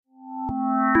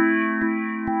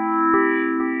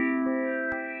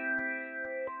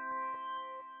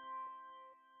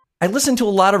I listened to a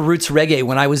lot of roots reggae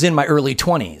when I was in my early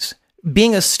 20s.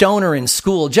 Being a stoner in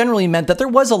school generally meant that there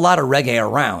was a lot of reggae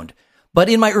around. But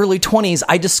in my early 20s,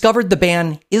 I discovered the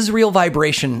band Israel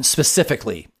Vibration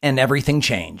specifically, and everything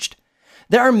changed.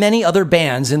 There are many other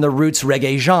bands in the roots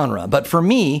reggae genre, but for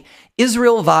me,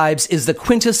 Israel Vibes is the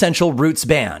quintessential roots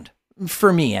band.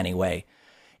 For me, anyway.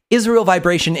 Israel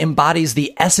Vibration embodies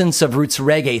the essence of roots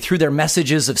reggae through their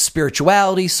messages of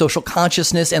spirituality, social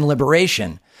consciousness, and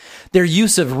liberation. Their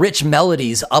use of rich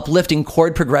melodies, uplifting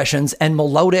chord progressions, and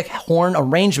melodic horn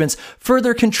arrangements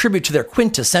further contribute to their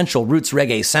quintessential roots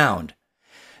reggae sound.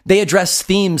 They address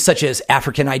themes such as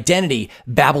African identity,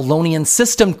 Babylonian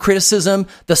system criticism,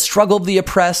 the struggle of the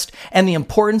oppressed, and the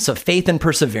importance of faith and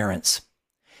perseverance.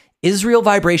 Israel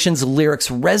Vibration's lyrics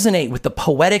resonate with the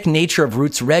poetic nature of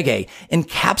roots reggae,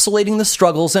 encapsulating the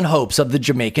struggles and hopes of the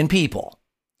Jamaican people.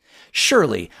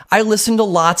 Surely, I listened to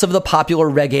lots of the popular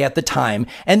reggae at the time,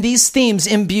 and these themes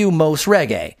imbue most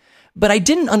reggae. But I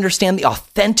didn't understand the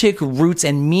authentic roots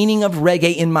and meaning of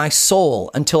reggae in my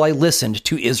soul until I listened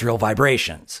to Israel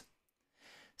Vibrations.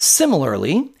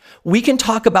 Similarly, we can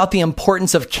talk about the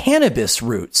importance of cannabis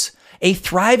roots, a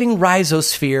thriving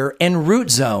rhizosphere and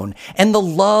root zone, and the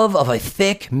love of a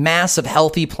thick mass of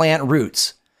healthy plant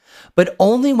roots. But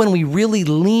only when we really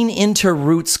lean into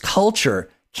roots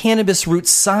culture, cannabis roots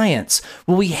science,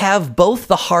 will we have both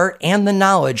the heart and the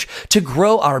knowledge to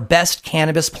grow our best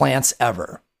cannabis plants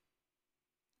ever.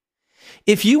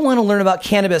 If you want to learn about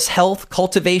cannabis health,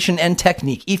 cultivation, and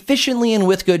technique efficiently and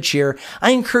with good cheer,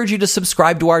 I encourage you to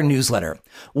subscribe to our newsletter.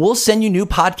 We'll send you new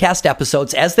podcast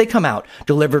episodes as they come out,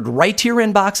 delivered right to your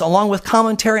inbox, along with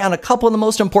commentary on a couple of the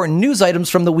most important news items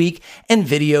from the week and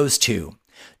videos too.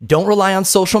 Don't rely on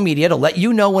social media to let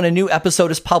you know when a new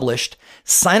episode is published.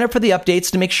 Sign up for the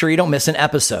updates to make sure you don't miss an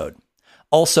episode.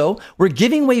 Also, we're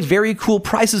giving away very cool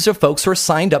prizes to folks who are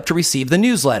signed up to receive the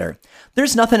newsletter.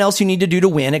 There's nothing else you need to do to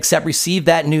win except receive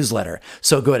that newsletter.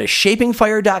 So go to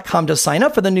shapingfire.com to sign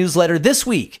up for the newsletter this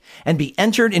week and be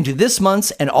entered into this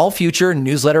month's and all future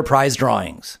newsletter prize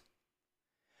drawings.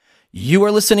 You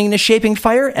are listening to Shaping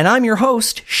Fire, and I'm your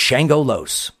host, Shango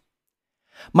Los.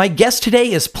 My guest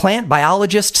today is plant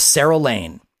biologist Sarah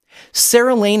Lane.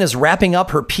 Sarah Lane is wrapping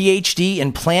up her PhD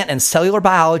in plant and cellular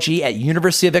biology at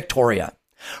University of Victoria.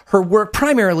 Her work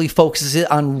primarily focuses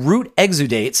on root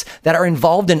exudates that are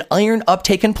involved in iron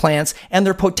uptake in plants and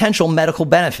their potential medical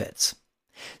benefits.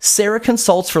 Sarah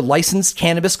consults for licensed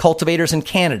cannabis cultivators in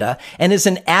Canada and is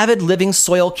an avid living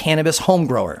soil cannabis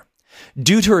homegrower.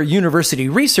 Due to her university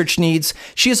research needs,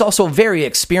 she is also very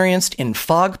experienced in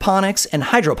fogponics and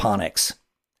hydroponics.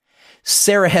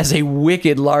 Sarah has a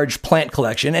wicked large plant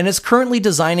collection and is currently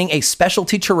designing a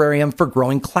specialty terrarium for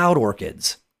growing cloud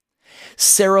orchids.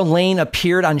 Sarah Lane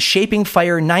appeared on Shaping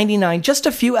Fire 99 just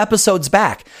a few episodes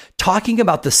back, talking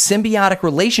about the symbiotic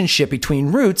relationship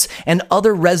between roots and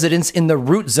other residents in the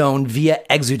root zone via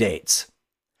exudates.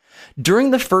 During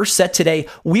the first set today,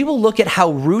 we will look at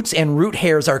how roots and root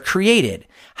hairs are created,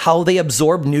 how they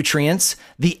absorb nutrients,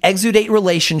 the exudate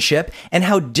relationship, and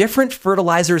how different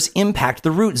fertilizers impact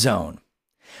the root zone.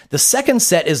 The second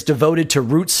set is devoted to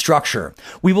root structure.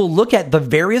 We will look at the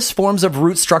various forms of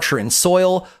root structure in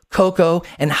soil, coco,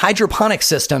 and hydroponic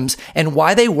systems and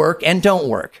why they work and don't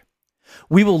work.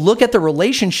 We will look at the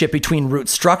relationship between root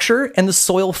structure and the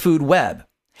soil food web.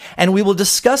 And we will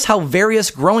discuss how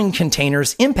various growing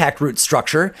containers impact root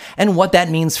structure and what that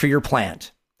means for your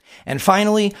plant. And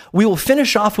finally, we will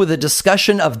finish off with a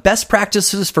discussion of best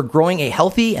practices for growing a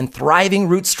healthy and thriving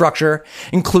root structure,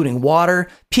 including water,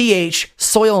 pH,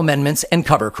 soil amendments, and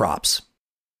cover crops.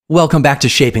 Welcome back to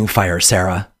Shaping Fire,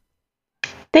 Sarah.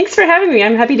 Thanks for having me.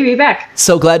 I'm happy to be back.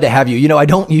 So glad to have you. You know, I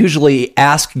don't usually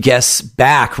ask guests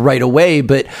back right away,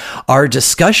 but our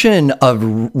discussion of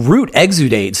root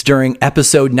exudates during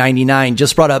episode 99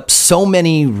 just brought up so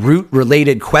many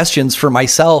root-related questions for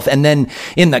myself and then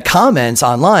in the comments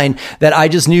online that I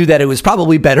just knew that it was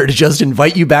probably better to just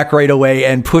invite you back right away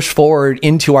and push forward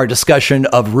into our discussion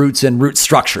of roots and root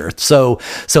structure. So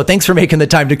thanks for making the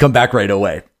time to come back right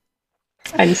away.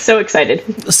 I'm so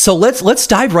excited. So let's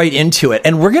dive right into it.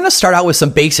 And we're going to start out with some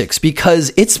basics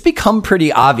because it's become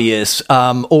pretty obvious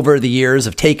over the years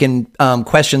of taking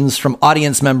questions from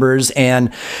audience members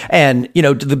and you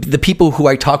know the people who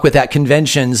I talk with at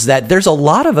conventions that there's a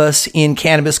lot of us in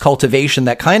cannabis cultivation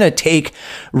that kind of take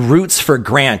roots for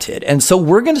granted. And so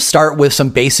we're going to start with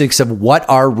some basics of what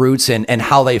are roots and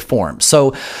how they form.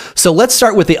 So let's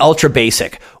start with the ultra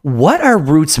basic. What are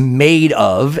roots made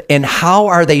of and how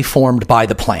are they formed by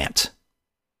the plant?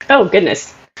 Oh,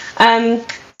 goodness.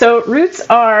 So roots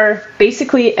are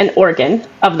basically an organ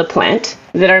of the plant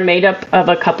that are made up of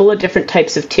a couple of different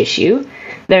types of tissue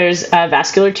There's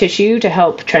vascular tissue to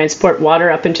help transport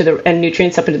water up into and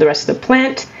nutrients up into the rest of the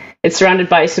plant. It's surrounded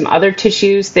by some other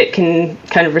tissues that can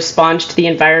kind of respond to the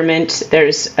environment.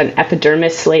 There's an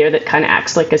epidermis layer that kind of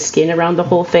acts like a skin around the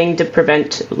whole thing to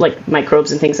prevent like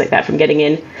microbes and things like that from getting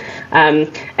in.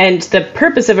 And the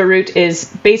purpose of a root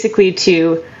is basically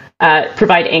to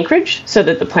provide anchorage so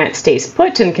that the plant stays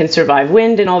put and can survive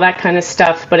wind and all that kind of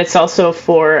stuff. But it's also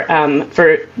for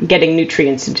getting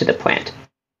nutrients into the plant.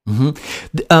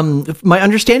 Mm-hmm. My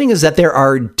understanding is that there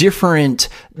are different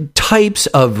types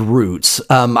of roots.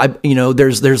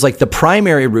 There's like the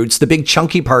primary roots, the big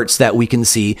chunky parts that we can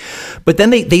see, but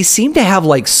then they seem to have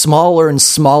like smaller and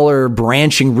smaller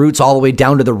branching roots all the way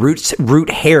down to the root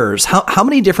hairs. How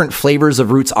many different flavors of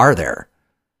roots are there?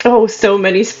 Oh, so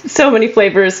many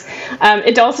flavors.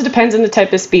 It also depends on the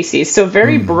type of species. So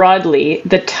very broadly,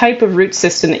 the type of root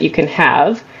system that you can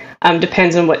have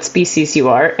depends on what species you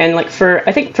are. And like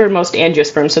I think for most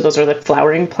angiosperms, so those are the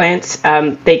flowering plants,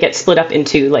 they get split up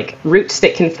into like roots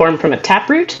that can form from a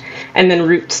taproot and then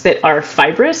roots that are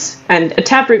fibrous. And a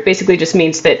taproot basically just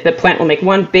means that the plant will make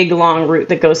one big long root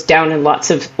that goes down and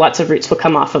lots of roots will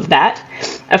come off of that.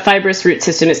 A fibrous root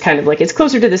system is kind of like it's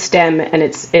closer to the stem and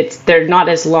they're not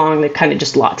as long, they're kind of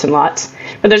just lots and lots.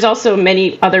 But there's also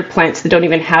many other plants that don't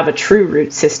even have a true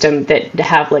root system that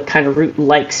have like kind of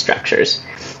root-like structures.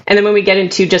 And then when we get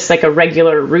into just like a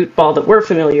regular root ball that we're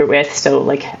familiar with, so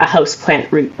like a houseplant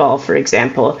root ball, for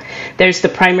example, there's the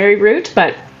primary root,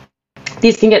 but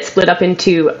these can get split up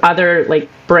into other like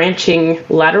branching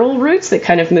lateral roots that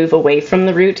kind of move away from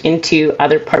the root into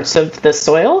other parts of the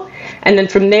soil. And then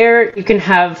from there, you can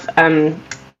have, I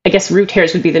guess root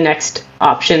hairs would be the next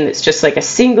option. It's just like a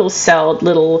single-celled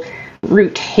little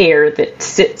root hair that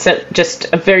sits at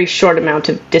just a very short amount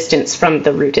of distance from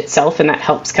the root itself, and that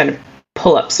helps kind of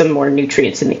pull up some more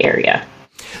nutrients in the area.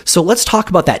 So let's talk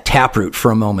about that taproot for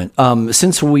a moment.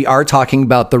 Since we are talking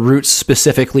about the roots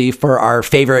specifically for our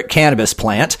favorite cannabis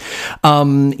plant,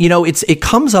 it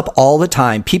comes up all the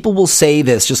time. People will say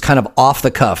this just kind of off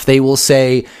the cuff. They will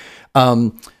say,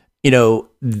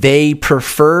 they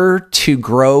prefer to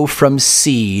grow from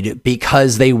seed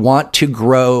because they want to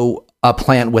grow a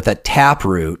plant with a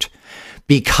taproot.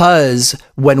 Because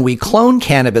when we clone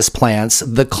cannabis plants,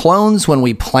 the clones, when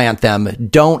we plant them,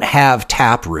 don't have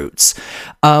tap roots.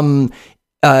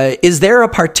 Is there a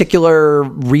particular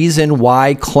reason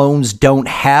why clones don't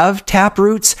have tap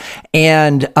roots?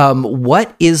 And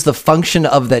what is the function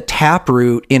of the tap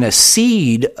root in a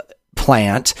seed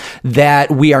plant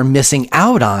that we are missing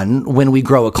out on when we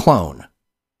grow a clone?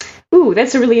 Ooh,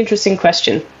 that's a really interesting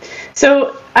question.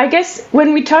 So I guess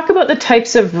when we talk about the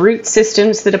types of root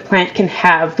systems that a plant can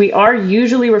have, we are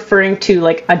usually referring to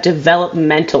like a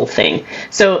developmental thing.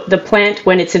 So the plant,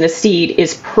 when it's in a seed,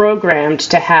 is programmed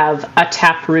to have a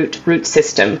taproot root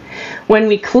system. When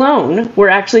we clone, we're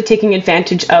actually taking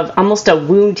advantage of almost a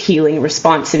wound healing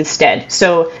response instead.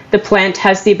 So the plant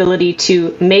has the ability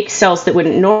to make cells that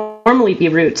wouldn't normally be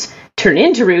roots turn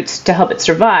into roots to help it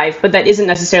survive, but that isn't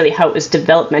necessarily how it was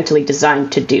developmentally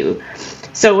designed to do.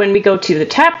 So when we go to the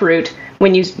taproot,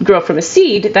 when you grow from a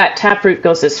seed, that taproot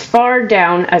goes as far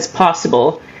down as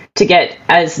possible to get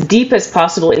as deep as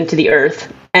possible into the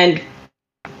earth. And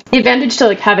the advantage to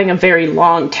like having a very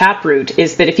long taproot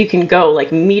is that if you can go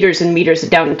like meters and meters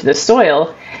down into the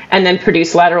soil and then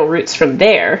produce lateral roots from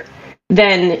there,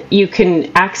 then you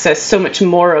can access so much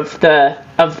more of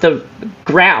the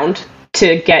ground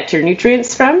to get your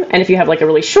nutrients from. And if you have like a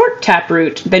really short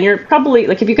taproot, then you're probably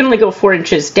like, if you can only go 4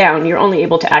 inches down, you're only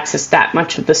able to access that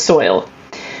much of the soil.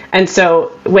 And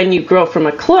so when you grow from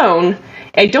a clone,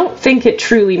 I don't think it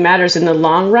truly matters in the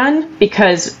long run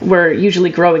because we're usually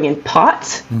growing in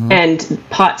pots, and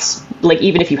pots, like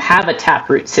even if you have a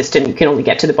taproot system, you can only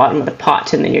get to the bottom of the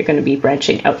pot and then you're going to be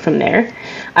branching out from there.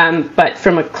 But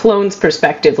from a clone's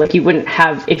perspective, like you wouldn't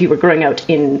have, if you were growing out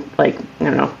in like, I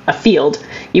don't know, a field,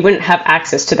 you wouldn't have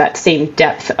access to that same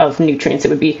depth of nutrients. It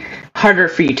would be harder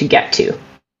for you to get to.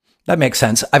 That makes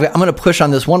sense. I'm going to push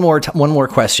on this one more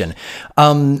question.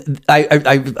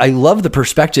 I love the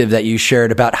perspective that you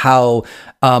shared about how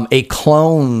a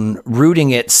clone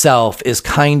rooting itself is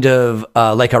kind of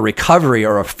like a recovery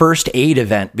or a first aid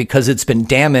event because it's been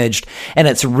damaged and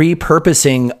it's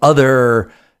repurposing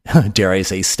other, dare I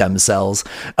say, stem cells,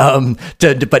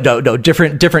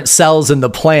 different cells in the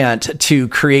plant to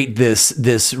create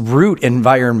this root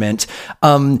environment.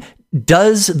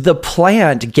 Does the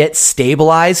plant get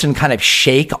stabilized and kind of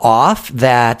shake off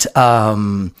that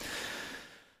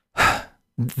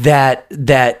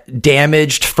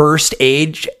damaged first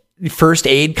aid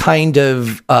kind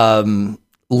of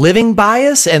living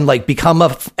bias and like become a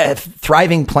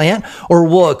thriving plant, or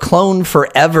will a clone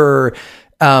forever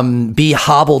be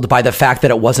hobbled by the fact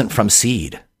that it wasn't from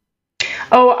seed?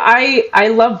 Oh, I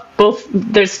love both.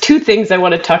 There's two things I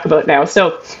want to talk about now.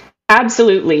 So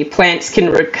absolutely, plants can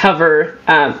recover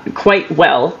quite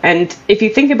well. And if you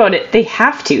think about it, they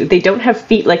have to. They don't have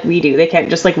feet like we do. They can't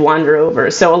just like wander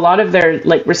over. So a lot of their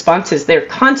like responses, they're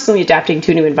constantly adapting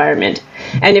to a new environment.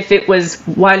 And if it was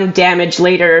one damage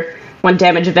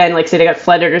event, like say they got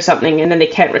flooded or something, and then they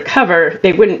can't recover,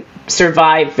 they wouldn't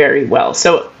survive very well.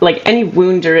 So like any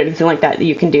wound or anything like that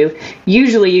you can do,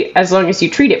 usually as long as you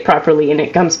treat it properly and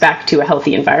it comes back to a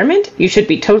healthy environment, you should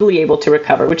be totally able to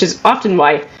recover, which is often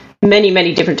why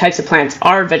many different types of plants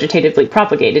are vegetatively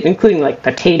propagated, including like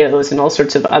potatoes and all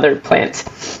sorts of other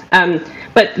plants.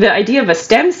 But the idea of a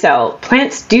stem cell,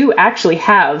 plants do actually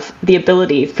have the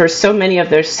ability for so many of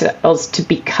their cells to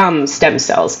become stem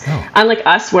cells. Oh. Unlike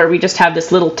us, where we just have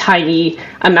this little tiny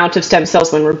amount of stem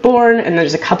cells when we're born, and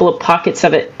there's a couple of pockets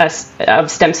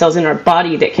of stem cells in our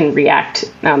body that can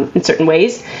react in certain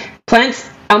ways. Plants,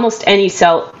 almost any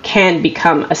cell can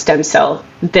become a stem cell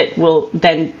that will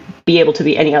then be able to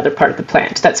be any other part of the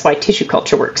plant. That's why tissue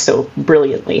culture works so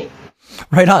brilliantly.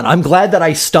 Right on. I'm glad that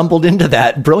I stumbled into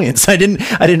that brilliance. I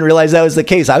didn't realize that was the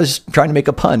case. I was trying to make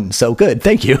a pun. So good.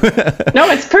 Thank you.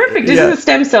 No, it's perfect. This is a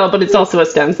stem cell, but it's also a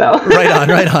stem cell.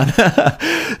 Right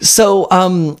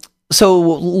on. So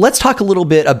let's talk a little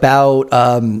bit about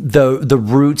the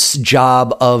roots'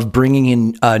 job of bringing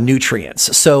in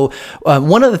nutrients. So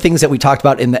one of the things that we talked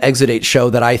about in the Exudate show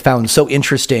that I found so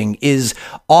interesting is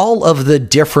all of the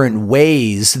different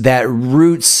ways that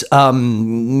roots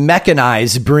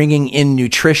mechanize bringing in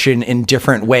nutrition in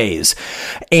different ways.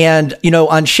 And,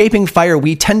 on Shaping Fire,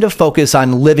 we tend to focus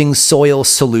on living soil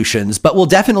solutions, but we'll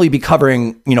definitely be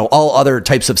covering, all other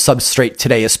types of substrate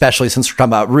today, especially since we're talking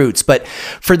about roots. But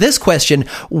for this question,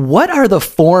 what are the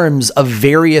forms of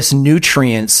various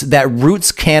nutrients that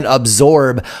roots can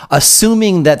absorb,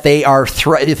 assuming that they are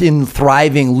in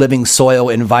thriving living soil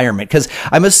environment? Because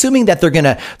I'm assuming that they're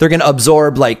gonna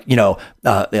absorb like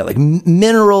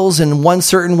minerals in one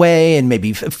certain way and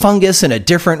maybe fungus in a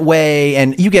different way.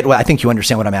 And I think you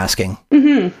understand what I'm asking.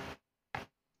 Mm-hmm.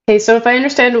 Okay, so if I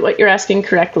understand what you're asking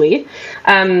correctly,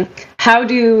 how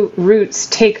do roots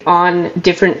take on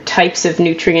different types of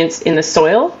nutrients in the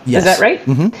soil? Yes. Is that right?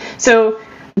 Mm-hmm. So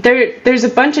there's a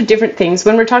bunch of different things.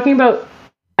 When we're talking about,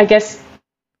 I guess,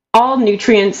 all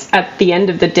nutrients at the end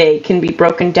of the day can be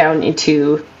broken down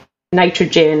into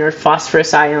nitrogen or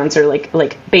phosphorus ions or like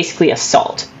basically a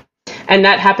salt. And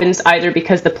that happens either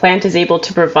because the plant is able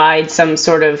to provide some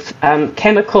sort of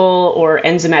chemical or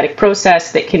enzymatic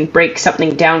process that can break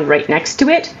something down right next to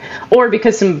it, or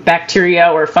because some bacteria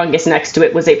or fungus next to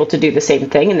it was able to do the same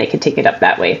thing and they can take it up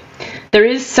that way. There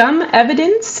is some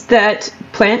evidence that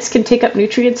plants can take up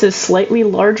nutrients as slightly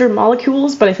larger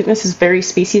molecules, but I think this is very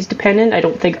species dependent. I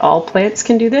don't think all plants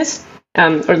can do this, or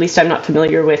at least I'm not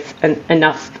familiar with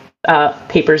enough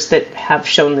papers that have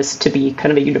shown this to be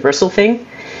kind of a universal thing.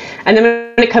 And then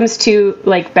when it comes to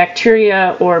like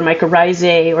bacteria or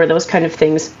mycorrhizae or those kind of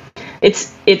things,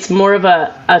 it's more of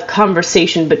a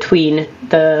conversation between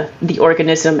the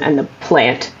organism and the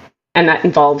plant. And that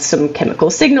involves some chemical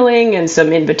signaling and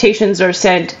some invitations are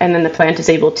sent, and then the plant is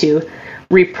able to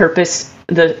repurpose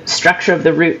the structure of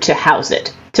the root to house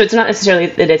it. So it's not necessarily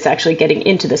that it's actually getting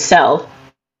into the cell,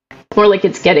 more like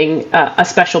it's getting a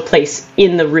special place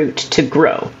in the root to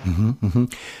grow. Mm-hmm, mm-hmm.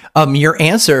 Your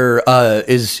answer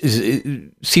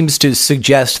seems to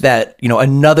suggest that,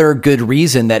 another good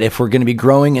reason that if we're going to be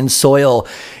growing in soil,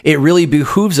 it really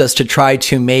behooves us to try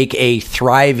to make a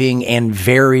thriving and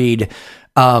varied,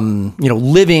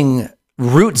 living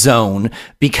root zone,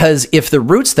 because if the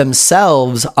roots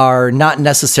themselves are not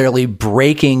necessarily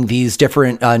breaking these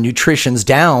different nutritions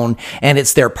down, and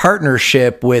it's their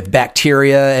partnership with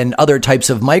bacteria and other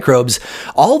types of microbes,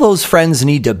 all those friends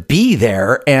need to be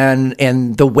there.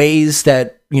 And the ways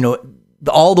that,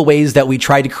 all the ways that we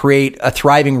try to create a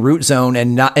thriving root zone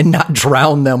and not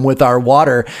drown them with our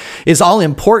water is all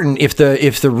important if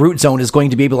the root zone is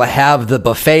going to be able to have the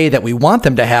buffet that we want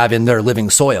them to have in their living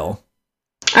soil.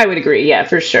 I would agree, yeah,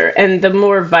 for sure. And the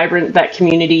more vibrant that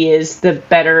community is, the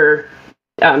better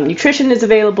nutrition is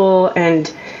available.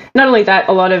 And not only that,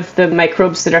 a lot of the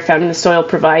microbes that are found in the soil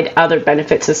provide other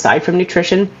benefits aside from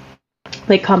nutrition,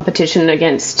 like competition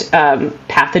against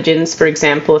pathogens, for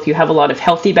example. If you have a lot of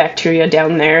healthy bacteria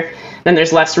down there, then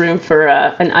there's less room for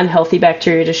an unhealthy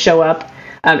bacteria to show up.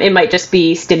 It might just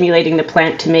be stimulating the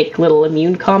plant to make little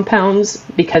immune compounds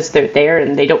because they're there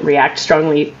and they don't react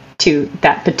strongly to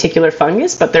that particular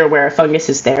fungus, but they're aware a fungus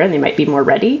is there and they might be more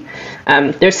ready.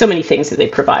 There's so many things that they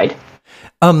provide.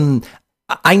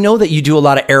 I know that you do a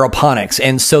lot of aeroponics,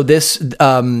 and so this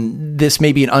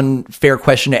may be an unfair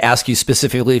question to ask you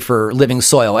specifically for living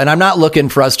soil. And I'm not looking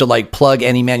for us to like plug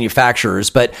any manufacturers,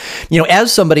 but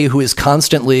as somebody who is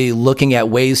constantly looking at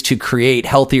ways to create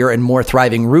healthier and more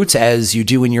thriving roots, as you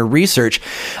do in your research,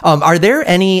 are there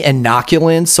any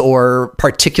inoculants or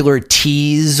particular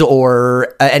teas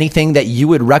or anything that you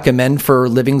would recommend for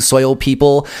living soil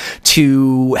people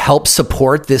to help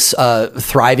support this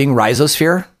thriving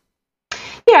rhizosphere?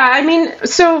 Yeah, I mean,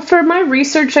 so for my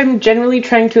research, I'm generally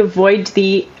trying to avoid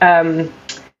the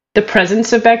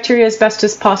presence of bacteria as best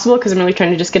as possible because I'm really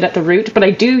trying to just get at the root. But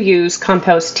I do use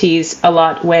compost teas a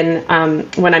lot when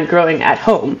I'm growing at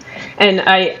home. And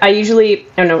I usually,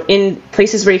 I don't know, in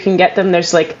places where you can get them,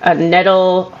 there's like a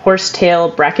nettle,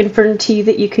 horsetail, brackenfern tea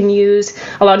that you can use.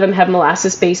 A lot of them have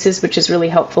molasses bases, which is really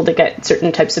helpful to get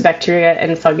certain types of bacteria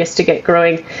and fungus to get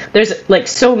growing. There's like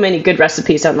so many good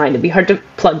recipes online. It'd be hard to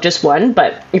plug just one,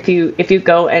 but if you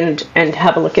go and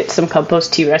have a look at some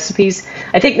compost tea recipes,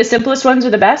 I think the simplest ones are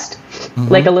the best.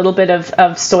 Like a little bit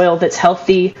of soil that's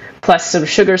healthy, plus some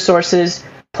sugar sources,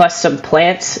 plus some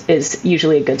plants is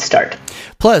usually a good start.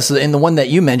 Plus, in the one that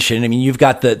you mentioned, I mean, you've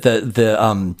got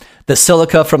the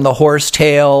silica from the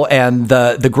horsetail and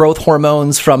the growth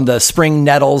hormones from the spring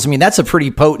nettles. I mean, that's a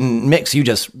pretty potent mix you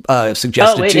just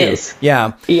suggested too. Oh, it is.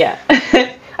 Yeah. Yeah.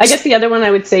 I guess the other one I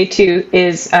would say too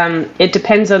is it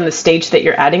depends on the stage that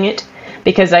you're adding it.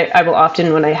 Because I will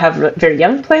often, when I have very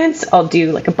young plants, I'll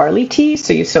do like a barley tea.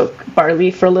 So you soak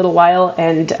barley for a little while,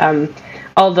 and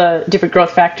all the different growth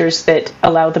factors that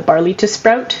allow the barley to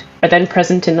sprout are then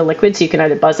present in the liquid. So you can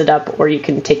either buzz it up or you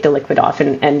can take the liquid off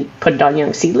and put it on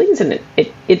young seedlings. And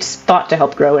it's thought to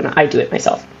help grow, and I do it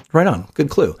myself. Right on.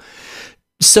 Good clue.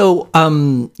 So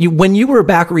when you were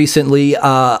back recently,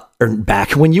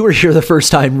 when you were here the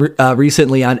first time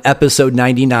recently on episode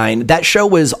 99, that show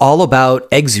was all about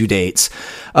exudates,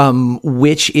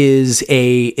 which is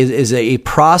a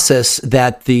process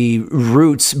that the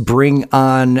roots bring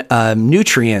on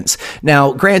nutrients.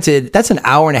 Now, granted, that's an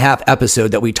hour and a half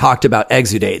episode that we talked about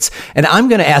exudates, and I'm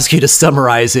going to ask you to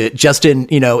summarize it just in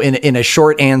a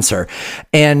short answer.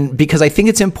 And because I think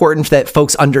it's important that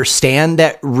folks understand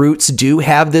that roots do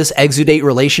have this exudate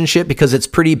relationship because it's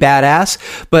pretty badass.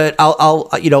 But I'll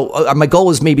my goal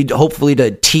is maybe hopefully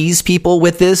to tease people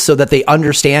with this so that they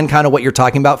understand kind of what you're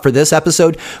talking about for this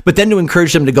episode, but then to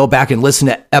encourage them to go back and listen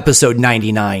to episode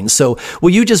 99. So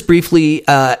will you just briefly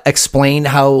explain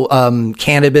how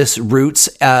cannabis roots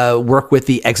work with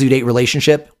the exudate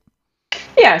relationship?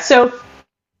 Yeah. So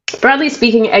broadly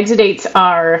speaking, exudates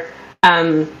are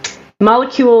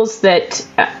molecules that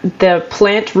the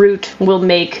plant root will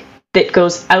make that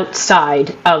goes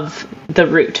outside of the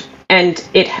root. And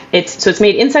it's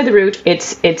made inside the root,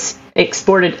 it's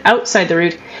exported outside the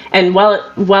root, and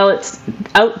while it's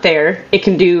out there, it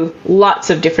can do lots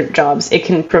of different jobs. It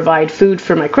can provide food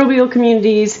for microbial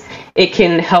communities. It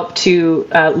can help to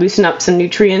loosen up some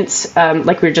nutrients,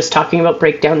 like we were just talking about,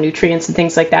 break down nutrients and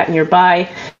things like that nearby.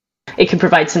 It can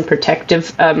provide some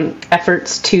protective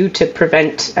efforts too to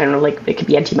prevent, I don't know, like it could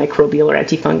be antimicrobial or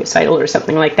antifungicidal or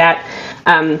something like that.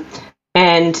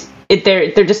 And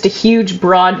they're just a huge,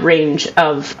 broad range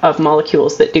of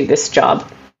molecules that do this job.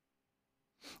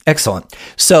 Excellent.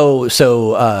 So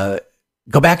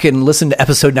go back and listen to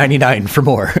episode 99 for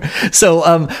more. So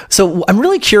I'm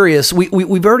really curious.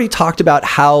 We've already talked about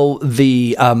how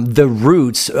the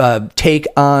roots take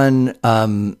on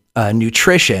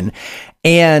nutrition.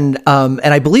 And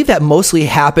I believe that mostly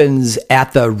happens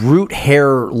at the root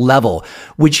hair level.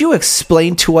 Would you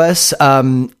explain to us,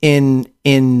 in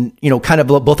kind of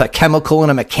both a chemical and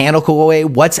a mechanical way,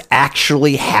 what's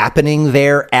actually happening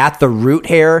there at the root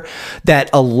hair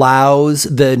that allows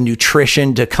the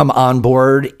nutrition to come on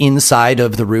board inside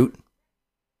of the root?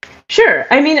 Sure.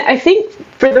 I mean, I think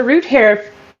for the root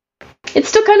hair, it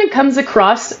still kind of comes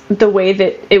across the way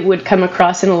that it would come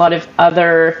across in a lot of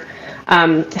other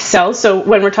cells. So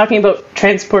when we're talking about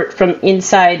transport from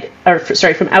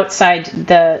from outside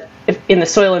in the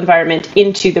soil environment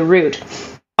into the root,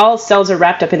 all cells are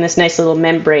wrapped up in this nice little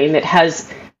membrane that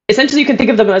has, essentially you can think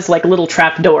of them as like little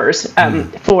trap doors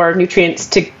for nutrients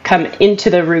to come into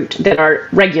the root that are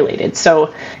regulated.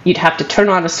 So you'd have to turn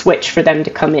on a switch for them to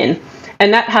come in.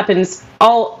 And that happens,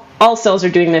 all cells are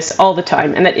doing this all the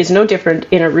time, and that is no different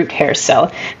in a root hair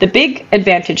cell. The big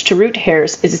advantage to root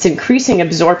hairs is its increasing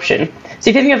absorption. So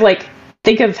if you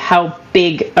think of how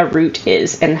big a root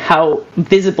is and how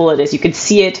visible it is, you could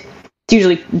see it. It's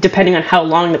usually, depending on how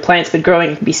long the plant's been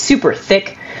growing, it can be super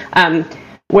thick.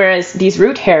 Whereas these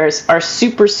root hairs are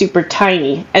super, super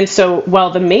tiny. And so while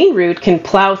the main root can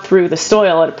plow through the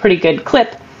soil at a pretty good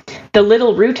clip, the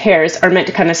little root hairs are meant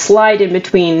to kind of slide in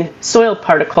between soil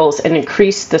particles and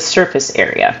increase the surface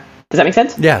area. Does that make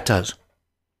sense? Yeah, it does.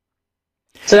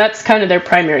 So that's kind of their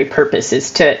primary purpose,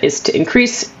 is to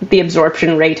increase the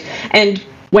absorption rate. And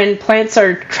when plants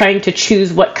are trying to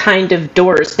choose what kind of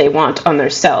doors they want on their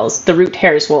cells, the root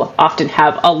hairs will often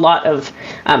have a lot of,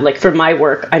 like for my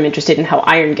work, I'm interested in how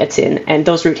iron gets in, and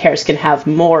those root hairs can have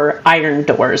more iron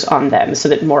doors on them so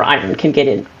that more iron can get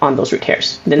in on those root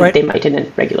hairs than they might in a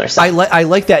regular cell. I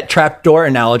like that trapdoor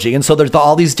analogy. And so there's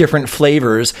all these different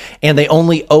flavors, and they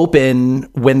only open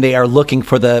when they are looking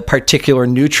for the particular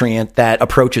nutrient that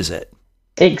approaches it.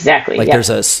 Exactly. Like there's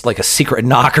a secret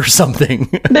knock or something.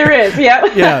 There is,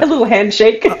 yeah. A little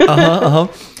handshake.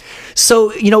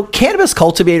 So, cannabis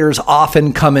cultivators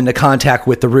often come into contact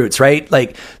with the roots, right?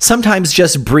 Like sometimes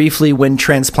just briefly when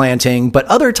transplanting, but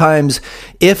other times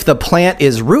if the plant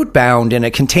is root bound in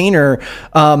a container,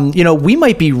 we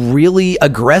might be really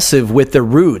aggressive with the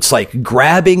roots, like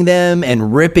grabbing them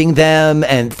and ripping them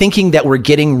and thinking that we're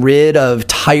getting rid of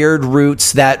tired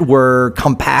roots that were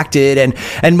compacted.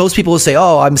 And most people will say,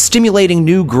 oh, I'm stimulating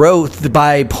new growth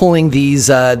by pulling these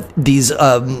roots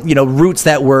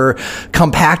that were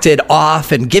compacted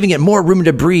off and giving it more room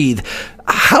to breathe.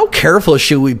 How careful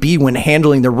should we be when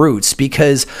handling the roots?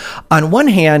 Because on one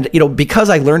hand,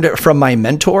 because I learned it from my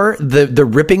mentor, the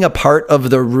ripping apart of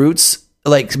the roots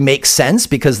makes sense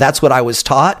because that's what I was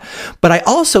taught. But I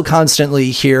also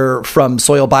constantly hear from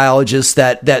soil biologists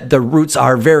that the roots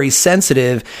are very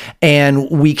sensitive and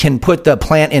we can put the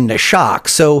plant into shock.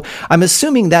 So I'm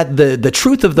assuming that the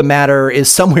truth of the matter is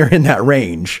somewhere in that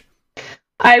range.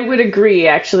 I would agree,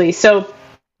 actually. So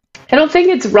I don't think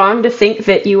it's wrong to think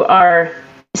that you are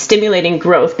stimulating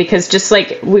growth, because just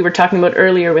like we were talking about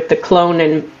earlier with the clone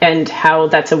and how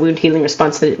that's a wound healing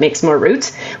response, that it makes more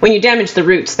roots. When you damage the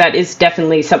roots, that is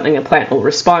definitely something a plant will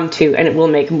respond to, and it will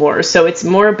make more. So it's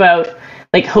more about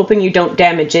hoping you don't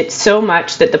damage it so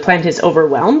much that the plant is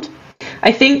overwhelmed.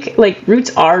 I think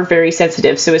roots are very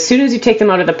sensitive. So as soon as you take them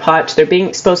out of the pot, they're being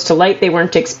exposed to light they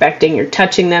weren't expecting. You're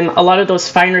touching them. A lot of those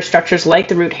finer structures, like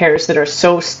the root hairs, that are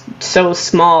so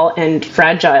small and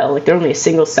fragile, they're only a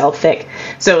single cell thick.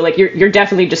 So you're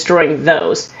definitely destroying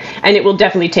those, and it will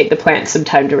definitely take the plant some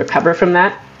time to recover from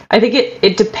that. I think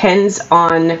it depends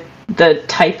on the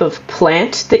type of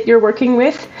plant that you're working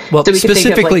with. Well, so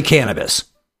specifically cannabis.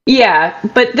 Yeah,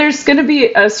 but there's going to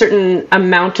be a certain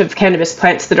amount of cannabis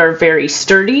plants that are very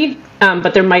sturdy,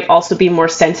 but there might also be more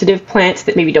sensitive plants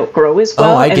that maybe don't grow as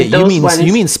well. Oh, I get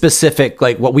you mean specific,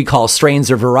 what we call strains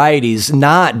or varieties,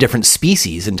 not different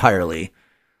species entirely.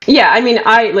 Yeah, I mean,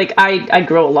 I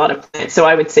grow a lot of plants, so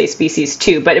I would say species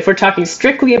too. But if we're talking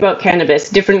strictly about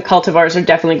cannabis, different cultivars are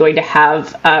definitely going to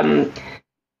have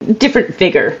different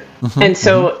vigor. Mm-hmm, and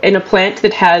so in a plant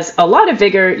that has a lot of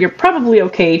vigor, you're probably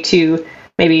okay to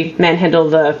maybe manhandle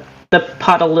the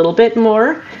pot a little bit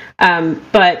more.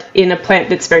 But in a plant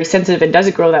that's very sensitive and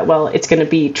doesn't grow that well, it's going to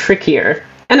be trickier.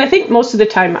 And I think most of the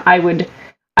time I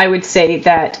would say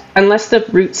that unless the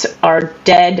roots are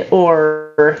dead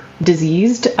or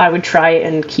diseased, I would try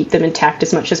and keep them intact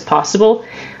as much as possible.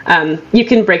 You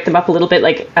can break them up a little bit,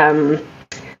 like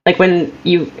when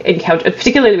you encounter,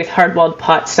 particularly with hard-walled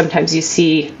pots, sometimes you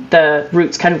see the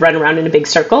roots kind of run around in a big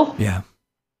circle. Yeah.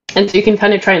 And so you can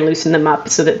kind of try and loosen them up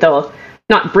so that they'll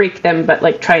not break them, but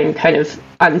try and kind of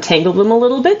untangle them a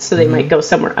little bit so they might go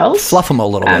somewhere else. Fluff them a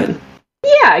little bit.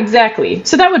 Yeah, exactly.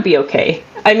 So that would be okay.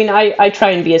 I mean, I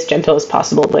try and be as gentle as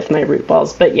possible with my root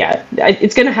balls, but yeah,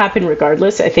 it's going to happen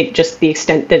regardless. I think just the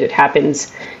extent that it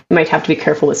happens, you might have to be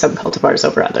careful with some cultivars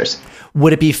over others.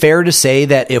 Would it be fair to say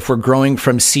that if we're growing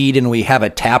from seed and we have a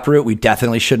taproot, we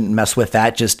definitely shouldn't mess with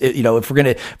that? Just, if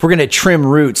we're gonna trim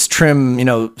roots,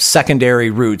 secondary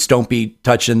roots, don't be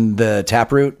touching the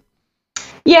taproot?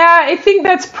 Yeah, I think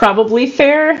that's probably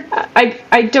fair.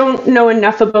 I don't know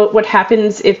enough about what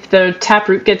happens if the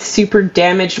taproot gets super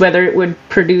damaged, whether it would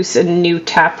produce a new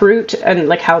taproot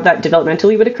and how that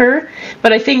developmentally would occur.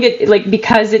 But I think it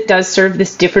because it does serve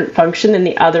this different function than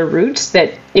the other roots,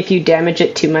 that if you damage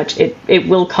it too much, it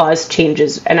will cause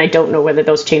changes. And I don't know whether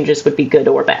those changes would be good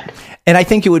or bad. And I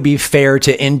think it would be fair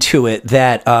to intuit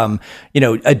that,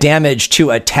 a damage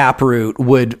to a taproot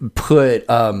would put,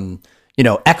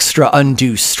 extra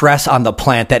undue stress on the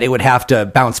plant that it would have to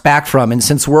bounce back from. And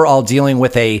since we're all dealing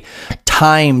with a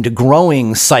timed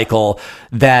growing cycle,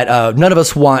 that none of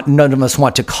us want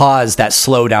to cause that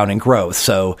slowdown in growth.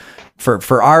 So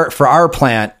for our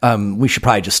plant, we should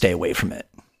probably just stay away from it.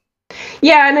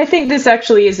 Yeah, and I think this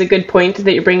actually is a good point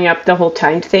that you're bringing up, the whole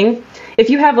timed thing. if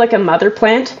you have like a mother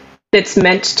plant that's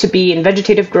meant to be in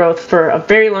vegetative growth for a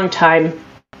very long time,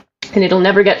 and it'll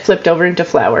never get flipped over into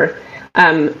flower,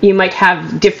 you might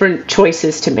have different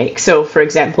choices to make. So, for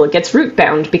example, it gets root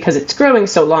bound because it's growing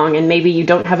so long, and maybe you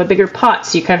don't have a bigger pot,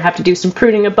 so you kind of have to do some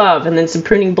pruning above and then some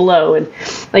pruning below. And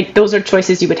like those are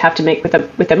choices you would have to make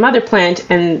with a mother plant,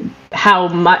 and how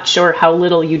much or how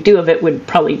little you do of it would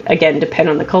probably, again, depend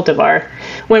on the cultivar.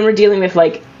 When we're dealing with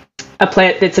like a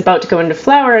plant that's about to go into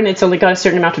flower and it's only got a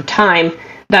certain amount of time,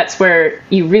 that's where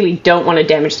you really don't want to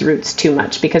damage the roots too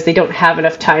much, because they don't have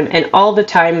enough time, and all the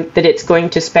time that it's going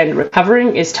to spend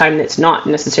recovering is time that's not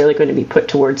necessarily going to be put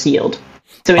towards yield.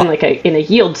 So in a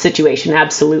yield situation,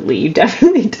 absolutely, you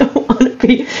definitely don't want to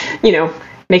be,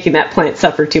 making that plant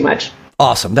suffer too much.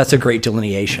 Awesome. That's a great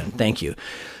delineation. Thank you.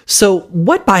 So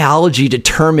what biology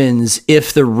determines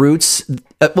if the roots,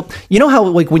 you know how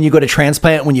like when you go to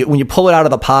transplant, when you pull it out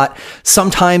of the pot,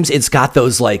 sometimes it's got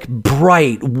those like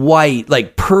bright white,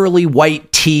 like pearly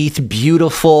white teeth,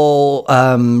 beautiful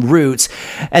roots.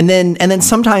 And then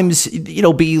sometimes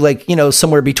it'll be like,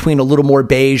 somewhere between a little more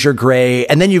beige or gray.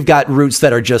 And then you've got roots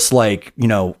that are just like,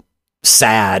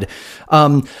 sad.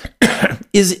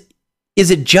 Is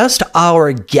it just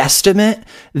our guesstimate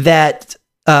that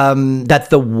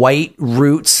the white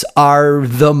roots are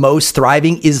the most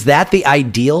thriving? Is that the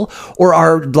ideal? Or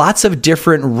are lots of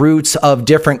different roots of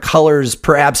different colors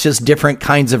perhaps just different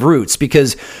kinds of roots?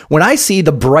 Because when I see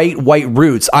the bright white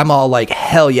roots, I'm all like,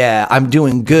 hell yeah, I'm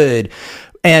doing good.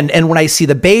 And when I see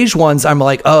the beige ones, I'm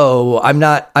like, oh, I'm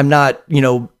not,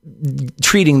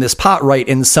 treating this pot right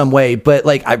in some way. But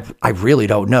like, I really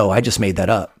don't know. I just made that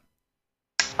up.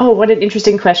 Oh, what an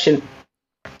interesting question.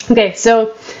 Okay,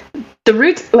 so the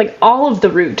root, like all of the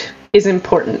root is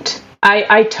important.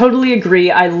 I totally agree.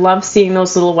 I love seeing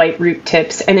those little white root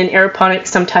tips. And in aeroponics,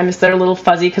 sometimes they're a little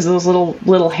fuzzy because of those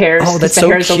little hairs. Oh, that's the so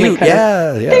hairs cute.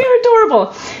 Yeah. They are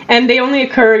adorable. And they only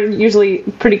occur usually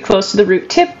pretty close to the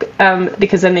root tip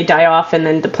because then they die off, and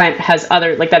then the plant has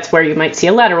other, like that's where you might see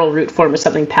a lateral root form or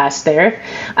something past there.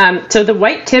 So the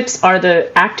white tips are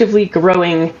the actively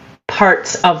growing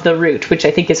parts of the root, which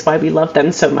I think is why we love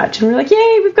them so much. And we're like,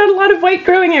 yay, we've got a lot of white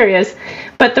growing areas.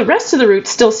 But the rest of the root's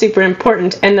still super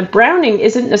important. And the browning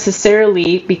isn't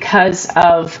necessarily because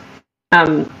of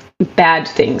bad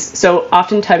things. So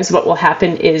oftentimes what will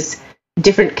happen is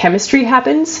different chemistry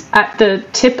happens at the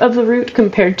tip of the root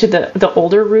compared to the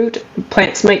older root.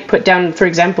 Plants might put down, for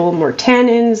example, more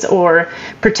tannins or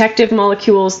protective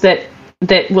molecules that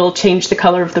will change the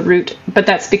color of the root, but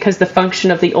that's because the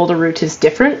function of the older root is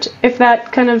different, if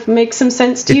that kind of makes some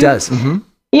sense to you. It does. Mm-hmm.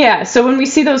 Yeah, so when we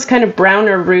see those kind of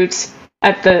browner roots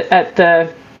at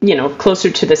the closer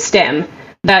to the stem,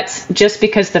 that's just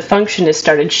because the function has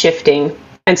started shifting,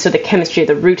 and so the chemistry of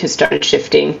the root has started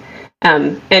shifting.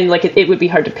 And like it would be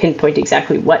hard to pinpoint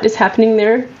exactly what is happening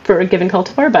there for a given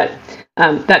cultivar, but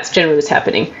that's generally what's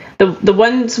happening. The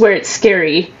ones where it's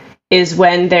scary is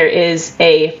when there is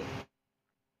a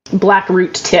black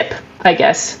root tip, I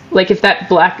guess. Like if that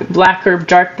black or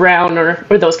dark brown or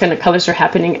those kind of colors are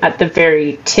happening at the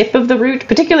very tip of the root,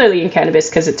 particularly in cannabis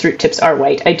because its root tips are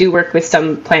white. I do work with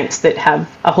some plants that have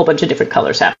a whole bunch of different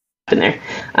colors happen there.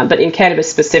 But in cannabis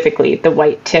specifically, the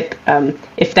white tip,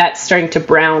 if that's starting to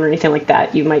brown or anything like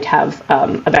that, you might have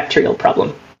a bacterial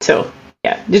problem. So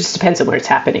yeah, it just depends on where it's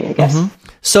happening, I guess. Mm-hmm.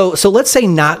 So let's say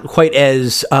not quite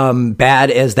as bad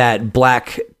as that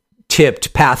black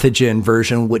tipped pathogen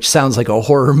version, which sounds like a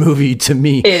horror movie to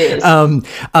me. It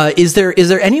is. Is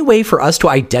there any way for us to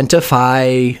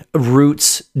identify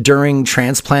roots during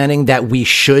transplanting that we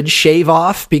should shave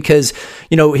off? Because,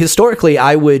 historically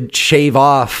I would shave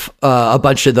off a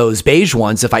bunch of those beige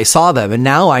ones if I saw them. And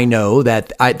now I know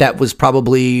that that was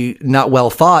probably not well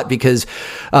thought, because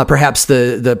perhaps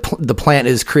the plant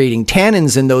is creating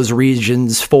tannins in those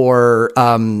regions for,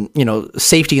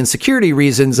 safety and security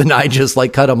reasons. And I just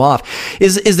cut them off.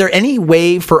 Is there any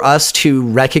way for us to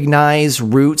recognize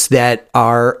roots that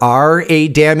are a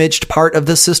damaged part of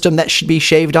the system that should be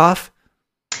shaved off?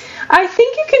 I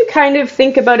think you can kind of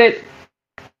think about it.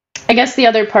 I guess the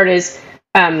other part is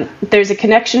there's a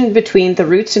connection between the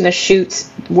roots and the shoots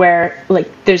where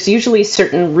there's usually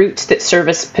certain roots that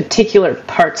service particular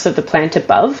parts of the plant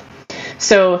above.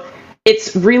 So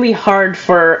it's really hard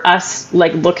for us,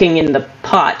 looking in the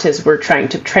pot as we're trying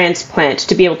to transplant,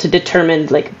 to be able to determine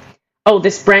oh,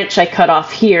 this branch I cut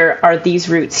off here are these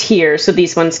roots here, so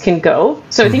these ones can go.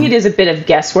 So I think it is a bit of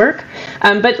guesswork.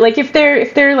 But if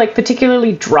they're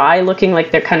particularly dry looking,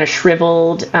 they're kind of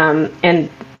shriveled, and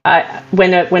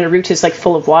when a root is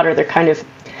full of water, they're kind of,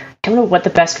 I don't know what the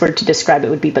best word to describe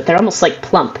it would be, but they're almost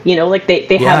plump, they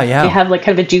have kind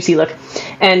of a juicy look.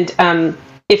 And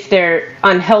if they're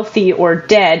unhealthy or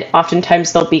dead,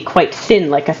 oftentimes they'll be quite thin,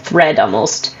 like a thread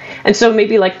almost. And so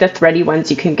maybe like the thready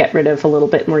ones you can get rid of a little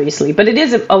bit more easily. But it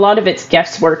is a lot of it's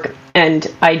guesswork, and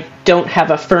I don't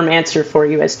have a firm answer for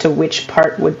you as to which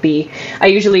part would be. I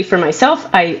usually, for myself,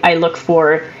 I look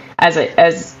for,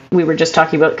 as we were just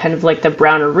talking about, kind of like the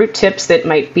browner root tips that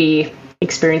might be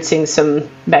experiencing some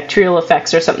bacterial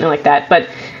effects or something like that. But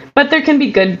there can be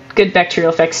good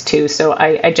bacterial effects too. So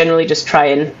I generally just try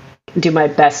and do my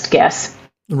best guess.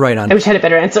 Right on. I wish I had a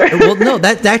better answer. Well, no,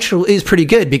 that actually is pretty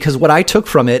good, because what I took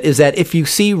from it is that if you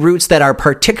see roots that are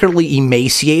particularly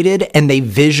emaciated and they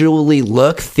visually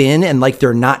look thin and like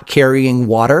they're not carrying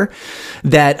water,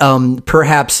 that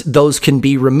perhaps those can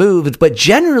be removed. But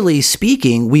generally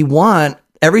speaking, we want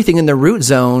everything in the root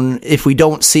zone if we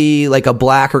don't see like a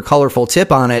black or colorful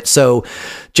tip on it. So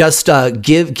just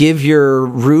give your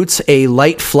roots a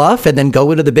light fluff and then go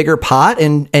into the bigger pot,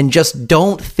 and just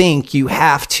don't think you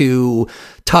have to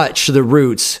touch the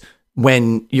roots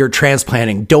when you're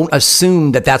transplanting. Don't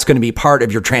assume that that's going to be part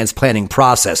of your transplanting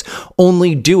process.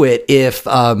 Only do it if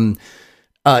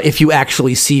you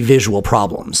actually see visual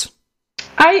problems.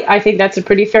 I think that's a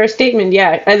pretty fair statement.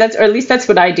 Yeah, or at least that's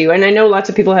what I do. And I know lots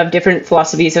of people have different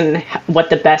philosophies on what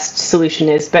the best solution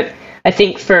is, but I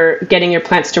think for getting your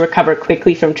plants to recover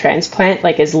quickly from transplant,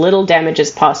 like as little damage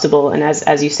as possible. And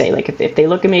as you say, like if they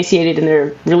look emaciated and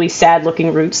they're really sad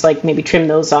looking roots, like maybe trim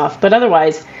those off. But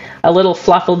otherwise, a little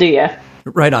fluff will do you.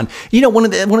 Right on. One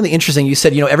of the interesting, you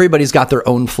said, everybody's got their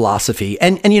own philosophy,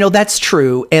 and that's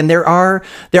true. And there are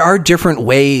different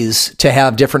ways to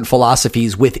have different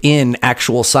philosophies within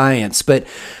actual science. But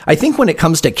I think when it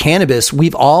comes to cannabis,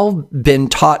 we've all been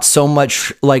taught so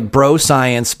much like bro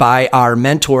science by our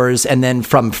mentors and then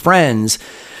from friends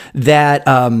that,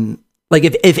 like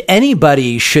if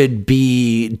anybody should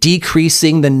be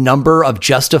decreasing the number of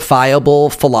justifiable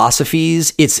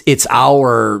philosophies, it's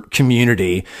our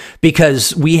community,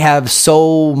 because we have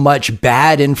so much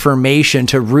bad information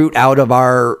to root out of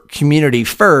our community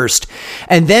first.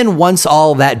 And then once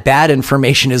all that bad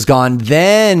information is gone,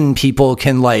 then people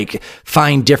can like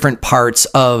find different parts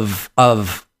of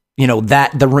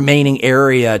that the remaining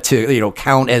area to,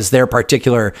 count as their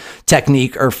particular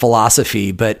technique or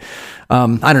philosophy. But, I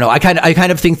don't know. I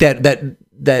kind of think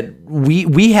that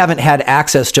we haven't had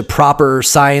access to proper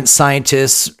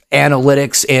scientists,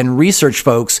 analytics, and research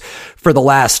folks for the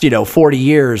last, 40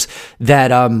 years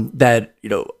that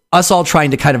us all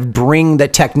trying to kind of bring the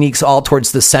techniques all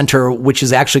towards the center, which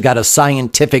has actually got a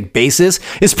scientific basis,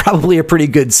 is probably a pretty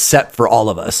good set for all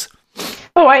of us.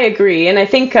 Oh, I agree. And I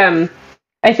think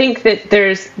that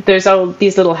there's all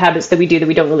these little habits that we do that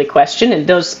we don't really question, and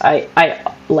those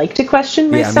I like to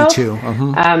question myself. Yeah, me too.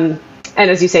 Uh-huh. And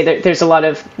as you say, there's a lot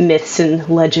of myths and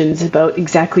legends about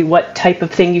exactly what type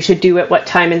of thing you should do at what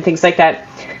time and things like that.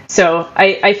 So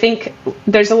I think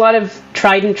there's a lot of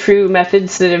tried and true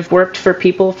methods that have worked for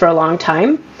people for a long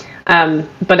time.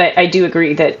 But I do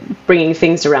agree that bringing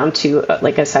things around to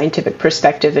like a scientific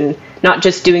perspective and not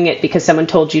just doing it because someone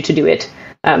told you to do it,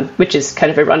 which is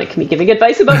kind of ironic, me giving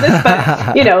advice about this,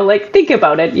 but, like think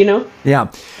about it,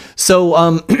 Yeah. So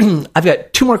I've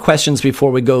got two more questions before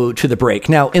we go to the break.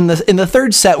 Now, in the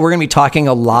third set, we're going to be talking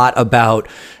a lot about,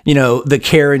 the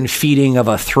care and feeding of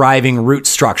a thriving root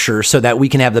structure so that we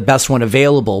can have the best one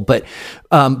available. But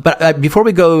before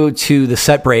we go to the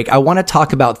set break, I want to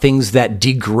talk about things that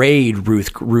degrade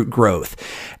root growth,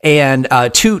 and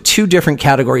two different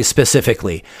categories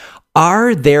specifically.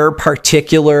 Are there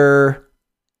particular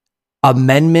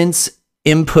amendments,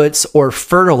 inputs, or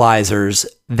fertilizers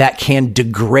that can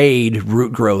degrade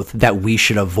root growth that we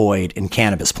should avoid in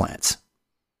cannabis plants?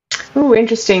 Oh,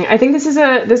 interesting. I think this is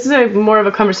a more of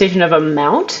a conversation of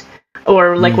amount,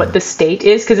 or like what the state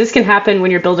is, because this can happen when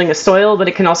you're building a soil, but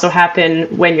it can also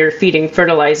happen when you're feeding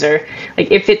fertilizer. Like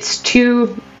if it's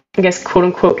too, I guess, quote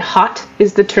unquote, hot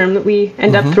is the term that we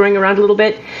end up throwing around a little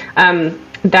bit.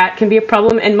 That can be a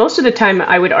problem. And most of the time,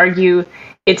 I would argue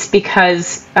it's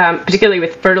because, particularly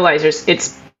with fertilizers,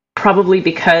 it's probably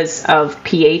because of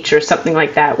pH or something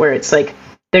like that, where it's like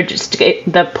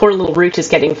the poor little root is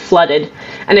getting flooded.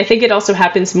 And I think it also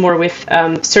happens more with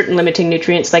certain limiting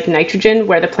nutrients like nitrogen,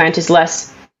 where the plant is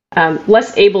less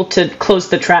able to close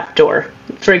the trap door.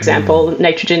 For example,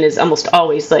 nitrogen is almost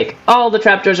always like all the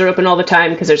trap doors are open all the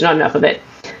time because there's not enough of it.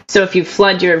 So if you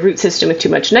flood your root system with too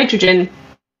much nitrogen,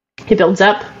 it builds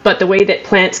up, but the way that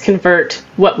plants convert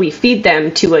what we feed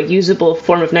them to a usable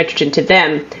form of nitrogen to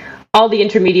them, all the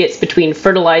intermediates between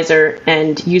fertilizer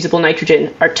and usable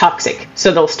nitrogen are toxic.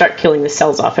 So they'll start killing the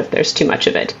cells off if there's too much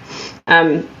of it.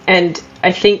 And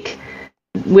I think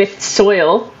with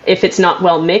soil, if it's not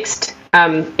well mixed,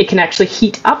 it can actually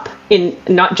heat up in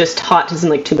not just hot as in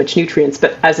like too much nutrients,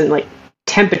 but as in like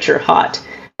temperature hot.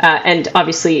 And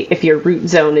obviously, if your root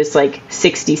zone is like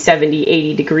 60, 70,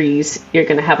 80 degrees, you're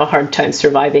going to have a hard time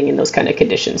surviving in those kind of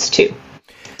conditions too.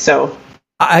 So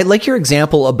I like your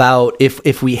example about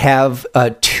if we have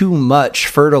too much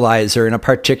fertilizer in a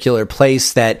particular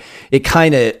place, that it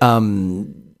kind of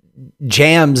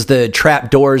jams the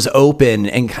trap doors open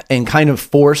and kind of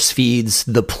force feeds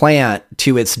the plant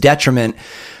to its detriment.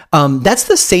 That's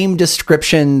the same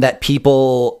description that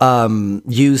people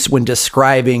use when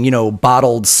describing,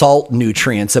 bottled salt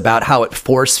nutrients, about how it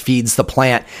force feeds the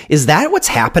plant. Is that what's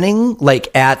happening,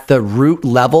 like at the root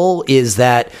level? Is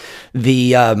that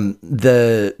the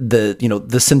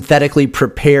synthetically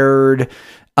prepared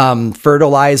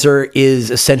fertilizer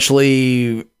is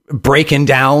essentially breaking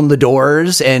down the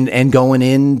doors and going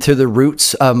into the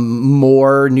roots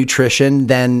more nutrition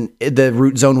than the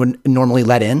root zone would normally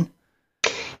let in?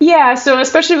 Yeah, so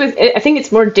especially I think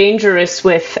it's more dangerous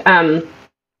with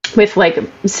like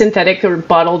synthetic or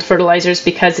bottled fertilizers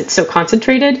because it's so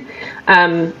concentrated,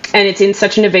 and it's in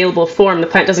such an available form. The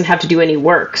plant doesn't have to do any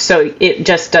work, so it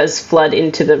just does flood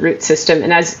into the root system.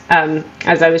 And as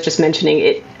I was just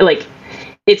mentioning,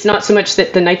 it's not so much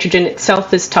that the nitrogen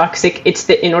itself is toxic, it's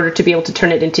that in order to be able to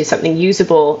turn it into something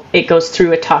usable, it goes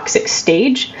through a toxic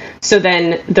stage. So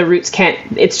then the roots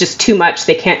it's just too much.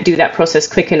 They can't do that process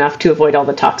quick enough to avoid all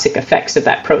the toxic effects of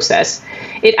that process.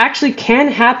 It actually can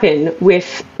happen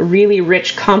with really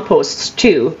rich composts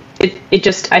too. It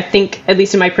just, I think, at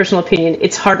least in my personal opinion,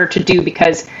 it's harder to do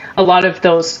because a lot of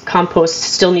those composts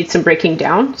still need some breaking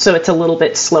down, so it's a little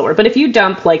bit slower. But if you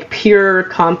dump like pure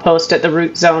compost at the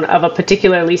root zone of a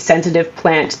particularly sensitive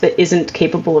plant that isn't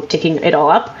capable of taking it all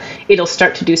up, it'll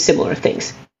start to do similar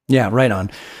things. Yeah, right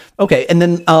on. Okay, and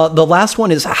then the last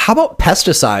one is, how about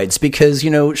pesticides? Because,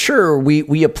 sure,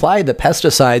 we apply the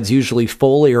pesticides usually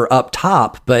foliar up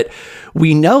top, but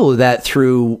we know that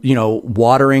through,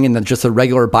 watering and then just the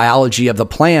regular biology of the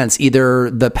plants,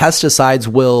 either the pesticides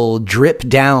will drip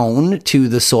down to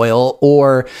the soil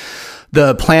or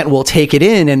the plant will take it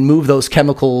in and move those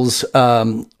chemicals,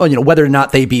 whether or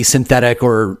not they be synthetic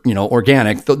or,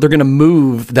 organic, they're going to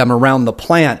move them around the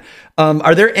plant.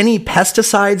 Are there any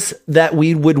pesticides that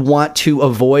we would want to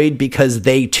avoid because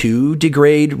they too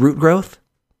degrade root growth?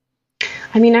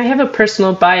 I mean, I have a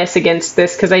personal bias against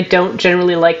this because I don't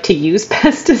generally like to use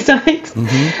pesticides.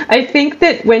 Mm-hmm. I think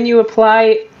that when you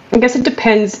apply, I guess it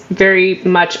depends very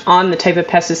much on the type of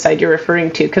pesticide you're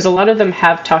referring to, because a lot of them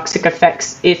have toxic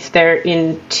effects if they're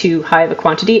in too high of a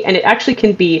quantity, and it actually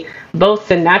can be both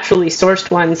the naturally sourced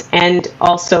ones and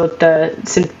also the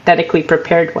synthetically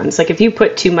prepared ones. Like if you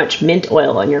put too much mint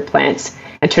oil on your plants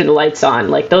and turn the lights on,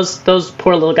 like those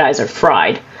poor little guys are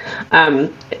fried.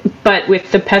 But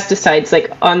with the pesticides,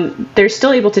 they're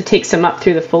still able to take some up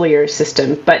through the foliar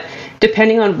system, but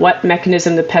depending on what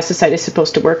mechanism the pesticide is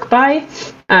supposed to work by,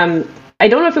 I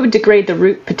don't know if it would degrade the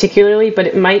root particularly, but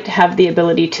it might have the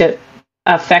ability to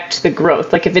affect the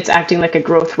growth. Like if it's acting like a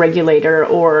growth regulator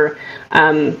or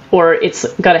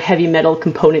it's got a heavy metal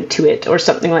component to it or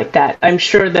something like that, I'm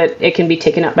sure that it can be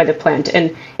taken up by the plant.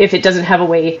 And if it doesn't have a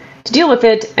way to deal with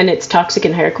it and it's toxic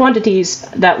in higher quantities,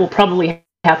 that will probably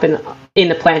happen in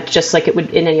the plant just like it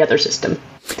would in any other system.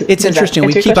 It's interesting.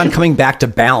 We keep on coming back to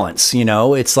balance,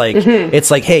 It's like, mm-hmm. It's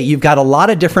like, hey, you've got a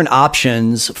lot of different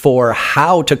options for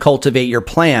how to cultivate your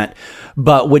plant,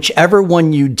 but whichever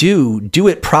one you do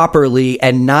it properly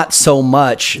and not so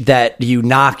much that you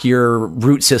knock your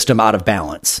root system out of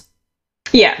balance.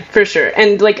 Yeah, for sure.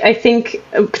 And I think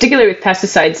particularly with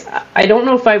pesticides, I don't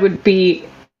know if I would be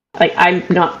I'm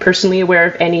not personally aware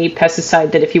of any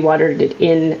pesticide that if you watered it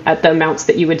in at the amounts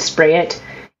that you would spray it,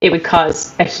 it would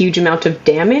cause a huge amount of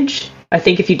damage. I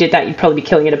think if you did that, you'd probably be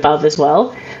killing it above as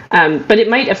well. But it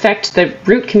might affect the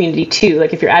root community too.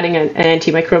 Like if you're adding an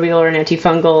antimicrobial or an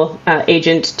antifungal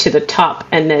agent to the top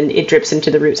and then it drips into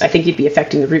the roots, I think you'd be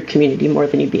affecting the root community more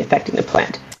than you'd be affecting the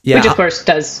plant. Yeah. Which, of course,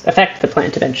 does affect the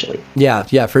plant eventually.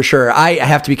 Yeah, for sure. I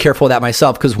have to be careful of that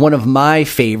myself because one of my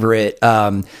favorite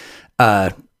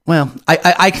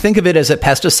I think of it as a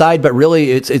pesticide, but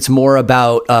really it's more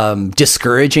about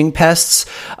discouraging pests.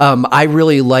 I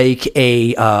really like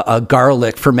a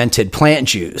garlic fermented plant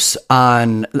juice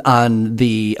on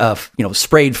the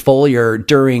sprayed foliar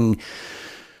during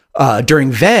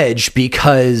veg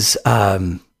because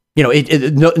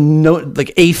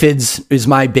aphids is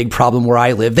my big problem where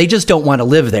I live. They just don't want to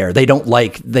live there. They don't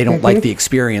like the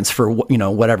experience for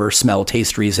whatever smell,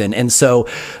 taste reason. And so,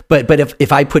 but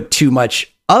if I put too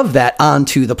much of that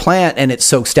onto the plant and it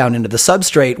soaks down into the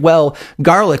substrate. Well,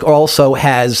 garlic also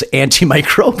has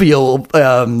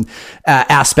antimicrobial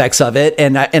aspects of it,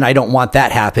 and I don't want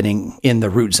that happening in the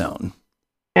root zone.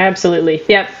 Absolutely.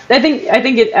 Yeah. I think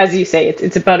it, as you say,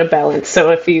 it's about a balance.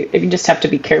 So if you just have to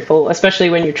be careful, especially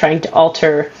when you're trying to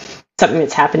alter something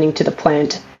that's happening to the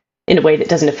plant in a way that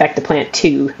doesn't affect the plant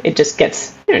too, it just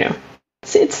gets, I don't know.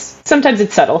 It's sometimes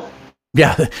it's subtle.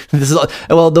 Yeah, this is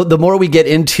well. The more we get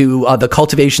into the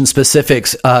cultivation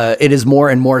specifics, it is more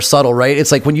and more subtle, right?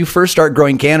 It's like when you first start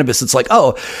growing cannabis, it's like,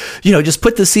 oh, just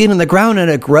put the seed in the ground and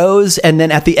it grows, and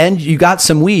then at the end you got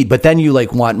some weed, but then you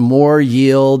like want more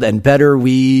yield and better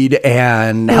weed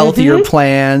and healthier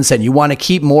plants, and you want to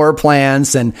keep more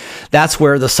plants, and that's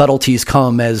where the subtleties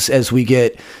come as we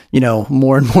get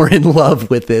more and more in love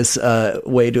with this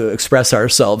way to express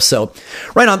ourselves. So,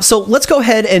 right on. So let's go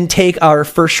ahead and take our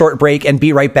first short break and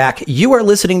be right back. You are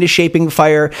listening to Shaping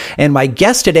Fire, and my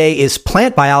guest today is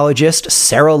plant biologist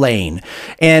Sarah Lane.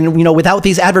 And, without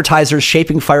these advertisers,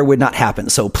 Shaping Fire would not happen.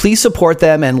 So please support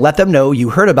them and let them know you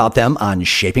heard about them on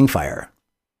Shaping Fire.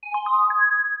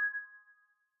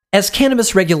 As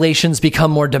cannabis regulations become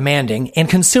more demanding and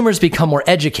consumers become more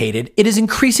educated, it is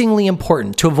increasingly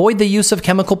important to avoid the use of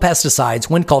chemical pesticides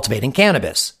when cultivating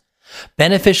cannabis.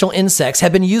 Beneficial insects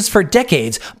have been used for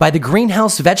decades by the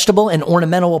greenhouse vegetable and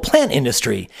ornamental plant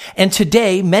industry, and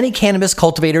today many cannabis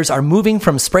cultivators are moving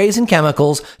from sprays and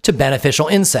chemicals to beneficial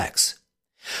insects.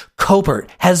 Copert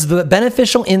has the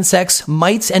beneficial insects,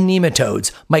 mites and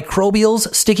nematodes,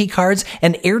 microbials, sticky cards,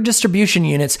 and air distribution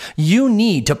units you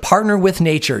need to partner with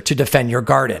nature to defend your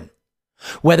garden.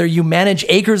 Whether you manage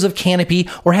acres of canopy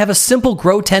or have a simple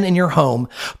grow tent in your home,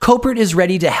 Copert is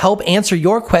ready to help answer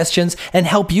your questions and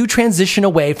help you transition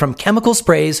away from chemical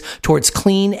sprays towards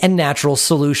clean and natural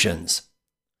solutions.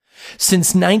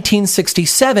 Since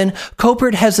 1967,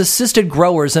 Copert has assisted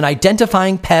growers in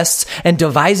identifying pests and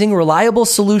devising reliable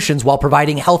solutions while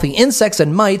providing healthy insects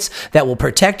and mites that will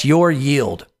protect your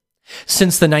yield.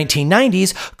 Since the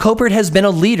 1990s, Copert has been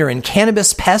a leader in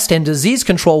cannabis pest and disease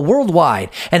control worldwide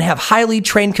and have highly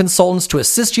trained consultants to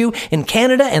assist you in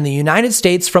Canada and the United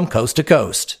States from coast to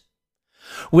coast.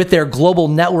 With their global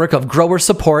network of grower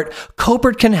support,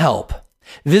 Copert can help.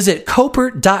 Visit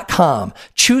copert.com,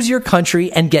 choose your country,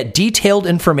 and get detailed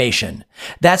information.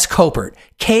 That's Copert,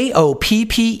 Koppert.com.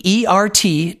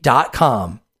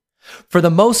 For the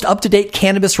most up-to-date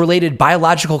cannabis-related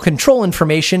biological control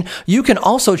information, you can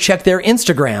also check their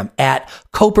Instagram at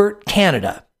Copert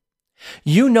Canada.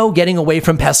 Getting away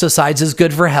from pesticides is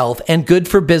good for health and good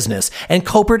for business, and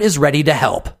Copert is ready to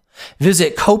help.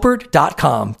 Visit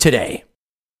Koppert.com today.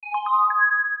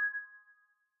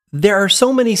 There are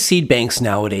so many seed banks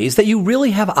nowadays that you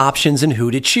really have options in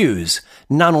who to choose.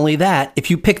 Not only that,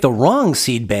 if you pick the wrong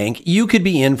seed bank, you could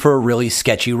be in for a really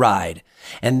sketchy ride.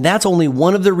 And that's only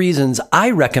one of the reasons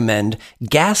I recommend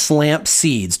Gas Lamp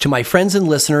Seeds to my friends and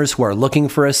listeners who are looking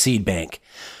for a seed bank.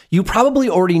 You probably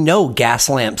already know Gas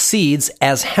Lamp Seeds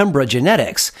as Hembra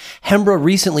Genetics. Hembra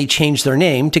recently changed their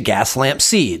name to Gas Lamp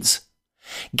Seeds.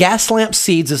 Gas Lamp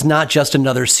Seeds is not just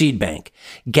another seed bank.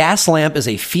 Gas Lamp is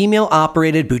a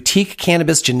female-operated boutique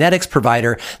cannabis genetics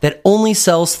provider that only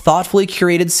sells thoughtfully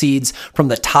curated seeds from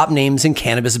the top names in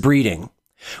cannabis breeding.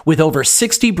 With over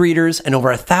 60 breeders and over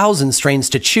 1,000 strains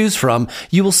to choose from,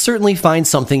 you will certainly find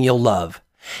something you'll love.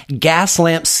 Gas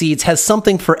Lamp Seeds has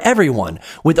something for everyone,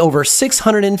 with over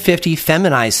 650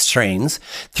 feminized strains,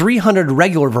 300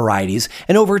 regular varieties,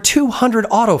 and over 200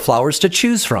 autoflowers to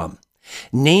choose from.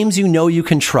 Names you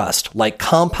can trust, like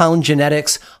Compound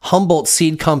Genetics, Humboldt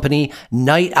Seed Company,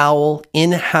 Night Owl,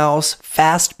 In-House,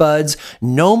 Fast Buds,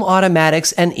 Gnome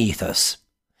Automatics, and Ethos.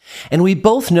 And we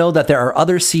both know that there are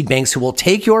other seed banks who will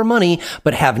take your money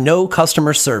but have no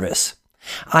customer service.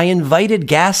 I invited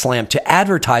Gas Lamp to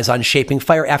advertise on Shaping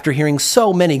Fire after hearing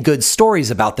so many good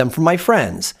stories about them from my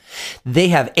friends. They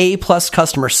have A+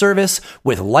 customer service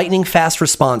with lightning fast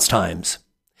response times.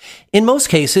 In most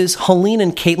cases, Helene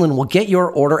and Caitlin will get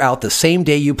your order out the same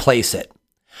day you place it.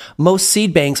 Most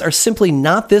seed banks are simply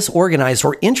not this organized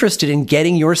or interested in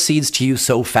getting your seeds to you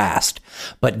so fast.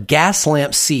 But Gas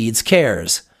Lamp Seeds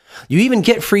cares. You even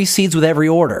get free seeds with every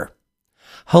order.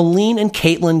 Helene and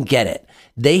Caitlin get it.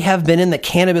 They have been in the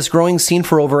cannabis growing scene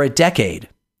for over a decade.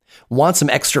 Want some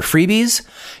extra freebies?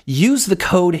 Use the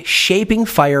code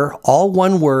SHAPINGFIRE, all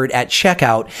one word, at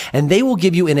checkout, and they will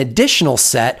give you an additional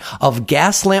set of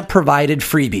Gas Lamp provided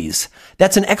freebies.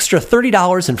 That's an extra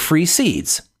 $30 in free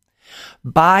seeds.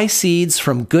 Buy seeds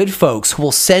from good folks who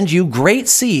will send you great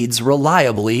seeds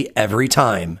reliably every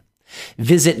time.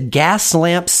 Visit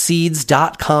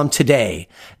gaslampseeds.com today.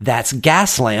 That's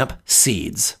Gaslamp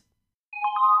Seeds.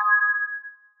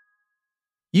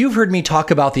 You've heard me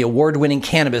talk about the award-winning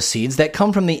cannabis seeds that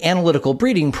come from the analytical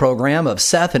breeding program of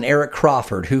Seth and Eric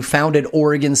Crawford, who founded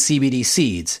Oregon CBD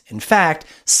Seeds. In fact,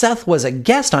 Seth was a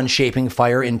guest on Shaping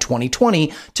Fire in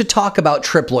 2020 to talk about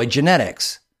triploid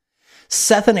genetics.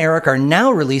 Seth and Eric are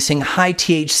now releasing high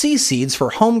THC seeds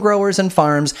for home growers and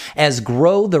farms as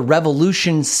Grow the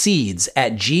Revolution Seeds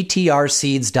at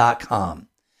gtrseeds.com.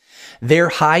 Their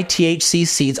high THC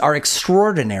seeds are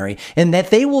extraordinary in that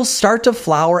they will start to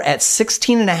flower at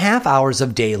 16 and a half hours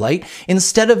of daylight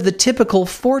instead of the typical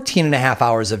 14 and a half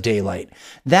hours of daylight.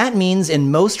 That means in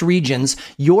most regions,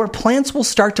 your plants will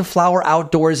start to flower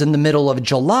outdoors in the middle of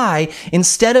July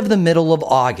instead of the middle of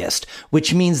August,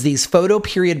 which means these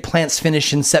photoperiod plants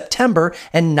finish in September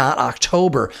and not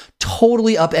October,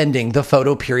 totally upending the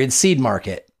photoperiod seed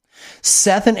market.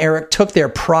 Seth and Eric took their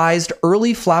prized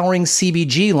early flowering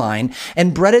CBG line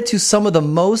and bred it to some of the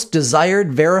most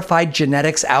desired verified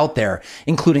genetics out there,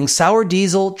 including Sour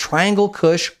Diesel, Triangle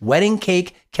Kush, Wedding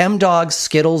Cake, Chem Dogs,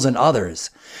 Skittles, and others.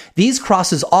 These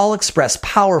crosses all express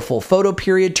powerful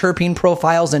photoperiod terpene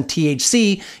profiles and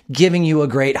THC, giving you a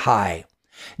great high.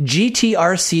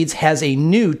 GTR Seeds has a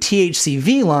new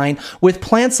THCV line with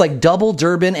plants like Double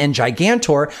Durban and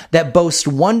Gigantor that boast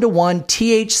 1-to-1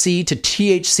 THC to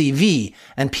THCV,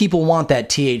 and people want that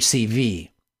THCV.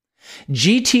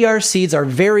 GTR seeds are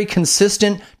very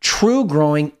consistent,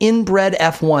 true-growing, inbred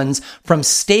F1s from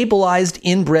stabilized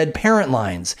inbred parent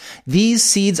lines. These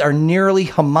seeds are nearly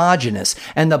homogeneous,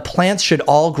 and the plants should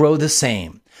all grow the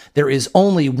same. There is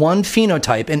only one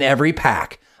phenotype in every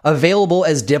pack, available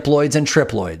as diploids and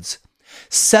triploids.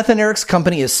 Seth and Eric's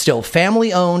company is still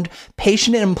family-owned,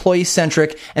 patient and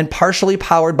employee-centric, and partially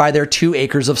powered by their 2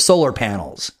 acres of solar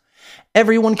panels.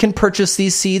 Everyone can purchase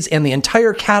these seeds and the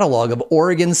entire catalog of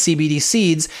Oregon CBD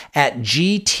seeds at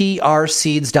gtrseeds.com.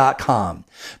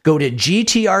 Go to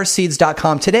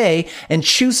gtrseeds.com today and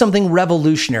choose something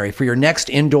revolutionary for your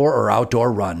next indoor or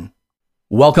outdoor run.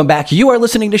 Welcome back. You are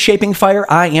listening to Shaping Fire.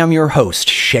 I am your host,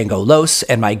 Shango Los,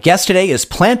 and my guest today is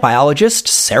plant biologist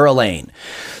Sarah Lane.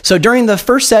 So during the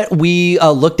first set, we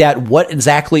looked at what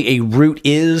exactly a root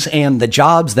is and the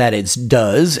jobs that it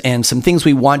does, and some things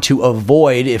we want to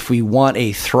avoid if we want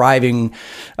a thriving,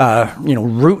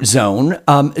 root zone.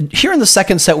 Here in the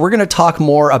second set, we're going to talk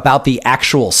more about the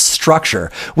actual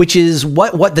structure, which is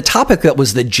what the topic that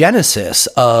was the genesis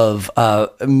of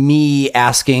me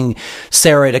asking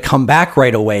Sarah to come back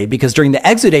right away, because during the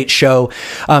Exudate show,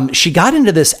 she got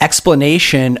into this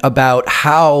explanation about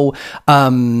how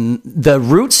the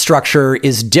root structure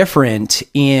is different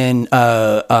in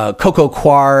coco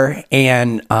coir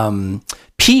and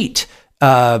peat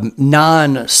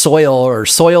non-soil or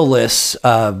soilless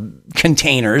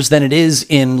containers than it is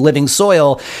in living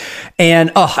soil.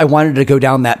 And I wanted to go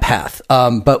down that path,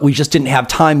 but we just didn't have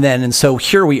time then. And so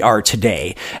here we are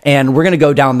today, and we're going to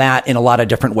go down that in a lot of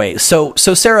different ways. So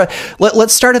Sarah,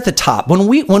 let's start at the top. When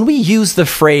we use the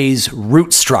phrase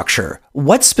root structure,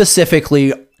 what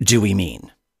specifically do we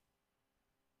mean?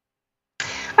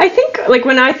 I think,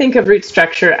 when I think of root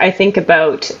structure, I think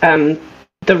about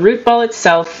the root ball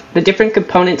itself, the different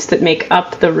components that make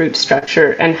up the root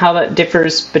structure, and how that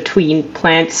differs between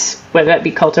plants, whether that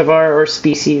be cultivar or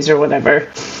species or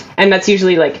whatever. And that's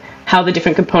usually how the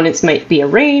different components might be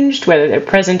arranged, whether they're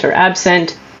present or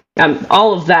absent.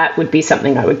 All of that would be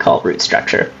something I would call root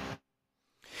structure.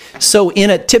 So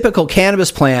in a typical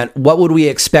cannabis plant, what would we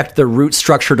expect the root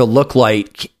structure to look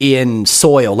like in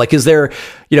soil? Is there,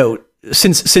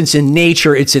 since in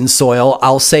nature it's in soil,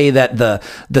 I'll say that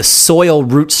the soil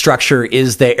root structure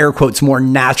is the air quotes more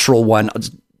natural one,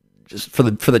 just for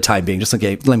the time being. Just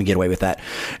okay, let me get away with that.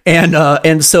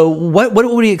 And so what would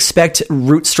we expect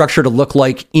root structure to look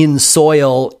like in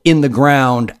soil, in the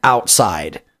ground,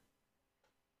 outside?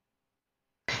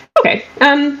 Okay.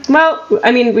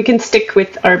 We can stick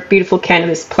with our beautiful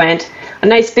cannabis plant. A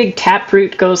nice big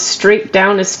taproot goes straight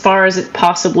down as far as it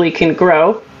possibly can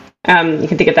grow. You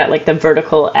can think of that like the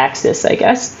vertical axis, I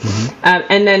guess.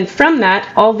 Mm-hmm. And then from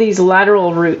that, all these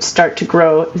lateral roots start to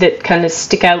grow that kind of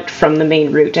stick out from the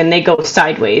main root, and they go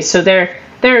sideways. So they're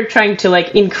trying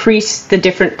to increase the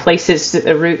different places that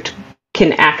the root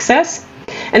can access.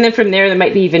 And then from there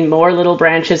might be even more little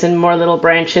branches and more little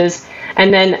branches.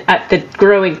 And then at the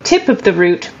growing tip of the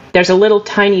root, there's a little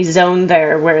tiny zone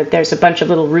there where there's a bunch of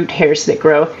little root hairs that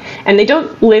grow. And they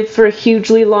don't live for a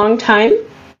hugely long time,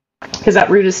 because that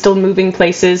root is still moving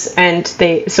places, and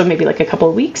so maybe a couple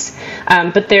of weeks.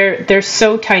 But they're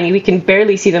so tiny, we can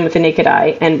barely see them with the naked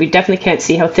eye, and we definitely can't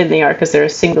see how thin they are because they're a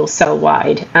single cell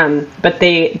wide. But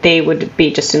they would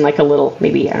be just in a little,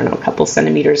 maybe, a couple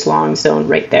centimeters long zone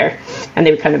right there, and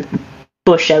they would kind of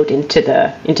bush out into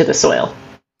the soil.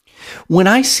 When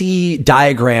I see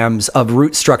diagrams of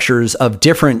root structures of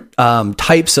different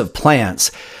types of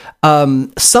plants,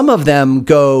 some of them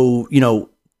go,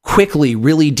 quickly,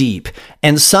 really deep,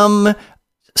 and some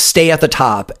stay at the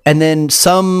top, and then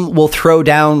some will throw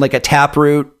down like a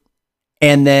taproot,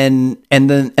 and then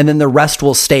the rest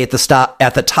will stay at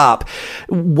the top.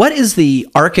 What is the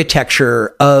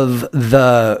architecture of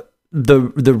the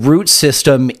root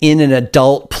system in an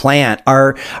adult plant?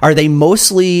 Are they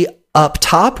mostly up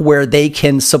top where they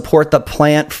can support the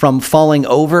plant from falling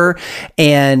over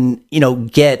and,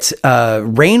 get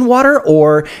rainwater?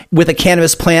 Or with a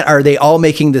cannabis plant, are they all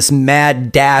making this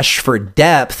mad dash for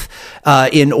depth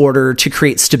in order to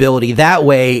create stability that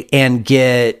way and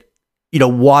get,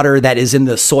 water that is in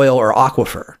the soil or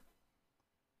aquifer?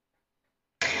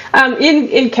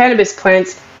 In cannabis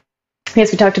plants, I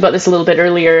guess we talked about this a little bit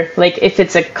earlier. Like if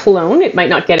it's a clone, it might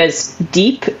not get as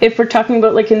deep if we're talking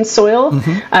about like in soil,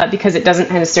 because it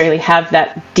doesn't necessarily have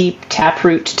that deep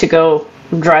taproot to go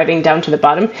driving down to the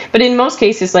bottom. But in most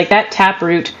cases, like that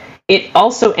taproot, it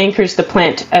also anchors the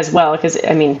plant as well. Because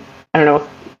I don't know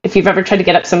if you've ever tried to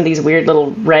get up some of these weird little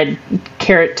red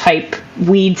carrot type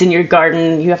weeds in your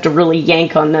garden, you have to really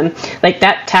yank on them. Like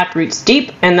that taproot's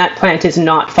deep and that plant is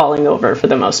not falling over for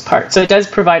the most part. So it does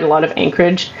provide a lot of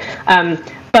anchorage.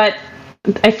 But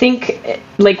I think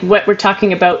like what we're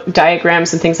talking about,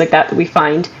 diagrams and things like that we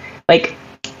find, like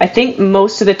I think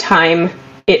most of the time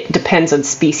it depends on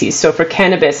species. So for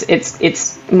cannabis,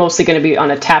 it's mostly going to be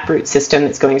on a taproot system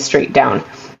that's going straight down.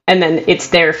 And then it's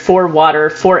there for water,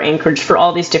 for anchorage, for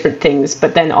all these different things.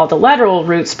 But then all the lateral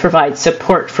roots provide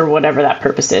support for whatever that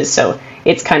purpose is. So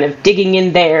it's kind of digging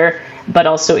in there, but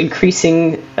also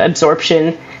increasing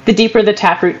absorption. The deeper the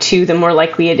taproot too, the more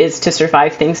likely it is to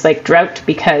survive things like drought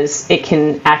because it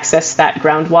can access that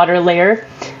groundwater layer.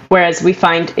 Whereas we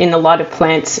find in a lot of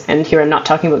plants, and here I'm not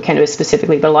talking about cannabis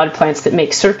specifically, but a lot of plants that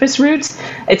make surface roots,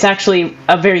 it's actually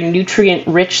a very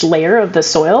nutrient-rich layer of the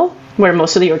soil where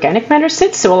most of the organic matter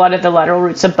sits. So a lot of the lateral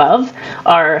roots above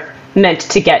are meant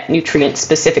to get nutrients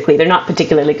specifically. They're not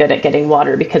particularly good at getting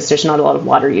water because there's not a lot of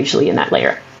water usually in that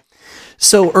layer.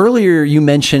 So earlier you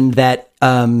mentioned that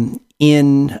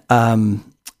in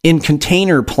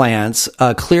container plants,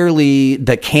 clearly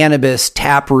the cannabis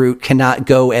taproot cannot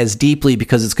go as deeply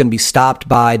because it's going to be stopped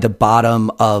by the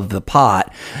bottom of the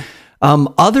pot.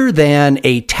 Other than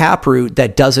a taproot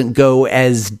that doesn't go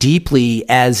as deeply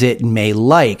as it may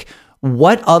like,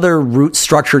 what other root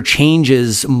structure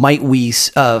changes might we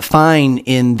find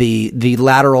in the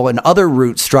lateral and other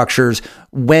root structures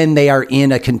when they are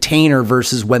in a container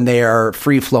versus when they are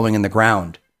free flowing in the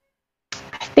ground?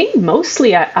 I think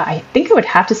mostly, I think I would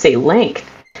have to say length.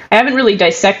 I haven't really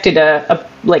dissected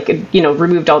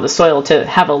removed all the soil to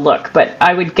have a look, but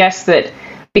I would guess that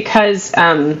because,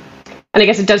 and I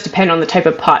guess it does depend on the type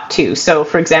of pot too. So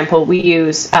for example, we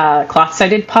use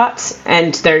cloth-sided pots,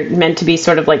 and they're meant to be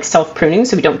sort of like self-pruning,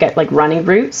 so we don't get like running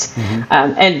roots.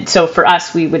 And so for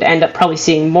us, we would end up probably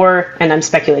seeing more, and I'm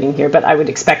speculating here, but I would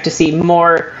expect to see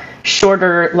more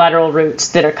shorter lateral roots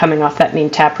that are coming off that main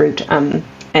taproot.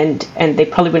 And they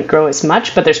probably wouldn't grow as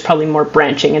much, but there's probably more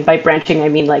branching. And by branching, I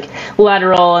mean like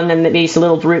lateral, and then these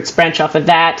little roots branch off of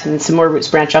that, and some more roots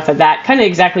branch off of that, kind of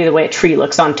exactly the way a tree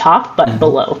looks on top, but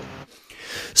below.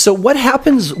 So what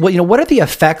happens, what are the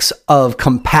effects of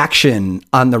compaction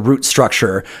on the root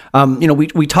structure?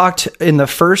 We talked in the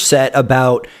first set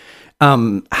about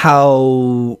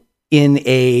how in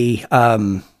a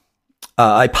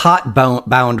pot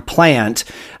bound plant,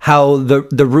 how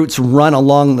the roots run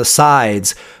along the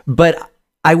sides. But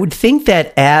I would think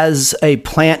that as a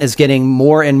plant is getting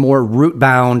more and more root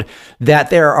bound, that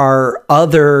there are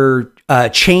other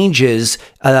changes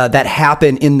that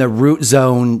happen in the root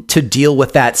zone to deal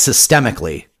with that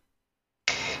systemically.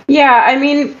 Yeah, I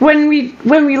mean, when we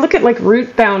look at like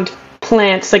root bound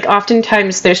plants, like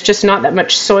oftentimes there's just not that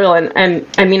much soil, and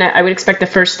I mean, I would expect the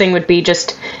first thing would be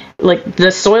just like the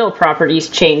soil properties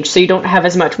change, so you don't have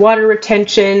as much water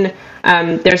retention.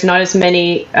 There's not as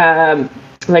many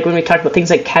like when we talk about things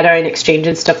like cation exchange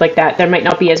and stuff like that, there might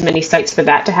not be as many sites for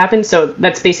that to happen. So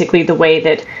that's basically the way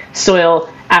that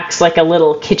soil acts like a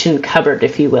little kitchen cupboard,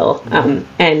 if you will.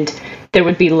 And there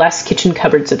would be less kitchen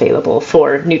cupboards available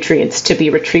for nutrients to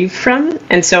be retrieved from.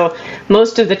 And so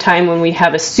most of the time when we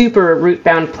have a super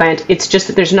root-bound plant, it's just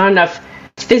that there's not enough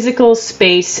physical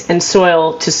space and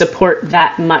soil to support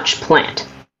that much plant.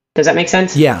 Does that make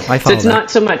sense? Yeah, I follow So it's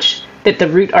not so much that the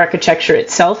root architecture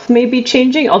itself may be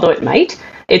changing, although it might.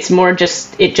 It's more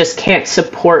just, it just can't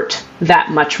support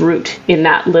that much root in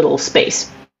that little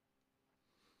space.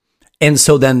 And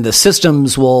so then the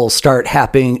systems will start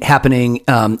happening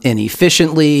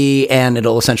inefficiently, and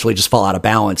it'll essentially just fall out of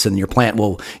balance, and your plant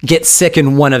will get sick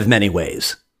in one of many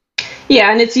ways. Yeah,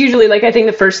 and it's usually like, I think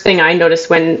the first thing I notice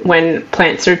when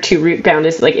plants are too root bound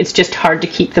is like it's just hard to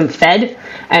keep them fed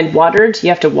and watered. You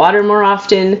have to water more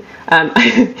often.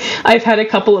 I've had a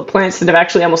couple of plants that have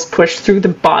actually almost pushed through the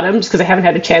bottoms because I haven't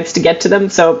had a chance to get to them.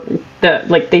 So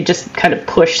they just kind of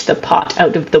push the pot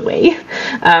out of the way.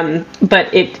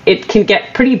 But it can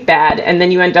get pretty bad, and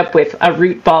then you end up with a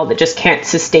root ball that just can't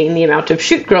sustain the amount of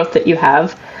shoot growth that you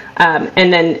have.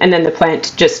 And then the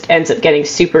plant just ends up getting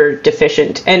super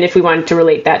deficient. And if we wanted to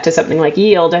relate that to something like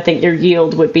yield, I think your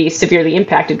yield would be severely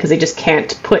impacted because they just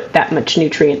can't put that much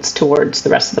nutrients towards the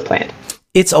rest of the plant.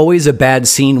 It's always a bad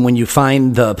scene when you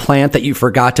find the plant that you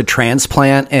forgot to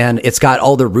transplant and it's got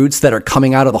all the roots that are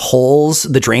coming out of the holes,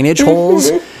 the drainage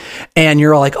holes. And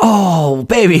you're like, oh,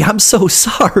 baby, I'm so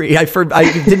sorry. I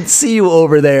didn't see you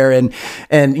over there. And,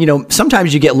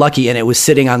 sometimes you get lucky and it was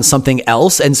sitting on something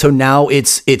else. And so now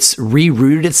it's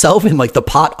re-rooted itself in like the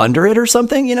pot under it or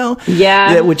something,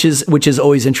 Yeah. Which is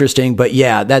always interesting. But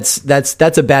yeah,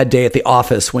 that's a bad day at the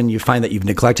office when you find that you've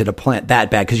neglected a plant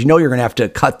that bad, because you're going to have to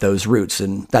cut those roots,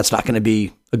 and that's not going to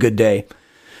be a good day.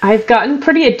 I've gotten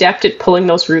pretty adept at pulling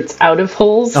those roots out of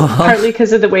holes, partly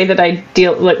because of the way that I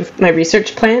deal with my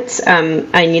research plants.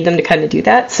 I need them to kind of do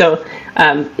that. So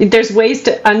there's ways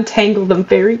to untangle them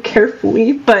very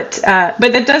carefully, but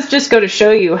that does just go to show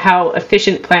you how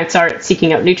efficient plants are at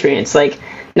seeking out nutrients. Like,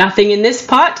 nothing in this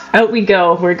pot, out we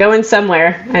go. We're going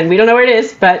somewhere, and we don't know where it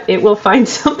is, but it will find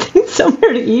something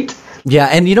somewhere to eat. Yeah.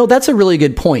 And, that's a really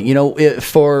good point.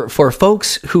 For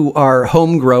folks who are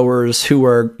home growers who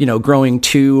are, growing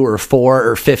 2 or 4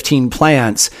 or 15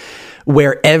 plants,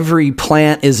 where every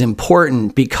plant is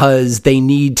important because they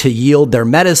need to yield their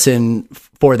medicine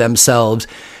for themselves,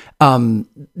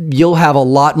 you'll have a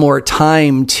lot more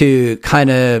time to kind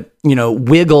of,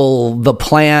 wiggle the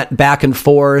plant back and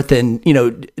forth and,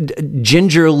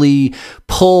 gingerly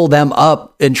pull them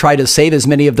up and try to save as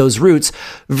many of those roots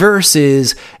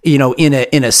versus,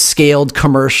 in a scaled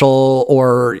commercial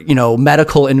or,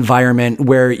 medical environment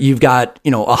where you've got,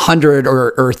 100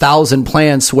 or 1,000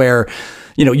 plants where,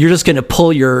 you're just going to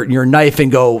pull your knife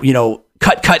and go,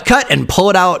 cut, and pull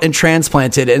it out and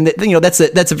transplant it. And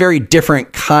that's a very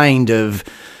different kind of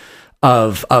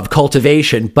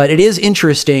cultivation, but it is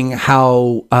interesting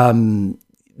how,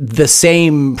 the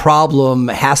same problem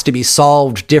has to be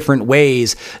solved different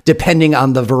ways depending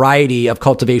on the variety of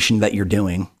cultivation that you're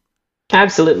doing.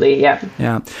 Absolutely. Yeah.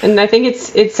 Yeah. And I think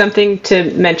it's something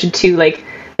to mention too, like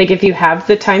if you have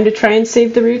the time to try and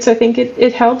save the roots, I think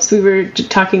it helps. We were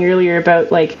talking earlier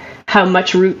about like how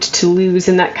much root to lose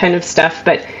and that kind of stuff,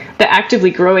 but the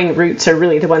actively growing roots are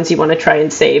really the ones you want to try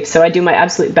and save. So I do my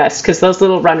absolute best because those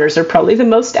little runners are probably the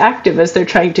most active as they're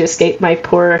trying to escape my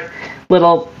poor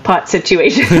little pot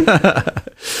situation.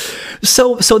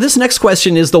 So this next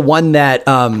question is the one that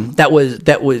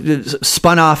was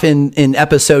spun off in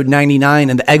episode 99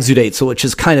 and the exudates, which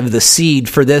is kind of the seed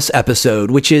for this episode,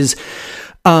 which is,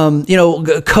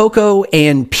 coco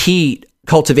and peat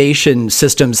cultivation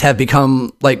systems have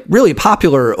become like really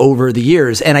popular over the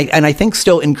years, and I think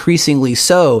still increasingly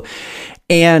so.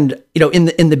 And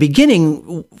in the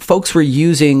beginning, folks were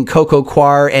using coco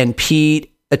coir and peat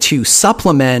to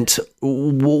supplement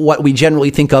what we generally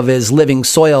think of as living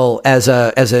soil as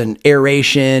an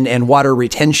aeration and water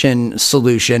retention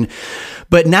solution.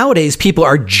 But nowadays, people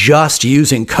are just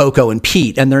using coco and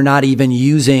peat, and they're not even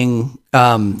using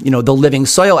the living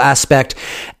soil aspect.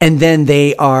 And then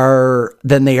they are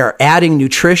adding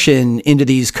nutrition into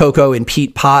these coco and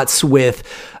peat pots with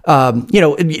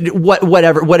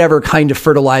whatever kind of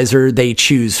fertilizer they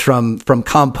choose, from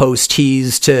compost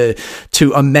teas to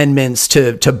amendments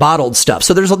to bottled stuff.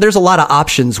 So there's a lot of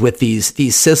options with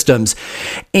these systems.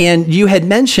 And you had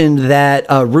mentioned that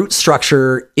root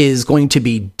structure is going to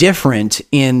be different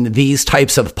in these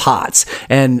types of pots.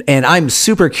 And I'm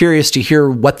super curious to hear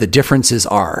what the differences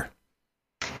are.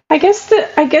 I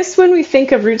guess when we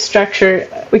think of root structure,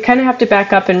 we kind of have to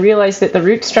back up and realize that the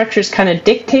root structure is kind of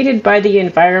dictated by the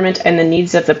environment and the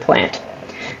needs of the plant.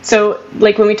 So,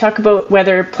 like when we talk about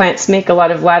whether plants make a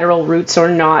lot of lateral roots or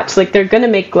not, like they're going to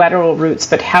make lateral roots,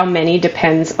 but how many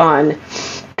depends on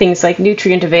things like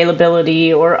nutrient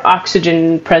availability or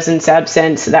oxygen presence,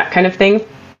 absence, that kind of thing.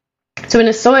 So in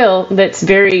a soil that's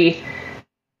very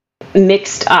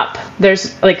mixed up,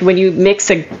 there's like when you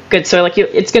mix a good soil, like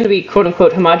it's going to be quote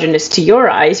unquote homogeneous to your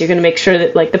eyes. You're going to make sure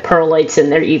that like the perlite's in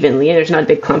there evenly, there's not a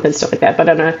big clump and stuff like that.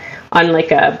 But on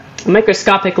like a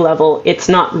microscopic level, it's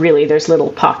not really, there's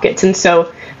little pockets. And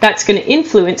so that's going to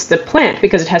influence the plant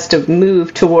because it has to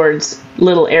move towards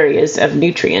little areas of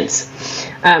nutrients.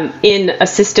 In a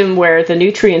system where the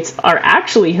nutrients are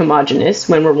actually homogeneous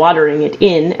when we're watering it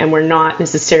in and we're not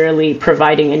necessarily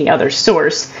providing any other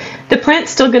source, the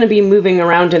plant's still going to be moving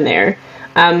around in there,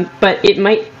 but it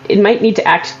might need to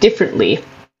act differently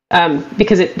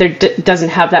because it doesn't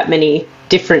have that many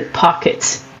different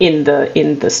pockets in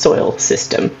the soil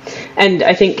system. And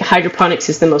I think hydroponics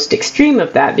is the most extreme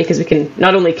of that because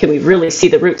not only can we really see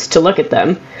the roots to look at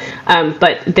them,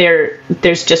 but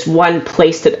there's just one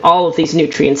place that all of these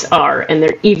nutrients are, and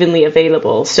they're evenly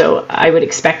available. So I would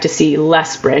expect to see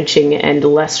less branching and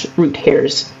less root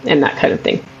hairs and that kind of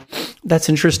thing. That's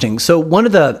interesting. So one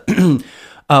of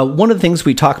the things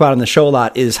we talk about on the show a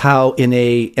lot is how in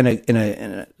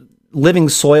a living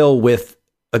soil with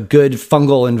a good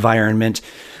fungal environment,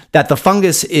 that the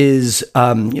fungus is,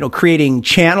 creating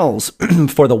channels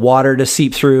for the water to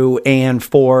seep through and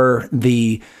for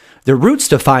the roots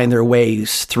to find their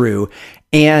ways through.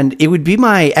 And it would be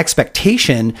my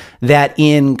expectation that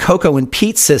in coco and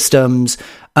peat systems,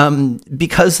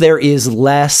 because there is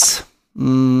less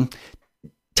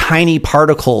tiny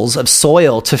particles of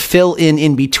soil to fill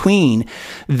in between,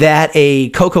 that a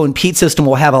coco and peat system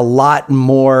will have a lot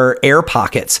more air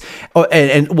pockets.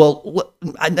 I don't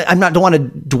want to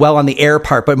dwell on the air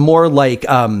part, but more like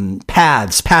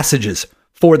passages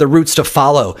for the roots to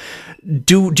follow.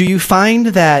 Do you find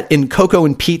that in coco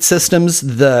and peat systems,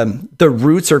 the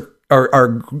roots are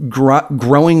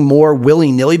growing more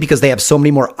willy-nilly because they have so many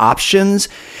more options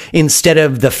instead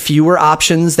of the fewer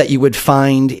options that you would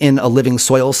find in a living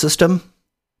soil system?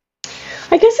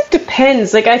 I guess it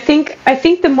depends. I think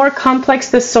the more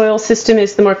complex the soil system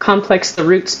is, the more complex the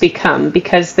roots become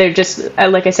because they're just,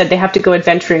 like I said, they have to go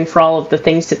adventuring for all of the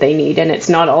things that they need, and it's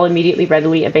not all immediately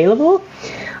readily available.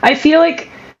 I feel like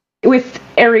with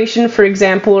aeration, for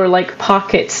example, or like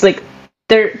pockets,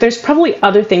 there's probably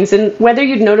other things, and whether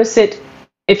you'd notice it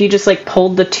if you just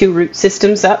pulled the two root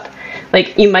systems up,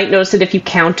 you might notice it if you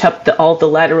count up all the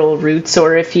lateral roots,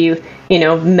 or if you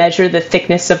measure the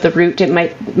thickness of the root, it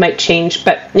might change.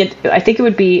 But I think it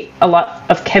would be a lot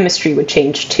of chemistry would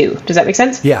change too. Does that make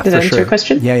sense? Yeah, does that answer your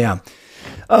question? Yeah.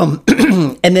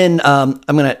 And then I'm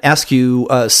going to ask you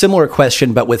a similar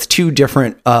question, but with two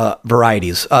different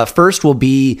varieties. First will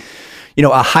be,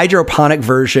 a hydroponic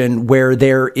version where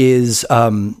there is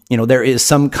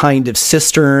some kind of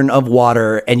cistern of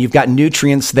water and you've got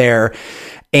nutrients there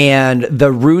and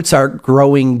the roots are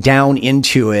growing down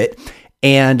into it.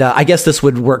 And I guess this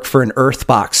would work for an earth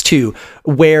box too,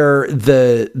 where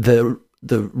the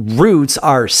roots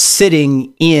are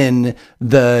sitting in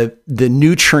the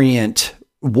nutrient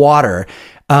water.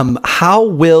 How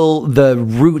will the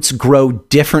roots grow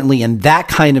differently in that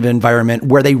kind of environment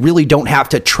where they really don't have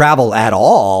to travel at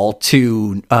all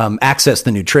to access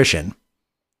the nutrition?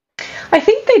 I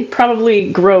think they'd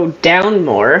probably grow down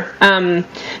more.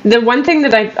 The one thing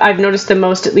that I've noticed the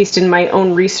most, at least in my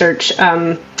own research,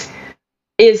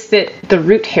 is that the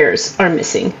root hairs are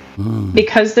missing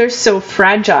because they're so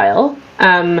fragile.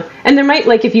 And there might,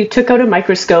 if you took out a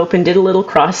microscope and did a little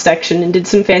cross section and did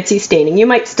some fancy staining, you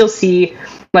might still see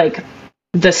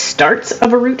the starts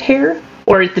of a root hair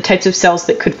or the types of cells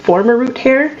that could form a root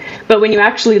hair. But when you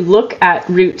actually look at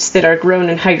roots that are grown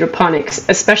in hydroponics,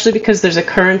 especially because there's a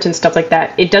current and stuff like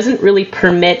that, it doesn't really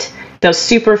permit those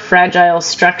super fragile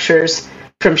structures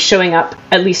from showing up,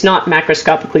 at least not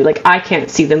macroscopically. I can't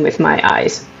see them with my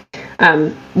eyes.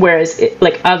 Whereas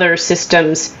other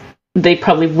systems, they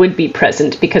probably would be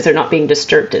present because they're not being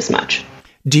disturbed as much.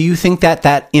 Do you think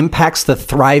that impacts the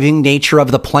thriving nature of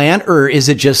the plant, or is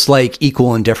it just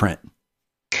equal and different?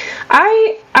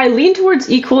 I lean towards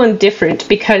equal and different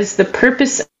because the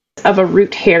purpose of a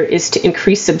root hair is to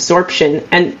increase absorption,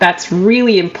 and that's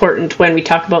really important when we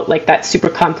talk about that super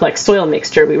complex soil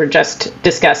mixture we were just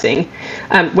discussing,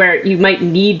 where you might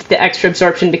need the extra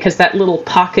absorption because that little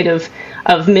pocket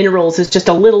of minerals is just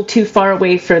a little too far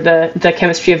away for the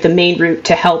chemistry of the main root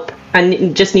to help, and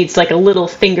it just needs a little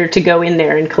finger to go in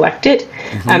there and collect it.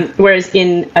 Whereas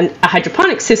in a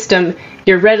hydroponic system,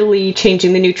 you're readily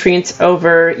changing the nutrients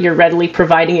over, you're readily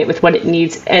providing it with what it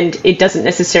needs, and it doesn't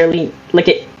necessarily,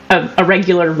 a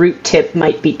regular root tip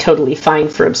might be totally fine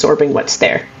for absorbing what's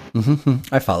there.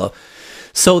 I follow.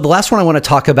 So the last one I want to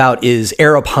talk about is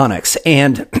aeroponics.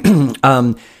 And,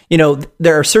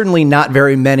 there are certainly not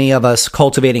very many of us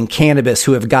cultivating cannabis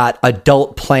who have got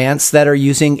adult plants that are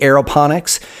using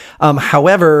aeroponics.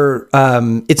 However,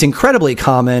 it's incredibly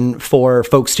common for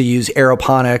folks to use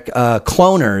aeroponic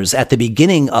cloners at the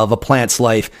beginning of a plant's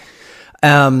life.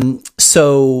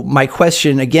 So my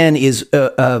question again is,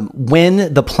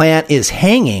 when the plant is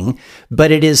hanging,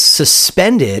 but it is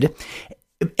suspended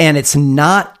and it's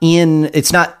not,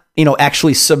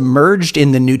 actually submerged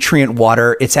in the nutrient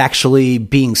water, it's actually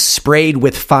being sprayed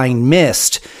with fine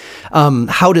mist.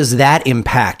 How does that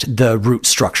impact the root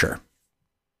structure?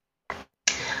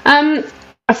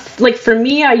 Like for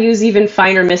me, I use even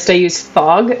finer mist. I use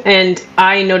fog, and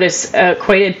I notice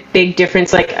quite a big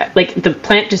difference. Like the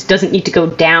plant just doesn't need to go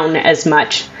down as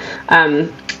much,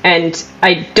 and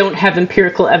I don't have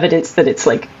empirical evidence that it's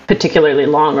like particularly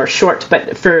long or short.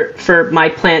 But for my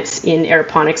plants in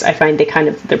aeroponics, I find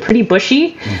they're pretty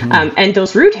bushy, and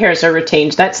those root hairs are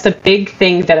retained. That's the big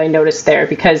thing that I noticed there,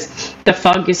 because the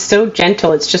fog is so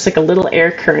gentle. It's just like a little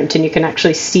air current, and you can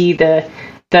actually see the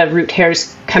root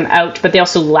hairs come out, but they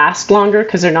also last longer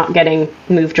because they're not getting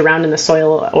moved around in the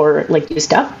soil or like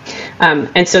used up.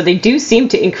 And so they do seem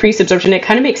to increase absorption. It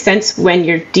kind of makes sense when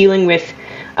you're dealing with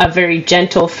a very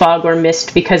gentle fog or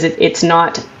mist, because it's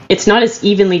not as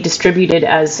evenly distributed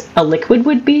as a liquid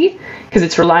would be, because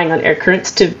it's relying on air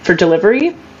currents for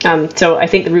delivery. So I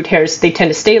think the root hairs, they tend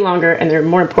to stay longer, and they're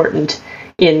more important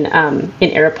in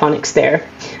aeroponics there.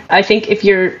 I think if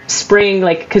you're spraying,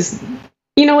 because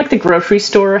like the grocery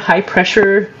store high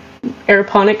pressure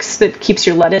aeroponics that keeps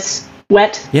your lettuce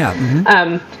wet. Yeah.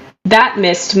 Mm-hmm. That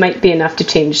mist might be enough to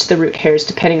change the root hairs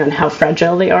depending on how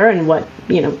fragile they are and what,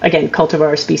 again,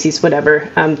 cultivar species, whatever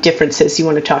differences you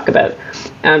want to talk about.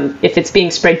 If it's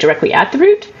being sprayed directly at the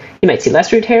root, you might see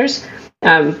less root hairs.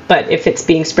 But if it's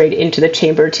being sprayed into the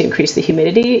chamber to increase the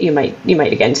humidity, you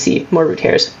might again see more root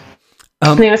hairs.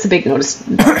 I think that's a big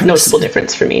noticeable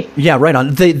difference for me. Yeah, right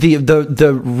on.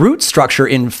 The root structure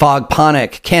in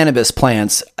fog-ponic cannabis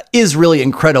plants is really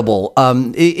incredible.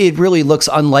 It really looks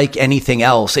unlike anything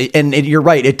else. And you're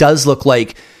right, it does look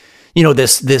like,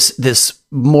 this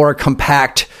more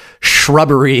compact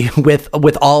shrubbery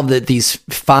with all of these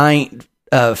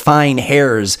fine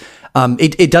hairs.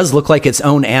 It does look like its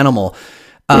own animal.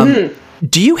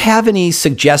 Do you have any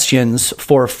suggestions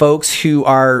for folks who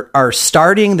are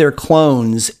starting their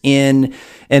clones in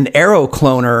an aero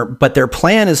cloner, but their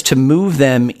plan is to move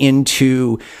them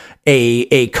into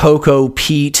a coco,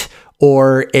 peat,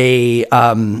 or a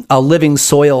living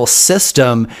soil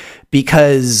system,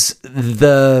 because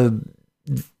the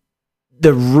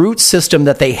root system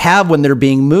that they have when they're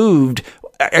being moved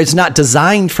is not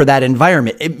designed for that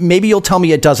environment? Maybe you'll tell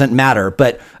me it doesn't matter,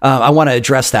 but I want to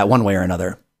address that one way or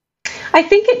another. I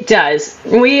think it does.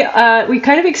 We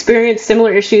kind of experience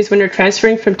similar issues when we're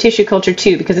transferring from tissue culture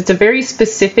too, because it's a very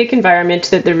specific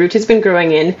environment that the root has been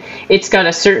growing in. It's got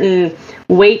a certain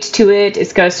weight to it.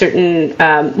 It's got a certain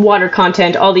water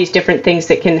content, all these different things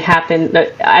that can happen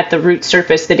at the root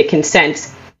surface that it can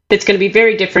sense. It's going to be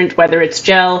very different whether it's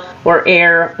gel or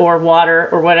air or water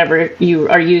or whatever you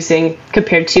are using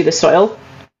compared to the soil.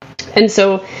 And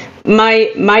so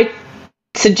my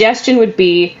suggestion would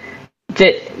be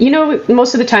that,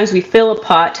 most of the times we fill a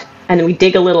pot and then we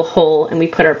dig a little hole and we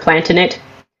put our plant in it.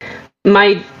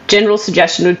 My general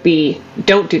suggestion would be,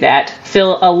 don't do that.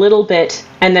 Fill a little bit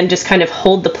and then just kind of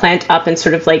hold the plant up and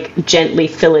sort of like gently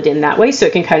fill it in that way, so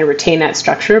it can kind of retain that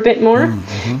structure a bit more.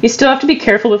 Mm-hmm. You still have to be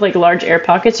careful with like large air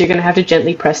pockets. You're going to have to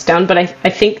gently press down, but I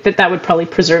think that would probably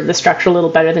preserve the structure a little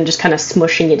better than just kind of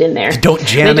smushing it in there. Don't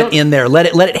jam it in there. Let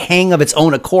it hang of its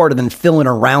own accord and then fill in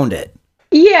around it.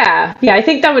 Yeah, I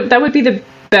think that would be the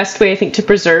best way, I think, to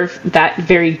preserve that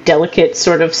very delicate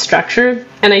sort of structure.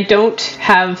 And I don't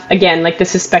have, again, like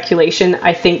this is speculation,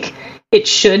 I think it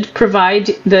should provide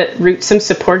the root some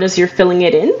support as you're filling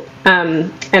it in.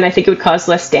 And I think it would cause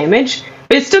less damage.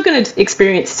 But it's still going to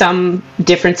experience some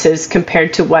differences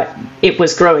compared to what it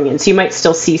was growing in. So you might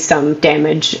still see some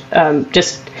damage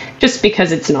just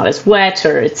because it's not as wet,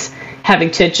 or it's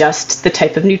having to adjust the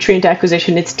type of nutrient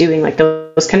acquisition it's doing, like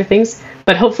those kind of things.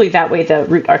 But hopefully that way the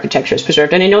root architecture is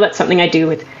preserved. And I know that's something I do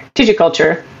with tissue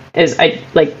culture, is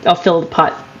I'll fill the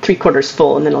pot 3/4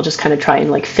 full, and then I'll just kind of try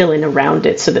and like fill in around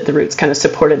it so that the root's kind of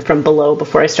supported from below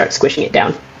before I start squishing it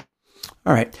down.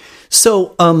 All right.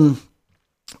 So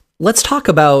let's talk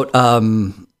about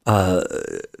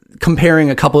comparing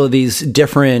a couple of these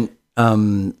different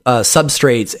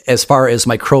substrates as far as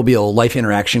microbial life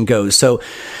interaction goes. So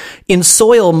in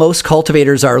soil, most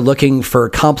cultivators are looking for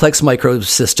complex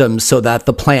microsystems so that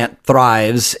the plant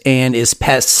thrives and is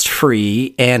pest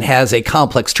free and has a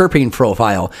complex terpene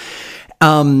profile.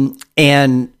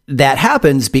 And that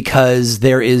happens because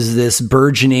there is this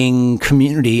burgeoning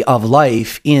community of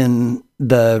life in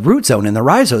the root zone, in the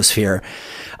rhizosphere.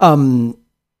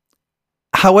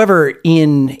 However,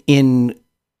 in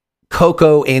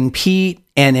coco and peat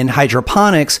and in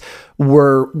hydroponics,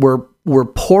 we're we're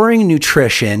pouring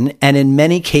nutrition, and in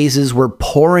many cases we're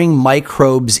pouring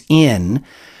microbes in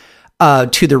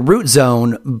to the root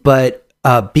zone, but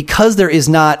because there is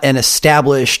not an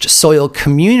established soil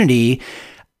community,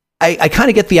 I kind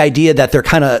of get the idea that they're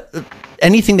kind of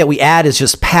anything that we add is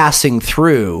just passing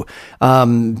through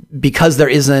because there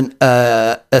isn't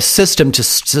a system to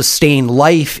sustain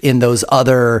life in those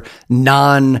other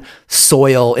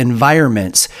non-soil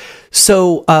environments.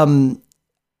 So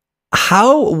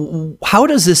how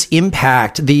does this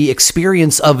impact the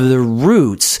experience of the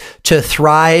roots to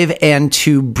thrive and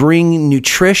to bring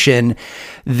nutrition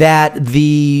that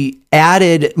the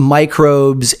added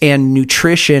microbes and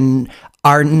nutrition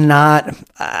are not,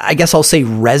 I guess I'll say,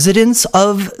 residents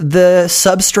of the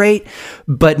substrate,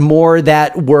 but more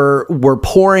that we're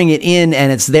pouring it in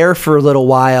and it's there for a little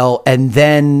while and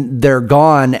then they're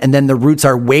gone, and then the roots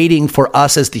are waiting for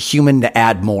us as the human to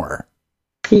add more?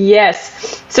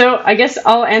 Yes. So I guess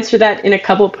I'll answer that in a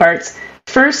couple parts.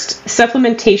 First,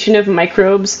 supplementation of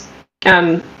microbes.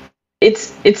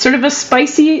 It's sort of a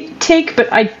spicy take,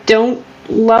 but I don't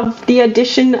love the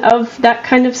addition of that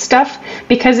kind of stuff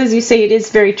because, as you say, it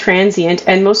is very transient.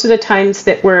 And most of the times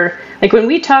that we're like, when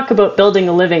we talk about building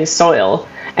a living soil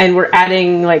and we're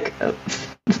adding like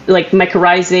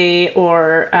mycorrhizae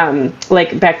or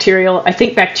like bacterial, I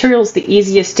think bacterial is the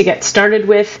easiest to get started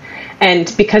with.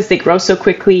 And because they grow so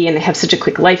quickly and they have such a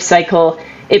quick life cycle,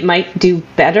 it might do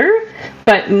better.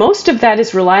 But most of that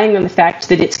is relying on the fact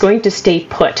that it's going to stay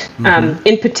put.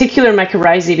 In particular,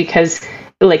 mycorrhizae, because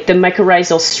like the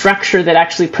mycorrhizal structure that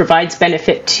actually provides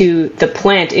benefit to the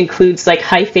plant includes like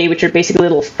hyphae, which are basically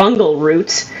little fungal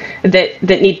roots that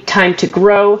need time to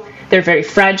grow. They're very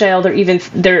fragile. They're even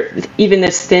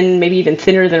this thin, maybe even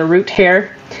thinner than a root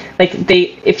hair. Like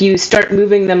if you start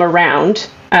moving them around,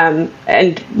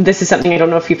 and this is something I don't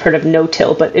know if you've heard of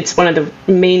no-till, but it's one of the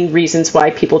main reasons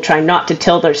why people try not to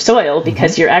till their soil,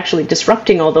 because you're actually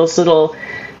disrupting all those little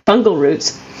fungal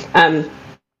roots.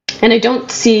 And I don't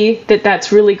see that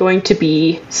that's really going to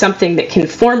be something that can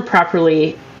form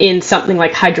properly in something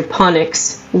like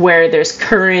hydroponics, where there's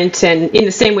current, and in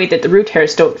the same way that the root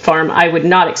hairs don't form, I would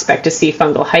not expect to see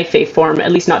fungal hyphae form,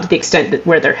 at least not to the extent that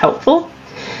where they're helpful.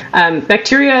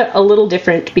 Bacteria, a little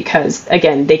different because,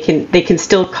 again, they can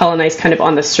still colonize kind of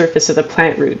on the surface of the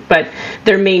plant root, but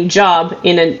their main job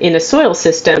in a soil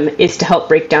system is to help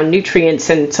break down nutrients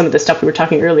and some of the stuff we were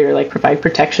talking earlier, like provide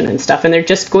protection and stuff, and they're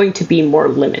just going to be more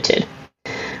limited.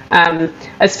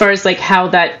 As far as like how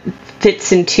that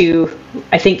fits into,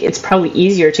 I think it's probably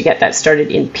easier to get that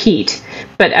started in peat,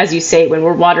 but as you say, when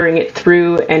we're watering it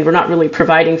through and we're not really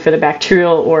providing for the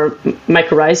bacterial or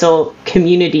mycorrhizal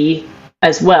community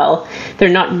as well, they're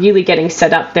not really getting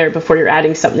set up there before you're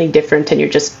adding something different and you're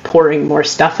just pouring more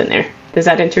stuff in there. Does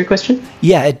that answer your question?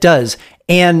 Yeah, it does.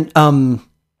 And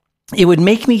it would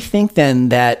make me think then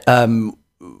that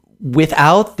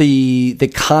without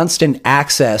the constant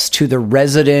access to the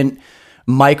resident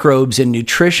microbes and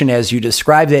nutrition as you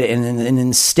described it, and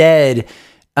instead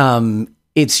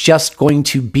it's just going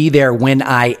to be there when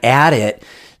I add it,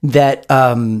 that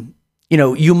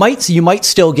you might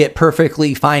still get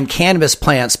perfectly fine cannabis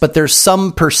plants, but there's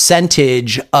some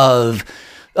percentage of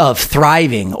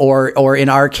thriving, or in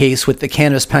our case with the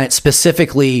cannabis plant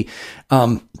specifically,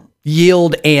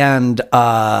 yield and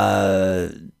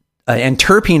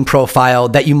terpene profile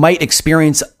that you might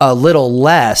experience a little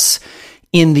less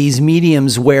in these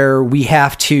mediums where we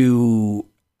have to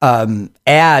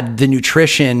add the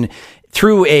nutrition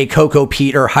through a coco,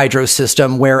 peat, or hydro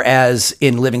system, whereas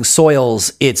in living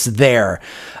soils, it's there.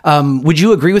 Would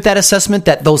you agree with that assessment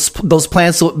that those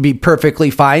plants will be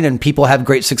perfectly fine and people have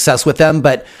great success with them,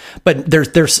 but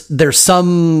there's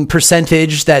some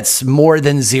percentage that's more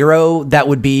than zero that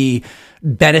would be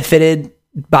benefited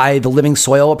by the living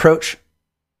soil approach?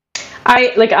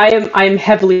 I'm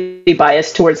heavily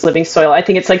biased towards living soil. I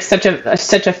think it's like such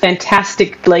a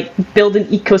fantastic, like, build an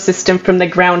ecosystem from the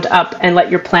ground up and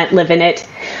let your plant live in it.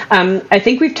 I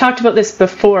think we've talked about this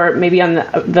before, maybe on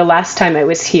the last time I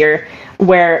was here,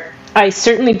 where I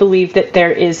certainly believe that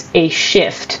there is a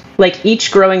shift. Like,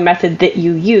 each growing method that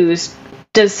you use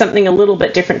does something a little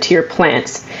bit different to your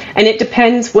plants, and it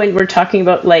depends when we're talking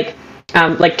about like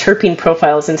terpene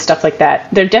profiles and stuff like that.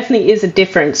 There definitely is a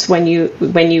difference when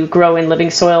you grow in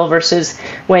living soil versus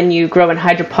when you grow in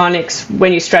hydroponics,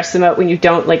 when you stress them out, when you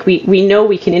don't. Like, we know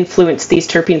we can influence these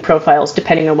terpene profiles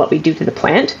depending on what we do to the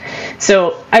plant.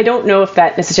 So I don't know if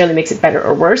that necessarily makes it better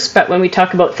or worse, but when we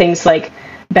talk about things like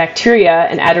bacteria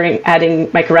and adding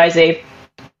mycorrhizae,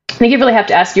 I think you really have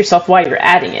to ask yourself why you're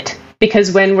adding it.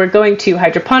 Because when we're going to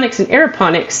hydroponics and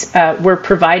aeroponics, we're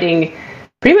providing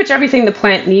pretty much everything the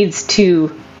plant needs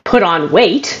to put on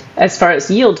weight as far as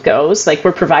yield goes. Like,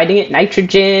 we're providing it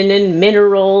nitrogen and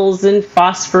minerals and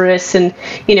phosphorus and,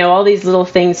 all these little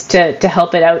things to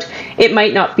help it out. It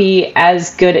might not be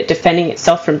as good at defending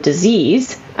itself from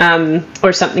disease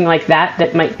or something like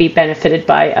that might be benefited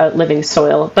by living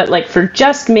soil. But like, for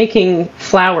just making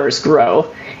flowers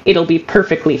grow, it'll be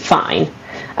perfectly fine.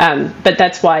 But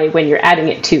that's why when you're adding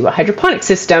it to a hydroponic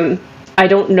system, I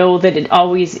don't know that it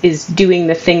always is doing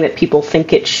the thing that people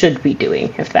think it should be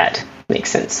doing, if that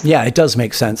makes sense. Yeah, it does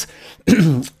make sense.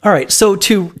 All right. So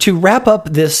to wrap up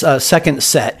this second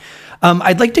set,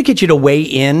 I'd like to get you to weigh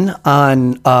in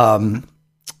on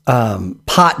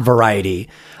pot variety,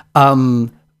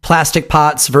 plastic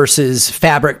pots versus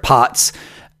fabric pots.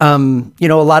 A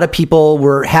lot of people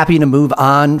were happy to move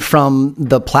on from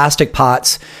the plastic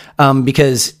pots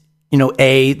because,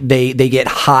 they get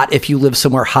hot if you live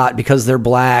somewhere hot because they're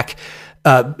black.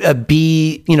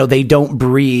 B, they don't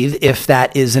breathe, if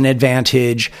that is an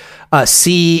advantage.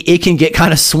 C, it can get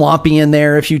kind of swampy in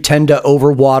there if you tend to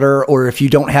overwater or if you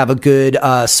don't have a good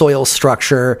soil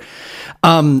structure.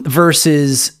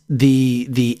 Versus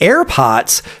the air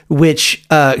pots,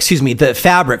 the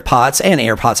fabric pots and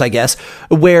air pots, I guess,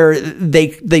 where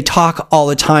they talk all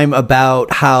the time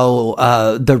about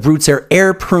how the roots are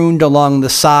air pruned along the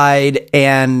side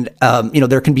and,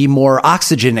 there can be more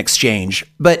oxygen exchange.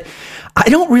 But I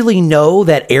don't really know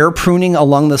that air pruning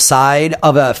along the side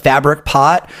of a fabric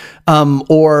pot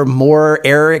or more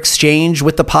air exchange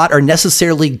with the pot are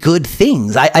necessarily good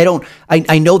things.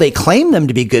 I know they claim them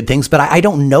to be good things, but I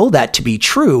don't know that to be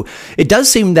true. It does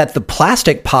seem that the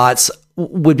plastic pots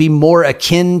would be more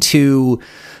akin to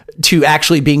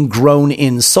actually being grown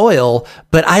in soil,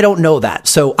 but I don't know that.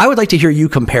 So I would like to hear you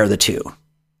compare the two.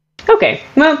 Okay.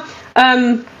 Well,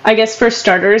 I guess for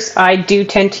starters, I do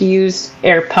tend to use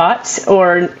air pots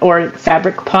or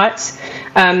fabric pots,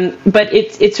 but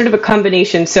it's sort of a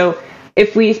combination. So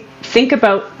if we think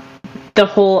about the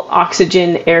whole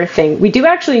oxygen air thing, we do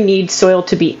actually need soil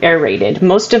to be aerated.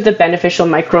 Most of the beneficial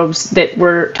microbes that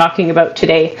we're talking about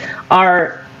today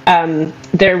are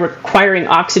they're requiring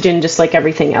oxygen just like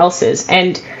everything else is.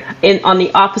 And on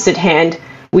the opposite hand,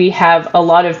 we have a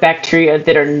lot of bacteria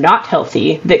that are not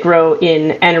healthy that grow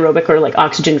in anaerobic or like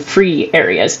oxygen-free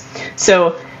areas.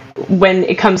 So when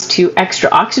it comes to extra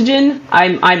oxygen,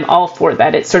 I'm all for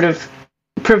that. It sort of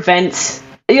prevents.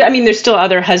 I mean, there's still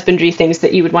other husbandry things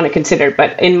that you would want to consider,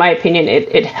 but in my opinion,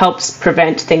 it helps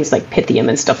prevent things like pythium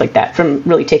and stuff like that from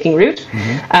really taking root.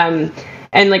 Mm-hmm.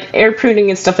 And like air pruning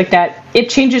and stuff like that, it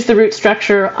changes the root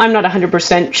structure. I'm not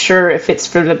 100% sure if it's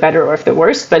for the better or if the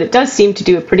worse, but it does seem to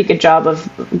do a pretty good job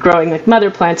of growing like mother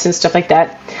plants and stuff like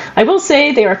that. I will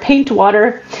say they are a pain to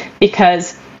water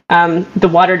because the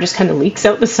water just kind of leaks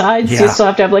out the sides. Yeah. So you still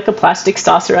have to have like a plastic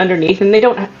saucer underneath, and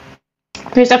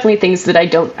there's definitely things that I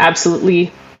don't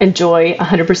absolutely enjoy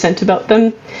 100% about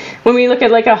them. When we look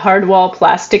at like a hard wall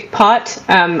plastic pot,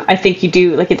 I think you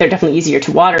do, like, they're definitely easier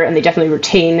to water and they definitely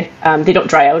retain, they don't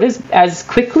dry out as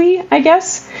quickly, I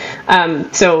guess.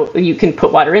 So you can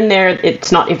put water in there.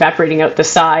 It's not evaporating out the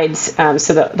sides.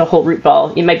 So the whole root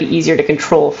ball, it might be easier to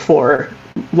control for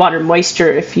water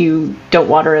moisture if you don't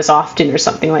water as often or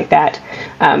something like that.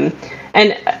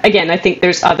 And again, I think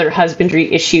there's other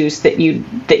husbandry issues that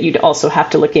you'd also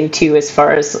have to look into as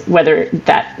far as whether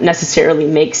that necessarily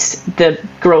makes the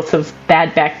growth of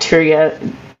bad bacteria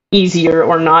easier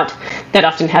or not. That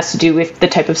often has to do with the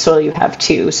type of soil you have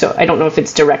too. So I don't know if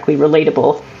it's directly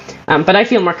relatable, but I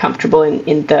feel more comfortable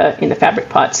in the fabric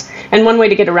pots. And one way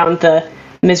to get around the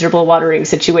miserable watering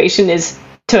situation is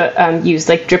to use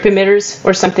like drip emitters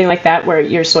or something like that, where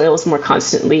your soil is more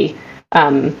constantly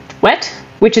wet,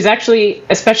 which is actually,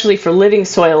 especially for living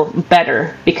soil,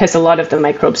 better because a lot of the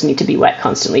microbes need to be wet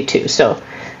constantly too. So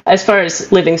as far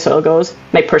as living soil goes,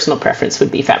 my personal preference would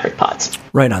be fabric pots.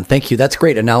 Right on. Thank you. That's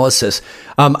great analysis.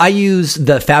 I use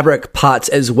the fabric pots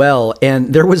as well.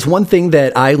 And there was one thing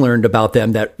that I learned about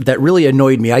them that really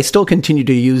annoyed me. I still continue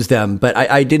to use them, but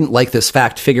I didn't like this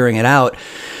fact figuring it out.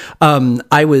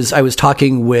 I was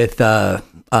talking with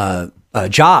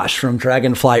Josh from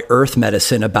Dragonfly Earth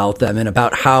Medicine about them and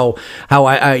about how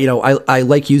I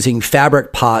like using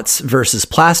fabric pots versus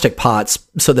plastic pots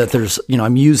so that there's,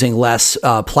 I'm using less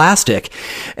plastic.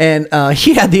 And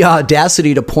he had the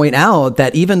audacity to point out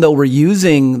that even though we're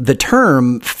using the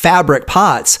term fabric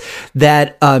pots,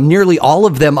 that nearly all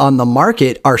of them on the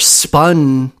market are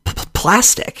spun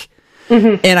plastic.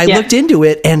 Mm-hmm. And I looked into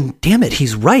it, and damn it,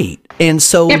 he's right. And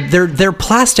so they're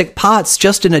plastic pots,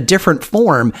 just in a different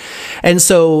form. And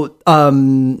so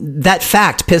that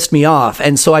fact pissed me off.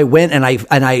 And so I went and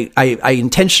I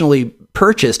intentionally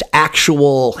purchased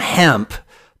actual hemp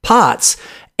pots,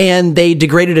 and they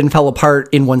degraded and fell apart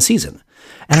in one season.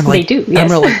 And I'm like, they do,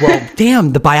 yes. I'm like, well,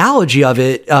 damn, the biology of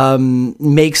it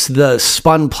makes the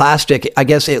spun plastic, I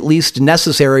guess, at least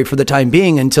necessary for the time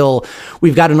being until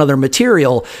we've got another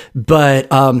material. But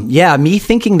yeah, me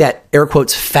thinking that air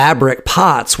quotes fabric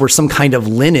pots were some kind of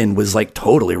linen was like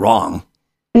totally wrong.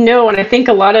 No, and I think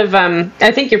a lot of,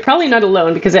 I think you're probably not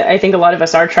alone, because I think a lot of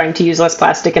us are trying to use less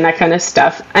plastic and that kind of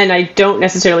stuff. And I don't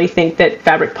necessarily think that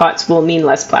fabric pots will mean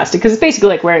less plastic, because it's basically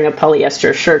like wearing a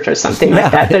polyester shirt or something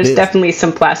like that. There's definitely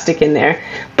some plastic in there.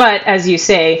 But as you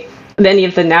say, many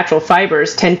of the natural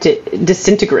fibers tend to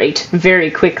disintegrate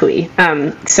very quickly.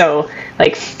 So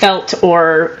like felt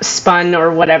or spun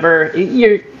or whatever,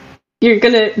 you're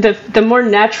gonna, the more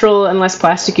natural and less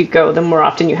plastic you go, the more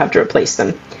often you have to replace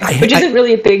them, which isn't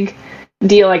really a big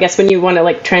deal, I guess. When you want to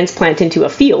like transplant into a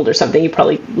field or something, you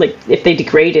probably, like, if they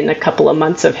degrade in a couple of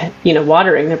months of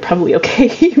watering, they're probably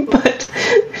okay. But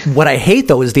what I hate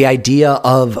though is the idea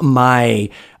of my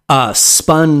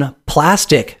spun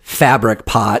plastic fabric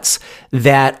pots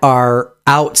that are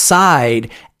outside.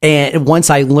 And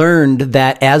once I learned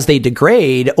that as they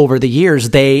degrade over the years,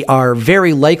 they are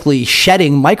very likely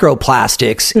shedding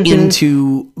microplastics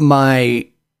into my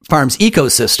farm's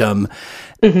ecosystem.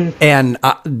 And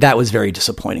that was very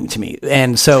disappointing to me.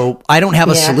 And so I don't have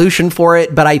a solution for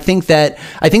it, but I think that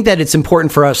it's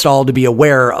important for us all to be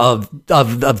aware of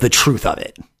the truth of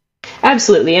it.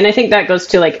 Absolutely. And I think that goes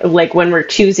to like when we're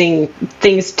choosing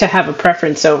things to have a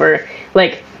preference over,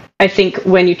 like, I think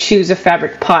when you choose a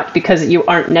fabric pot, because you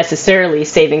aren't necessarily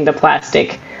saving the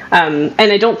plastic, and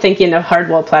I don't think in a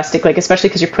hardwall plastic, like, especially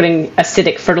because you're putting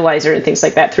acidic fertilizer and things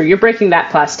like that through, you're breaking that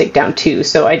plastic down too.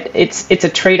 So it's a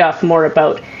trade-off more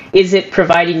about, is it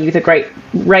providing you the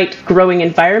right growing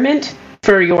environment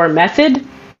for your method,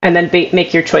 and then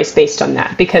make your choice based on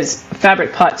that. Because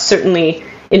fabric pots certainly,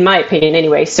 in my opinion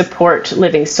anyway, support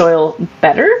living soil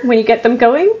better when you get them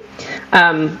going.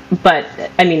 But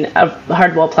I mean, a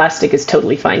hardwall plastic is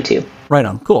totally fine too. Right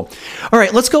on. Cool. All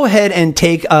right, let's go ahead and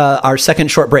take our second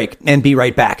short break and be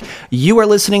right back. You are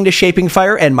listening to Shaping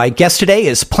Fire, and my guest today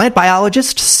is plant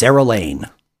biologist Sarah Lane.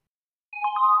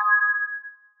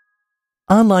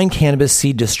 Online cannabis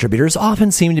seed distributors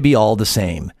often seem to be all the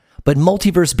same, but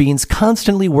Multiverse Beans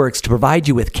constantly works to provide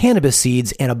you with cannabis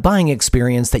seeds and a buying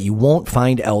experience that you won't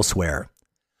find elsewhere.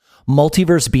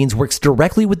 Multiverse Beans works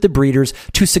directly with the breeders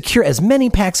to secure as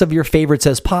many packs of your favorites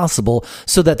as possible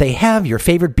so that they have your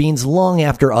favorite beans long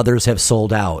after others have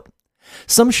sold out.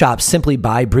 Some shops simply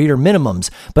buy breeder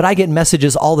minimums, but I get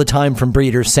messages all the time from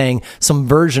breeders saying some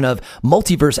version of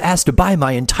Multiverse asked to buy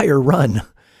my entire run.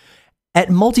 At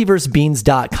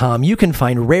multiversebeans.com, you can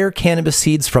find rare cannabis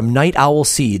seeds from Night Owl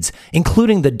Seeds,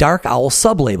 including the Dark Owl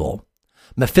sublabel,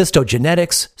 Mephisto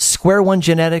Genetics, Square One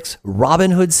Genetics,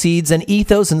 Robin Hood Seeds, and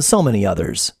Ethos, and so many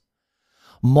others.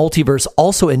 Multiverse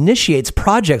also initiates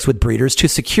projects with breeders to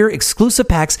secure exclusive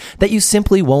packs that you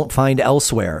simply won't find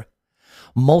elsewhere.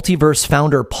 Multiverse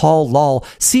founder Paul Lal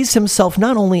sees himself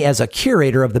not only as a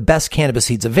curator of the best cannabis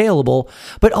seeds available,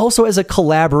 but also as a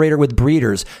collaborator with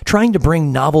breeders, trying to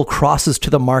bring novel crosses to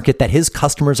the market that his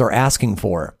customers are asking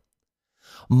for.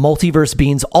 Multiverse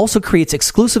Beans also creates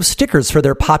exclusive stickers for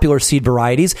their popular seed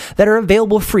varieties that are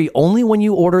available free only when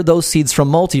you order those seeds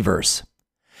from Multiverse.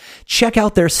 Check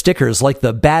out their stickers like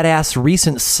the badass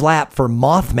recent slap for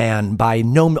Mothman by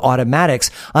Gnome Automatics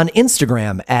on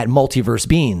Instagram at Multiverse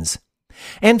Beans.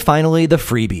 And finally, the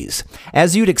freebies.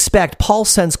 As you'd expect, Paul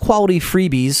sends quality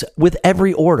freebies with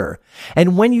every order.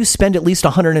 And when you spend at least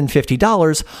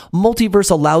 $150,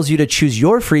 Multiverse allows you to choose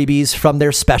your freebies from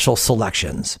their special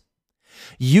selections.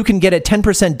 You can get a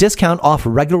 10% discount off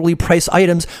regularly priced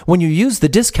items when you use the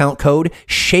discount code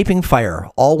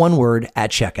SHAPINGFIRE, all one word, at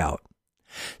checkout.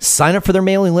 Sign up for their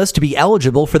mailing list to be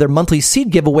eligible for their monthly seed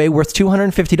giveaway worth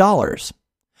 $250.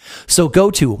 So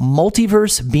go to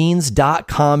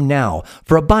multiversebeans.com now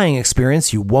for a buying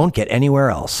experience you won't get anywhere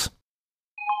else.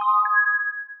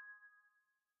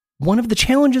 One of the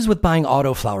challenges with buying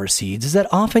autoflower seeds is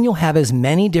that often you'll have as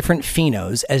many different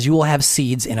phenos as you will have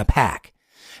seeds in a pack.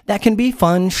 That can be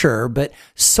fun, sure, but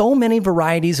so many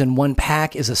varieties in one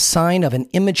pack is a sign of an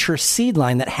immature seed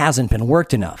line that hasn't been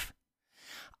worked enough.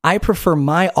 I prefer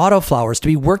my autoflowers to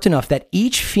be worked enough that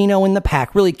each pheno in the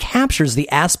pack really captures the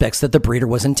aspects that the breeder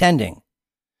was intending.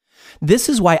 This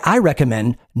is why I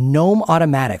recommend Gnome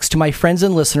Automatics to my friends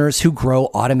and listeners who grow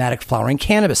automatic flowering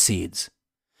cannabis seeds.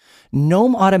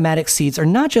 Gnome Automatic seeds are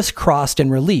not just crossed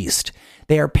and released.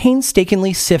 They are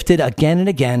painstakingly sifted again and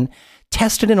again,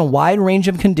 tested in a wide range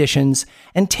of conditions,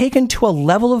 and taken to a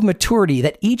level of maturity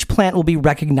that each plant will be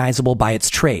recognizable by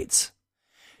its traits.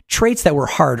 traits that were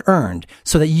hard-earned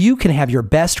so that you can have your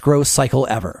best growth cycle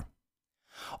ever.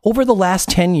 Over the last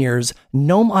 10 years,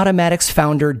 Gnome Automatics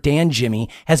founder Dan Jimmy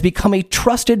has become a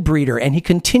trusted breeder, and he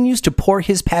continues to pour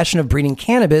his passion of breeding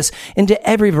cannabis into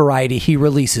every variety he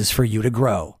releases for you to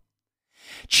grow.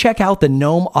 Check out the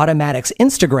Gnome Automatics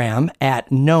Instagram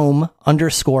at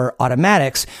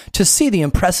gnome_automatics to see the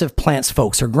impressive plants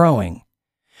folks are growing.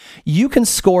 You can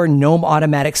score Gnome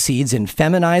Automatic seeds in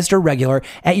feminized or regular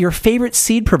at your favorite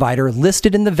seed provider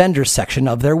listed in the vendor section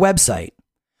of their website.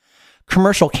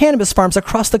 Commercial cannabis farms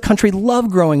across the country love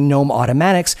growing Gnome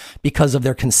Automatics because of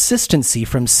their consistency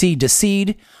from seed to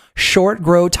seed, short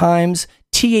grow times,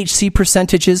 THC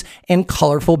percentages, and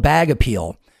colorful bag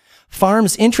appeal.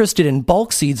 Farms interested in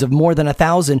bulk seeds of more than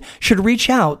 1,000 should reach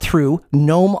out through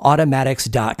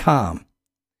gnomeautomatics.com.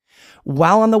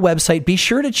 While on the website, be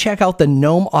sure to check out the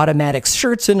Gnome Automatics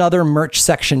shirts and other merch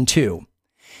section too.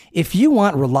 If you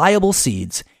want reliable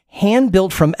seeds,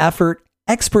 hand-built from effort,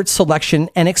 expert selection,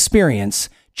 and experience,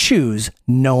 choose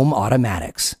Gnome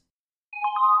Automatics.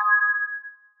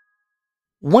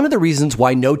 One of the reasons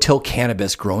why no-till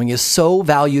cannabis growing is so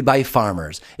valued by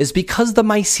farmers is because the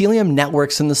mycelium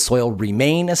networks in the soil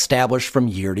remain established from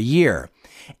year to year.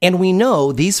 And we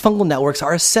know these fungal networks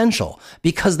are essential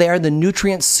because they are the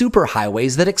nutrient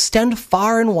superhighways that extend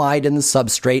far and wide in the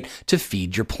substrate to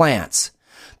feed your plants.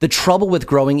 The trouble with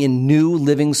growing in new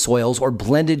living soils or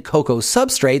blended coco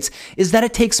substrates is that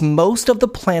it takes most of the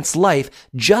plant's life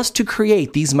just to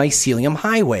create these mycelium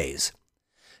highways.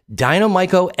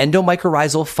 Dynamyco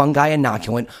endomycorrhizal fungi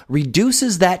inoculant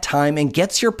reduces that time and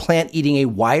gets your plant eating a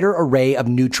wider array of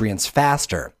nutrients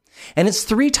faster. And it's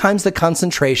 3 times the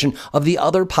concentration of the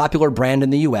other popular brand in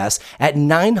the US at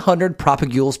 900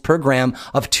 propagules per gram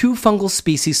of 2 fungal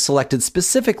species selected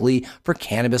specifically for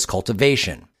cannabis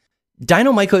cultivation.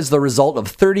 Dynamyco is the result of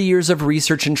 30 years of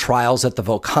research and trials at the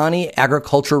Volcani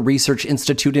Agriculture Research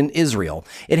Institute in Israel.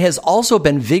 It has also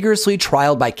been vigorously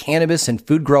trialed by cannabis and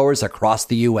food growers across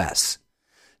the U.S.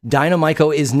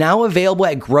 Dynamyco is now available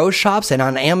at grow shops and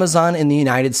on Amazon in the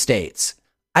United States.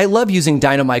 I love using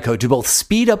Dynamyco to both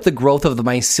speed up the growth of the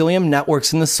mycelium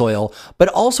networks in the soil, but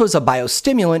also as a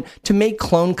biostimulant to make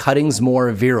clone cuttings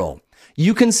more virile.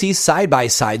 You can see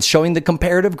side-by-sides showing the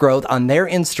comparative growth on their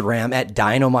Instagram at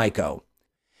Dynamyco.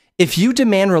 If you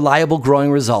demand reliable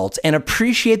growing results and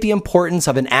appreciate the importance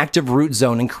of an active root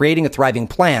zone in creating a thriving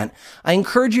plant, I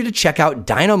encourage you to check out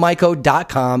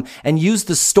dynamyco.com and use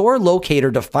the store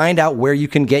locator to find out where you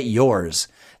can get yours.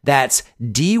 That's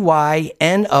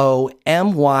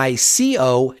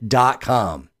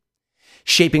dynomyco.com.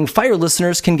 Shaping Fire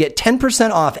listeners can get 10%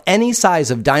 off any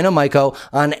size of Dynamyco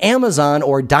on Amazon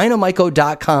or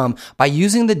dynamyco.com by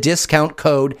using the discount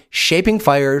code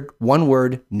SHAPINGFIRE, one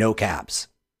word, no caps.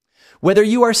 Whether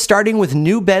you are starting with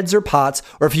new beds or pots,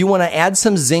 or if you want to add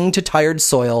some zing to tired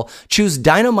soil, choose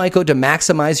Dynamyco to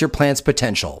maximize your plant's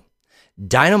potential.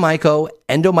 Dynamyco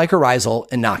endomycorrhizal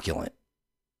inoculant.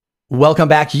 Welcome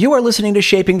back. You are listening to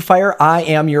Shaping Fire. I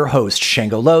am your host,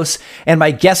 Shango Los, and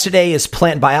my guest today is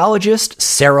plant biologist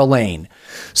Sarah Lane.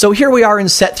 So here we are in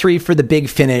set 3 for the big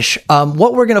finish.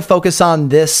 What we're going to focus on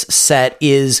this set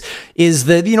is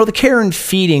the care and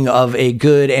feeding of a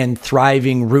good and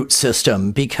thriving root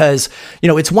system, because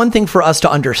it's one thing for us to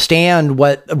understand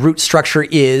what root structure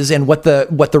is and what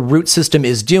the root system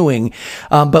is doing,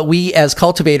 but we as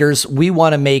cultivators, we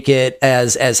want to make it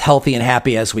as healthy and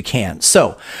happy as we can.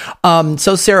 So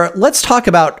Sarah, let's talk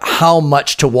about how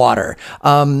much to water.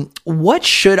 What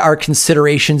should our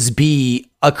considerations be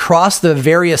across the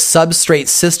various substrate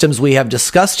systems we have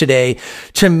discussed today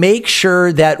to make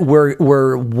sure that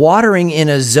we're watering in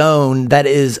a zone that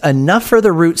is enough for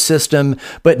the root system,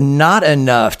 but not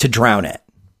enough to drown it?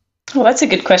 Well, that's a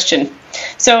good question.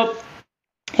 So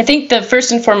I think the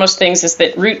first and foremost things is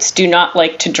that roots do not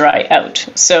like to dry out.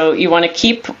 So you want to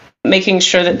keep making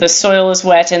sure that the soil is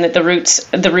wet and that the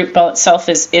root ball itself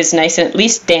is nice and at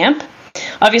least damp.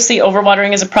 Obviously,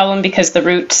 overwatering is a problem because the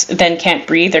roots then can't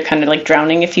breathe. They're kind of like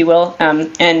drowning, if you will,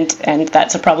 and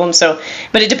that's a problem.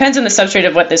 But it depends on the substrate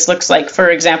of what this looks like. For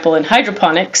example, in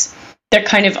hydroponics, they're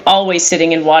kind of always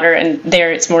sitting in water, and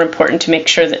there it's more important to make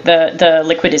sure that the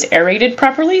liquid is aerated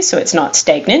properly so it's not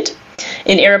stagnant.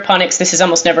 In aeroponics, this is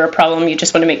almost never a problem. You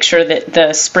just want to make sure that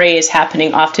the spray is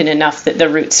happening often enough that the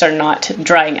roots are not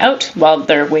drying out while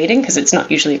they're waiting, because it's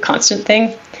not usually a constant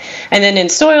thing. And then in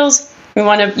soils, we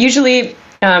want to usually,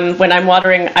 when I'm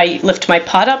watering, I lift my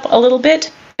pot up a little bit.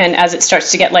 And as it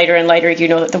starts to get lighter and lighter, you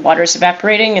know that the water is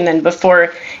evaporating. And then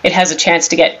before it has a chance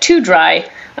to get too dry,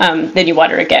 then you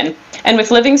water again. And with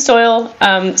living soil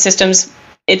systems,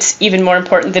 it's even more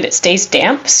important that it stays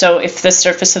damp. So if the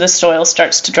surface of the soil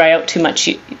starts to dry out too much,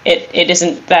 it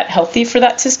isn't that healthy for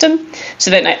that system. So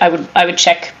then I would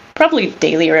check probably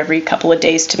daily or every couple of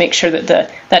days to make sure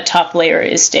that that top layer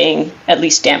is staying at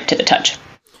least damp to the touch.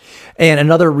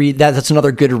 And that's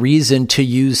another good reason to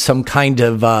use some kind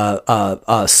of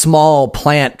a small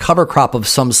plant cover crop of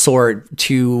some sort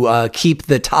to keep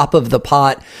the top of the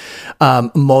pot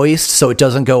moist, so it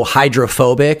doesn't go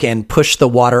hydrophobic and push the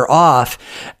water off,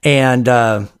 and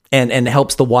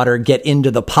helps the water get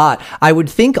into the pot. I would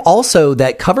think also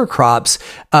that cover crops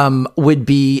would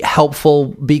be helpful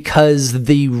because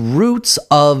the roots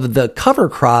of the cover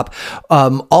crop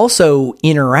also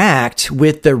interact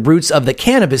with the roots of the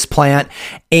cannabis plant,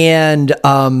 and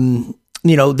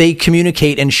they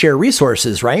communicate and share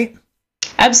resources, right?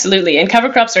 Absolutely. And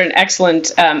cover crops are an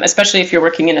excellent, especially if you're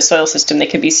working in a soil system, they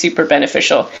can be super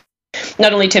beneficial.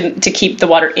 Not only to keep the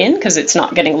water in because it's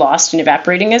not getting lost and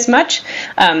evaporating as much,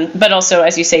 but also,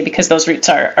 as you say, because those roots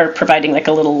are providing like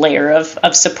a little layer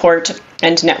of support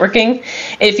and networking.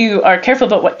 If you are careful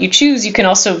about what you choose, you can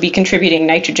also be contributing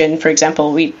nitrogen. For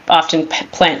example, we often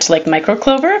plant like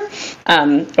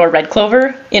microclover or red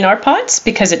clover in our pots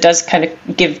because it does kind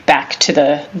of give back to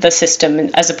the system,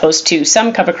 as opposed to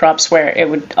some cover crops where it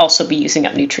would also be using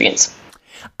up nutrients.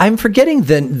 I'm forgetting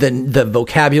the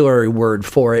vocabulary word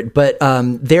for it, but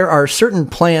there are certain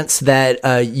plants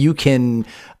that you can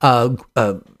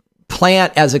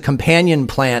plant as a companion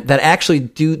plant that actually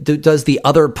does the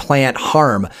other plant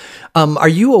harm. Are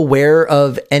you aware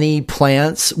of any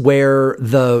plants where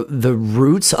the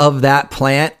roots of that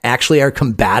plant actually are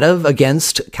combative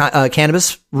against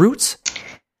cannabis roots?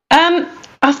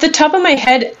 Off the top of my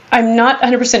head, I'm not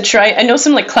 100% sure. I know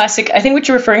some like classic, I think what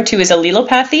you're referring to is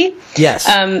allelopathy. Yes.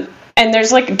 And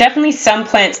there's like definitely some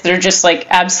plants that are just like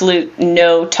absolute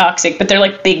no toxic, but they're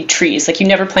like big trees. Like you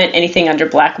never plant anything under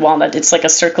black walnut. It's like a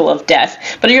circle of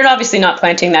death. But you're obviously not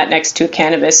planting that next to a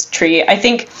cannabis tree. I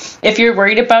think if you're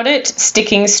worried about it,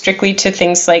 sticking strictly to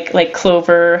things like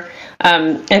clover,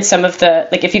 and some of the,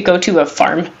 like if you go to a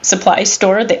farm supply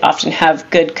store, they often have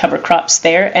good cover crops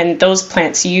there. And those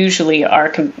plants usually are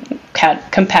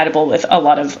compatible with a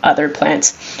lot of other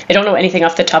plants. I don't know anything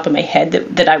off the top of my head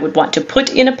that I would want to put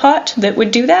in a pot that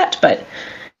would do that. But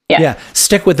yeah,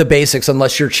 stick with the basics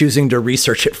unless you're choosing to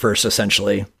research it first,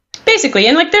 essentially. Basically,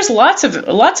 and like there's lots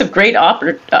of great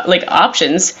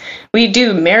options. We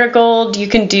do marigold. You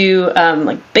can do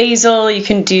like basil. You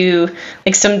can do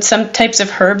like some types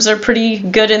of herbs are pretty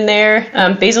good in there.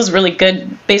 Basil's really good.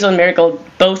 Basil and marigold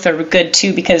both are good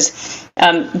too because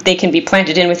they can be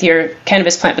planted in with your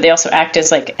cannabis plant, but they also act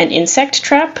as like an insect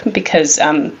trap because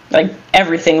like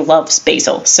everything loves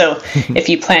basil. So if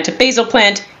you plant a basil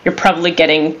plant, you're probably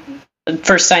getting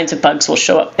first signs of bugs will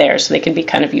show up there, so they can be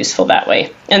kind of useful that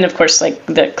way. And of course, like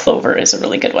the clover is a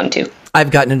really good one too.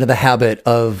 I've gotten into the habit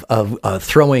of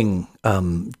throwing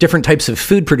different types of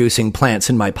food producing plants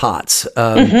in my pots.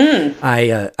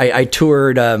 I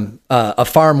toured a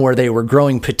farm where they were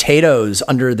growing potatoes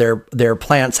under their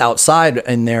plants outside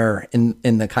in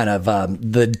the kind of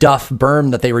the duff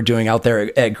berm that they were doing out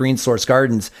there at Green Source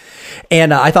Gardens,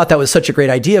 and I thought that was such a great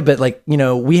idea. But like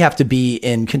we have to be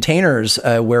in containers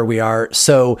where we are.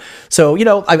 So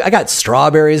I got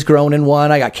strawberries grown in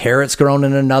one. I got carrots grown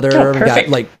in another. Oh, I got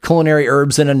like culinary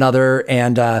herbs in another,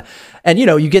 and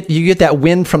you get that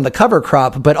win from the cover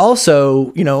crop, but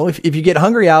also if you get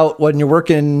hungry out when you're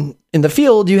working in the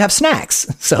field, you have snacks.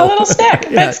 So a little snack.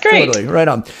 That's great. Totally, right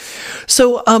on.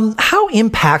 So how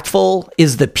impactful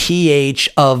is the pH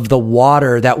of the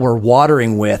water that we're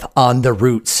watering with on the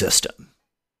root system?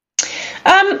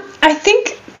 I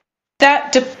think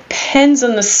that depends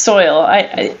on the soil.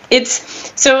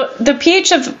 So the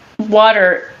pH of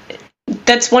water,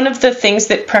 that's one of the things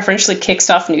that preferentially kicks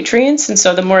off nutrients. And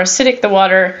so the more acidic the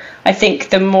water, I think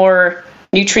the more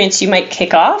nutrients you might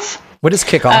kick off. What does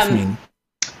kick off mean?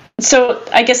 So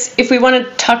I guess if we want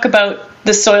to talk about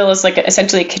the soil as like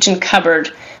essentially a kitchen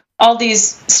cupboard, all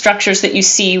these structures that you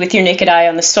see with your naked eye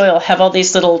on the soil have all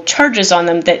these little charges on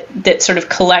them that sort of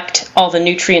collect all the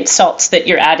nutrient salts that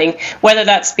you're adding, whether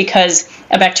that's because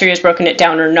a bacteria has broken it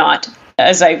down or not.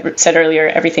 As I said earlier,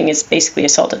 everything is basically a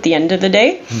salt at the end of the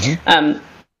day. Mm-hmm.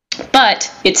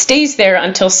 But it stays there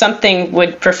until something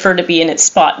would prefer to be in its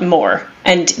spot more.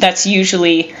 And that's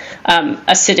usually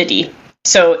acidity.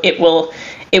 So it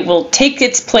will take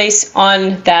its place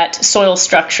on that soil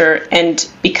structure. And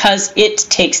because it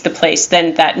takes the place,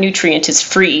 then that nutrient is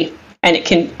free and it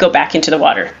can go back into the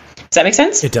water. Does that make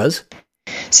sense? It does.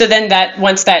 So then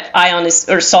once that ion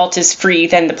or salt is free,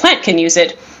 then the plant can use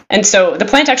it. And so the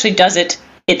plant actually does it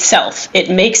itself.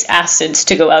 It makes acids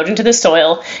to go out into the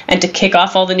soil and to kick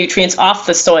off all the nutrients off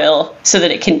the soil so that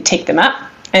it can take them up.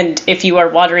 And if you are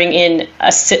watering in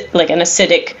like an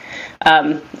acidic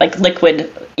like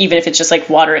liquid, even if it's just like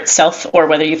water itself, or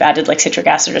whether you've added like citric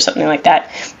acid or something like that,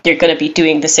 you're going to be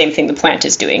doing the same thing the plant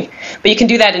is doing. But you can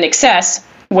do that in excess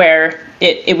where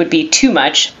it would be too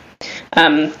much.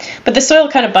 But the soil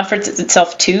kind of buffers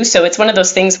itself too. So it's one of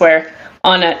those things where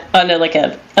on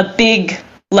a big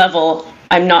level,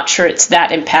 I'm not sure it's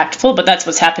that impactful, but that's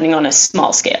what's happening on a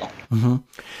small scale. Mm-hmm.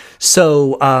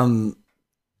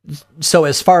 So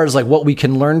as far as like what we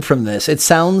can learn from this, it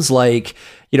sounds like,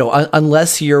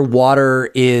 unless your water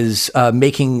is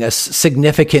making a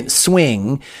significant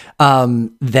swing,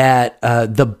 that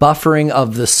the buffering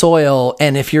of the soil,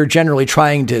 and if you're generally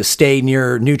trying to stay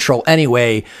near neutral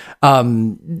anyway,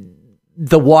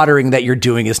 the watering that you're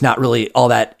doing is not really all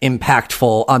that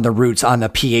impactful on the roots on the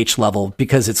pH level,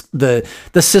 because it's the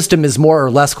system is more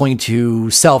or less going to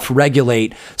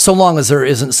self-regulate so long as there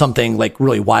isn't something like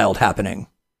really wild happening.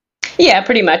 Yeah,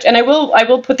 pretty much. And I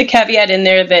will put the caveat in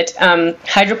there that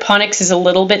hydroponics is a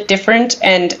little bit different,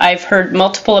 and I've heard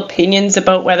multiple opinions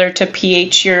about whether to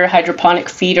pH your hydroponic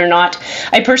feed or not.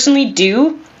 I personally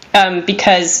do,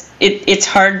 because it's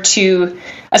hard to,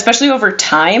 especially over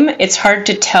time, it's hard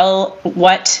to tell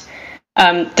what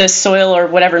the soil or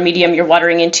whatever medium you're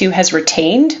watering into has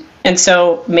retained. And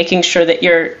so making sure that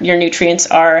your nutrients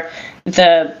are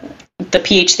the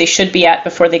pH they should be at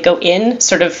before they go in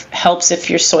sort of helps if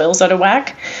your soil's out of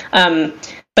whack.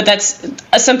 But that's,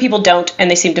 some people don't, and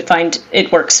they seem to find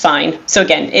it works fine. So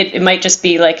again, it might just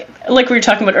be like we were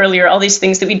talking about earlier, all these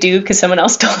things that we do because someone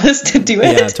else told us to do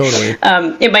it. Yeah, totally.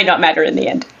 It might not matter in the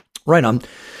end. Right on.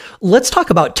 Let's talk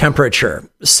about temperature.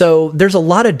 So there's a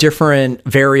lot of different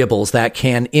variables that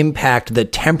can impact the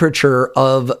temperature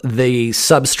of the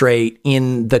substrate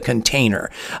in the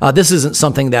container. This isn't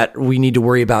something that we need to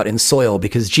worry about in soil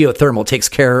because geothermal takes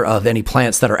care of any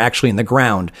plants that are actually in the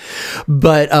ground.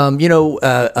 But,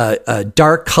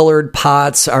 dark colored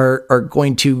pots are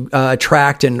going to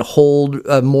attract and hold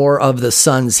more of the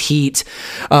sun's heat.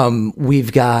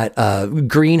 We've got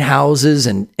greenhouses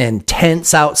and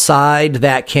tents outside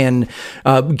that can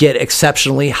get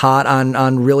exceptionally hot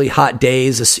on really hot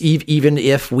days, even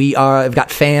if have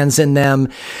got fans in them.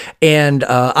 And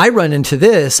I run into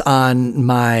this on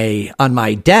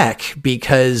my deck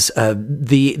because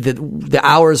the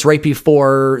hours right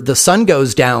before the sun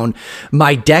goes down,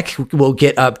 my deck will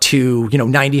get up to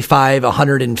 95,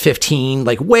 115,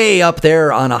 like way up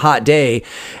there on a hot day,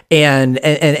 and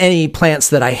any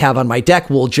plants that I have on my deck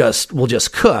will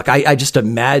just cook. I just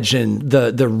imagine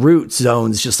the root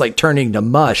zones just like turning to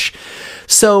mush.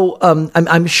 So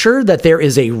I'm sure that there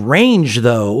is a range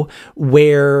though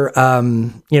where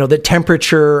the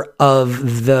temperature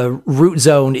of the root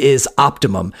zone is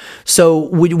optimum. So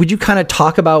would you kind of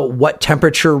talk about what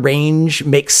temperature range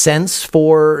makes sense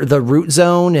for the root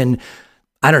zone? And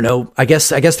I don't know, I guess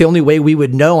the only way we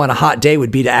would know on a hot day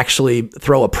would be to actually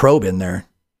throw a probe in there.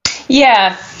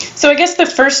 Yeah. So I guess the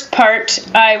first part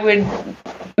I would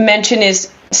mention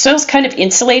is soil's kind of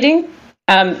insulating.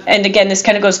 And again, this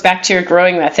kind of goes back to your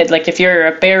growing method. Like if you're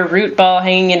a bare root ball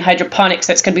hanging in hydroponics,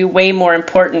 that's going to be way more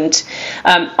important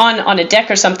on a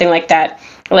deck or something like that.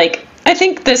 Like I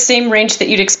think the same range that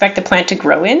you'd expect the plant to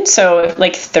grow in. So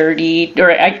like 30,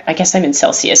 or I guess I'm in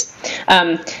Celsius.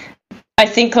 I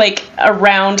think like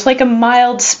around like a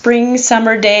mild spring,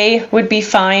 summer day would be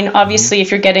fine. Obviously,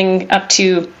 if you're getting up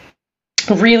to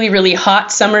really, really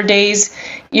hot summer days,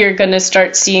 you're going to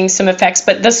start seeing some effects.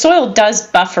 But the soil does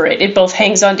buffer it. It both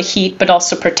hangs on to heat, but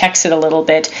also protects it a little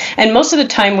bit. And most of the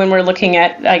time when we're looking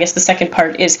at, I guess the second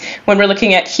part is when we're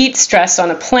looking at heat stress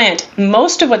on a plant,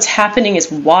 most of what's happening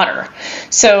is water.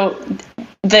 So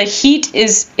the heat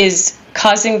is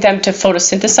causing them to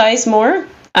photosynthesize more.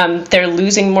 They're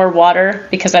losing more water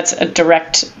because that's a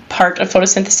direct part of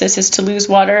photosynthesis is to lose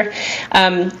water.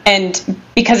 And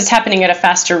because it's happening at a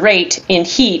faster rate in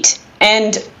heat,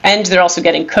 and they're also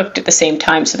getting cooked at the same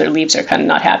time, so their leaves are kind of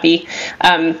not happy,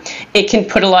 it can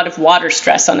put a lot of water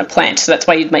stress on a plant. So that's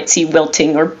why you might see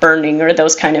wilting or burning or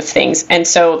those kind of things. And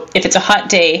so if it's a hot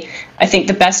day, I think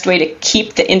the best way to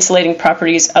keep the insulating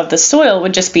properties of the soil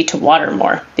would just be to water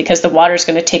more, because the water is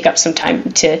going to take up some time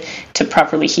to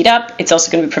properly heat up. It's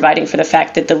also going to be providing for the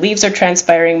fact that the leaves are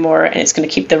transpiring more, and it's going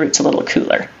to keep the roots a little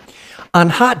cooler. On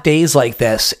hot days like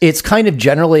this, it's kind of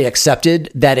generally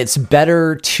accepted that it's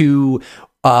better to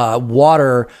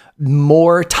water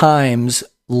more times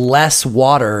less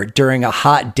water during a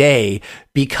hot day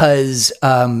because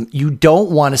you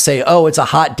don't want to say, oh, it's a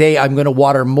hot day, I'm going to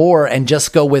water more, and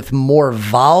just go with more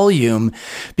volume,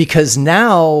 because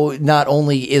now not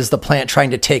only is the plant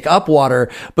trying to take up water,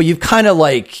 but you've kind of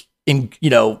like,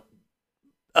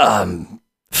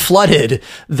 flooded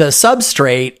the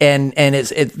substrate, and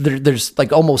there's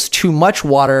like almost too much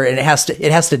water, and it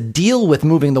has to deal with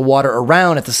moving the water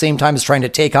around at the same time as trying to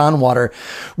take on water.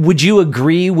 Would you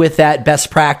agree with that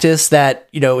best practice that,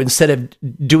 instead of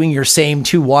doing your same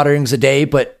 2 waterings a day,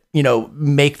 but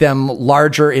make them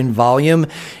larger in volume,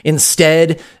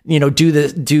 instead,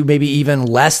 do maybe even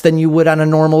less than you would on a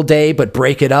normal day, but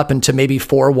break it up into maybe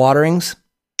 4 waterings?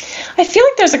 I feel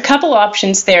like there's a couple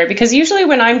options there, because usually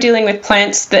when I'm dealing with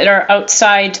plants that are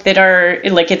outside, that are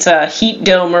like it's a heat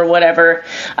dome or whatever,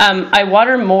 I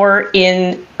water more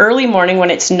in early morning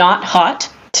when it's not hot,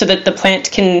 so that the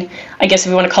plant can, I guess if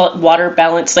you want to call it water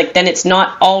balance, like then it's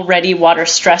not already water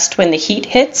stressed when the heat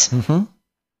hits. Mm-hmm.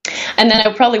 And then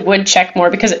I probably would check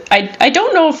more, because I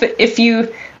don't know if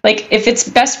you... Like, if it's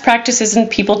best practices and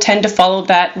people tend to follow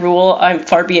that rule,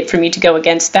 far be it for me to go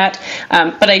against that.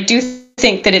 But I do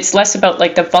think that it's less about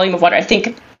like the volume of water. I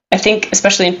think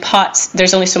especially in pots,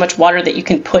 there's only so much water that you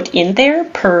can put in there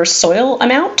per soil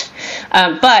amount,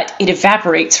 but it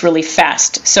evaporates really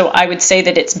fast. So I would say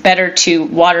that it's better to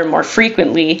water more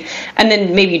frequently, and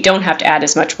then maybe you don't have to add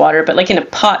as much water. But like in a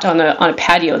pot on a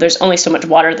patio, there's only so much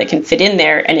water that can fit in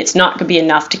there, and it's not going to be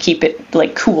enough to keep it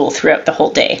like cool throughout the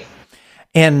whole day.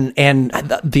 And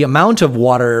the amount of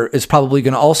water is probably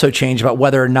going to also change about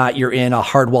whether or not you're in a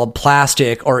hard-walled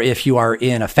plastic or if you are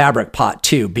in a fabric pot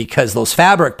too, because those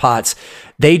fabric pots,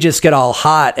 they just get all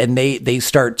hot and they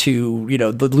start to,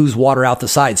 lose water out the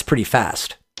sides pretty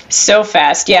fast. So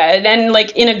fast, yeah. And then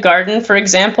like in a garden, for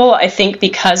example, I think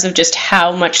because of just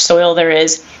how much soil there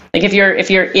is, like if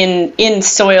you're in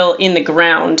soil in the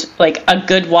ground, like a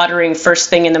good watering first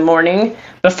thing in the morning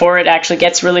before it actually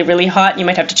gets really, really hot, you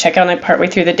might have to check on it partway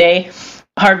through the day.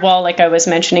 Hard wall, like I was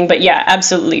mentioning, but yeah,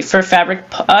 absolutely. For fabric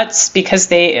pots, because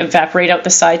they evaporate out the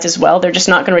sides as well, they're just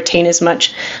not going to retain as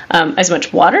much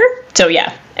water. So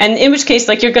yeah, and in which case,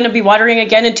 like you're going to be watering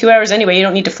again in 2 hours anyway. You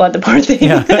don't need to flood the poor thing.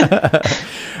 Yeah.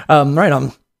 Right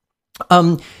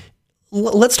on.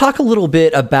 Let's talk a little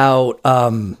bit about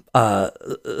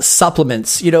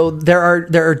supplements. There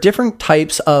are different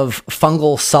types of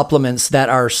fungal supplements that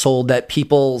are sold that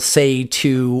people say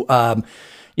to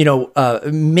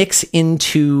mix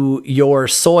into your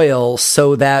soil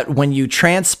so that when you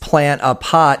transplant a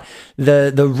pot,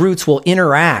 the roots will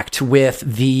interact with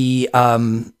the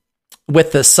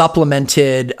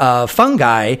supplemented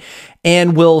fungi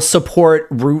and will support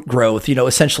root growth.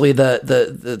 Essentially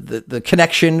the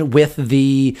connection with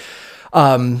the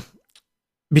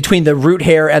between the root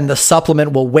hair and the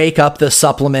supplement will wake up the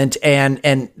supplement, and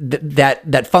that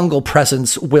fungal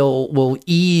presence will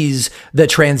ease the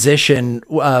transition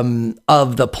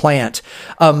of the plant.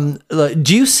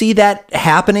 Do you see that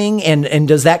happening, and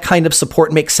does that kind of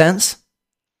support make sense?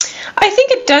 I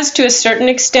think it does to a certain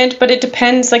extent, but it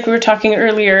depends, like we were talking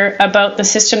earlier, about the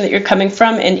system that you're coming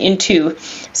from and into.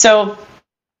 So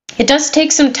it does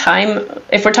take some time,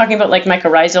 if we're talking about like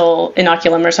mycorrhizal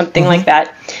inoculum or something like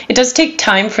that, it does take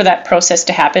time for that process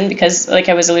to happen, because like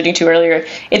I was alluding to earlier,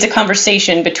 it's a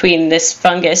conversation between this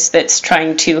fungus that's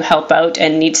trying to help out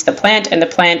and needs the plant, and the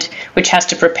plant which has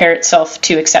to prepare itself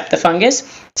to accept the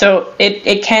fungus. So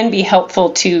it can be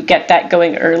helpful to get that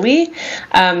going early,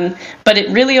 but it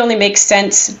really only makes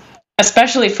sense,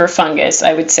 especially for fungus,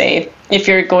 I would say, if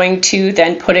you're going to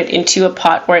then put it into a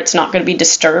pot where it's not going to be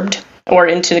disturbed, or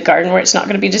into the garden where it's not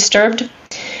going to be disturbed.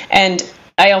 And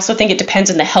I also think it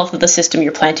depends on the health of the system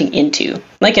you're planting into.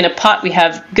 Like in a pot, we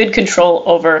have good control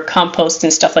over compost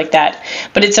and stuff like that,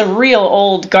 but it's a real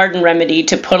old garden remedy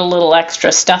to put a little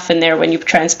extra stuff in there when you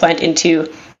transplant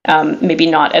into maybe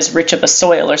not as rich of a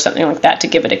soil or something like that, to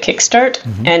give it a kickstart.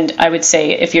 And I would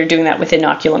say if you're doing that with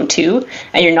inoculum too,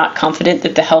 and you're not confident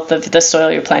that the health of the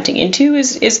soil you're planting into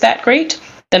is that great,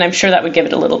 then I'm sure that would give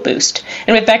it a little boost.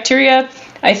 And with bacteria,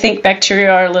 I think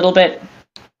bacteria are a little bit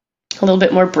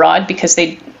more broad, because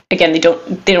they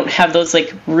don't have those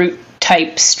like root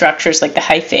type structures like the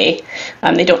hyphae.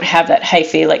 They don't have that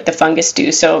hyphae like the fungus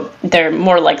do, so they're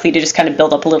more likely to just kind of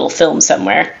build up a little film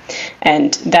somewhere,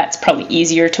 and that's probably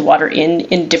easier to water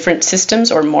in different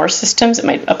systems or more systems. It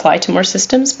might apply to more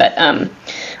systems, but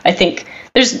I think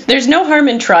there's no harm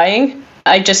in trying.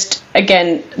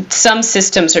 Again, some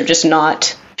systems are just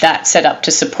not that set up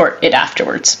to support it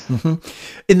afterwards.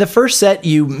 In the first set,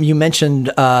 you mentioned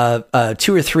 2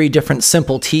 or 3 different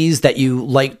simple teas that you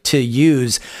like to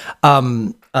use.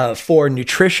 for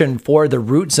nutrition for the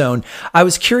root zone. I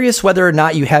was curious whether or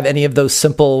not you have any of those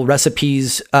simple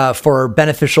recipes for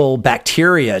beneficial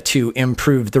bacteria to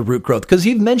improve the root growth, because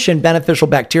you've mentioned beneficial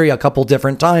bacteria a couple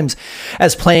different times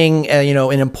as playing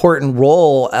an important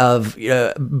role of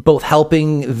both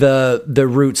helping the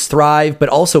roots thrive, but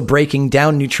also breaking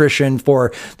down nutrition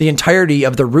for the entirety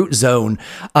of the root zone.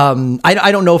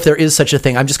 I don't know if there is such a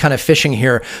thing. I'm just kind of fishing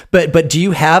here, but do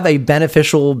you have a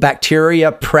beneficial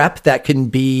bacteria prep that can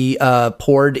be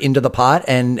poured into the pot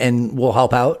and will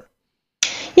help out?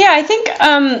 Yeah, I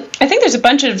think there's a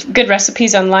bunch of good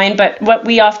recipes online, but what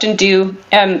we often do,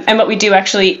 and what we do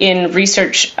actually in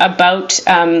research about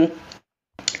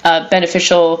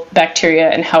beneficial bacteria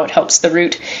and how it helps the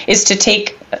root, is to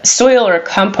take soil or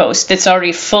compost that's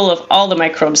already full of all the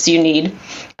microbes you need,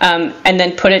 and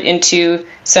then put it into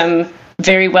some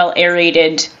very well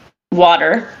aerated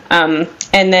water,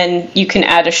 and then you can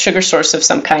add a sugar source of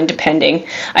some kind, depending.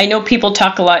 I know people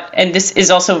talk a lot, and this is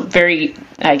also very,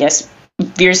 I guess,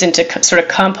 veers into sort of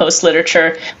compost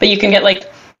literature, but you can get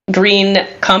like green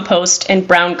compost and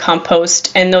brown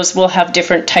compost, and those will have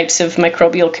different types of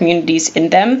microbial communities in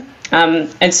them.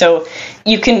 And so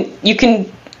you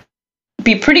can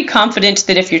be pretty confident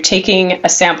that if you're taking a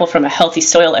sample from a healthy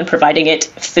soil and providing it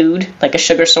food, like a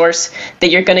sugar source, that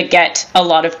you're going to get a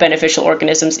lot of beneficial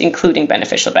organisms, including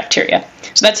beneficial bacteria.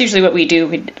 So that's usually what we do.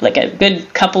 We like a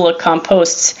good couple of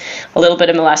composts, a little bit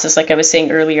of molasses, like I was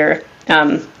saying earlier,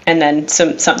 and then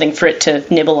something for it to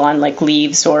nibble on, like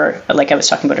leaves, or like I was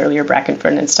talking about earlier, bracken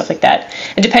fern and stuff like that.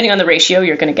 And depending on the ratio,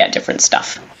 you're going to get different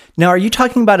stuff. Now, are you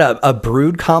talking about a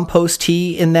brewed compost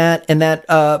tea in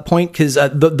that point? Because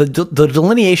the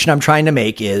delineation I'm trying to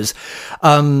make is,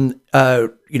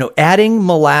 adding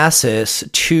molasses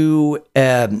to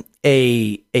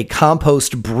a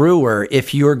compost brewer,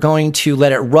 if you're going to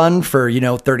let it run for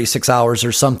 36 hours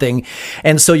or something,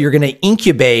 and so you're going to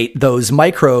incubate those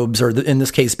microbes, or in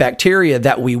this case bacteria,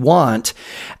 that we want,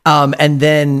 and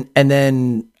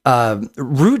then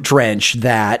root drench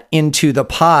that into the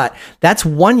pot. That's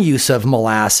one use of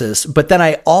molasses. But then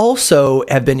I also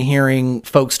have been hearing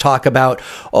folks talk about,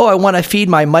 I want to feed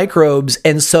my microbes,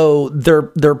 and so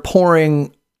they're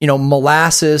pouring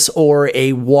molasses or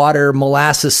a water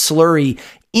molasses slurry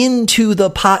into the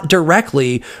pot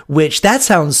directly, which that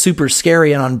sounds super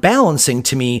scary and unbalancing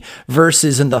to me,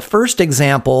 versus in the first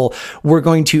example, we're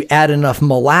going to add enough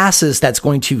molasses that's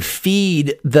going to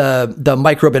feed the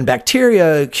microbe and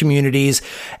bacteria communities,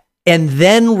 and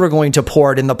then we're going to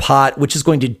pour it in the pot, which is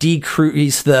going to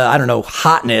decrease the,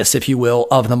 hotness, if you will,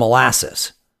 of the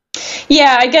molasses.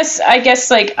 Yeah, I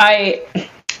guess like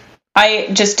I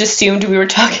just assumed we were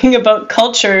talking about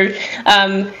culture,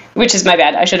 which is my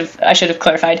bad. I should have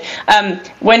clarified.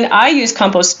 When I use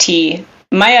compost tea,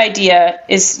 my idea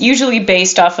is usually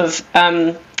based off of,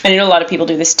 and I know a lot of people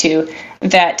do this too,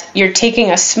 that you're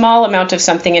taking a small amount of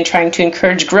something and trying to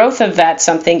encourage growth of that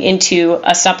something into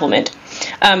a supplement.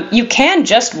 You can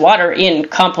just water in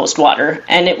compost water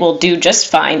and it will do just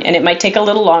fine, and it might take a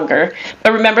little longer.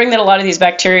 But remembering that a lot of these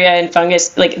bacteria and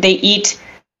fungus, like, they eat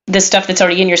the stuff that's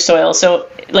already in your soil. So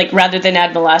like, rather than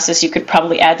add molasses, you could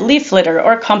probably add leaf litter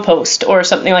or compost or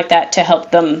something like that to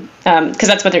help them, because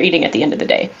that's what they're eating at the end of the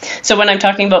day. So when I'm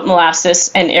talking about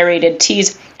molasses and aerated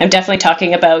teas, I'm definitely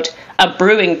talking about a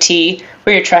brewing tea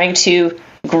where you're trying to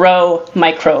grow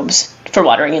microbes for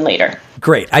watering in later.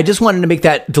 Great. I just wanted to make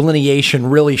that delineation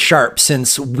really sharp,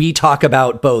 since we talk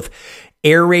about both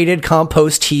aerated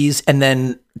compost teas and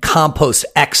then compost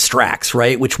extracts,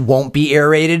 right, which won't be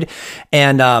aerated.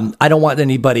 And I don't want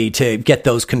anybody to get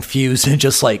those confused and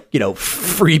just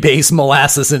freebase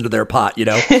molasses into their pot,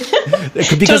 because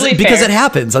totally because it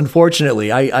happens,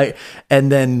 unfortunately.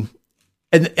 And then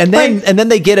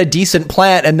they get a decent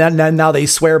plant, and then now they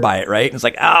swear by it, right? And it's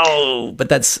like, but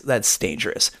that's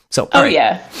dangerous. So right.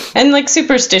 Yeah, and like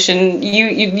superstition,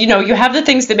 you have the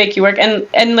things that make you work,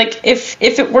 and like if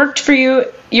it worked for you,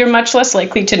 you're much less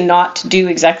likely to not do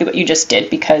exactly what you just did,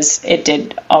 because it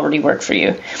did already work for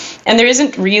you. And there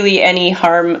isn't really any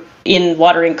harm in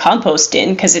watering compost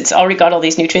in, because it's already got all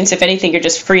these nutrients. If anything, you're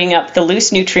just freeing up the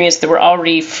loose nutrients that were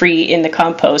already free in the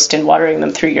compost and watering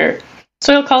them through your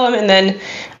soil column, and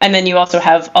then you also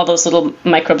have all those little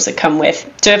microbes that come with.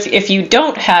 So if you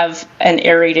don't have an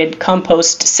aerated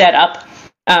compost set up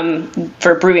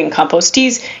for brewing compost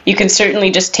teas, you can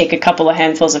certainly just take a couple of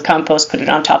handfuls of compost, put it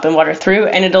on top, and water through,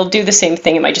 and it'll do the same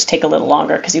thing. It might just take a little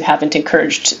longer because you haven't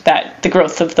encouraged the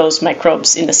growth of those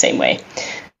microbes in the same way.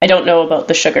 I don't know about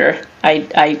the sugar.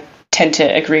 I tend to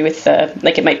agree with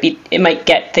it might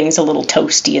get things a little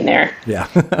toasty in there. Yeah,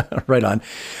 right on.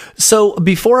 So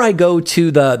before I go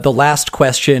to the last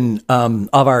question of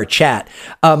our chat,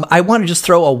 I want to just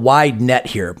throw a wide net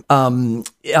here.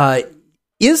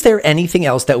 Is there anything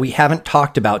else that we haven't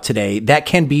talked about today that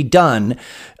can be done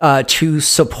to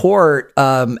support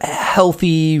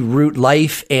healthy root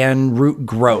life and root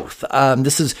growth? I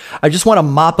just want to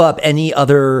mop up any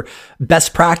other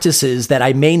best practices that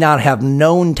I may not have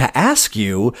known to ask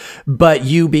you, but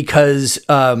because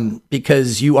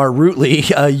you are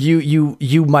Rootly,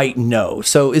 you might know.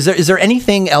 So is there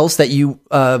anything else that you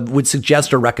would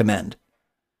suggest or recommend?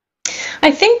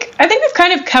 I think we've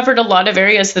kind of covered a lot of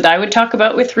areas that I would talk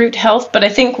about with root health, but I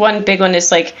think one big one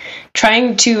is like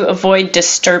trying to avoid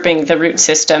disturbing the root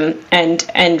system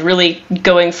and really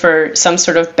going for some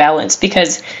sort of balance,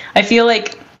 because I feel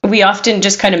like we often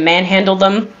just kind of manhandle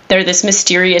them. They're this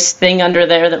mysterious thing under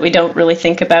there that we don't really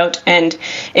think about. And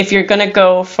if you're going to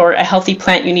go for a healthy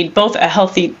plant, you need both a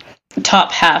healthy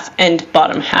top half and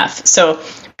bottom half. So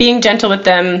being gentle with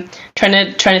them,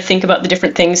 trying to think about the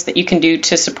different things that you can do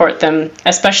to support them,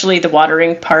 especially the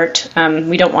watering part.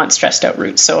 We don't want stressed out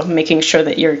roots, so making sure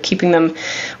that you're keeping them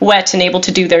wet and able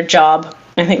to do their job.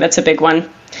 I think that's a big one.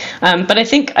 But I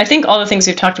think all the things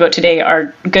we've talked about today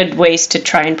are good ways to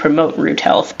try and promote root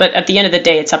health. But at the end of the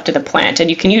day, it's up to the plant, and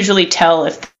you can usually tell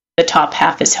if the top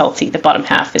half is healthy. The bottom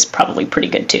half is probably pretty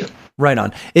good too. Right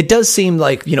on. It does seem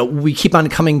like, we keep on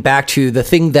coming back to the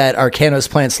thing that our cannabis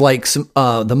plants like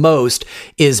the most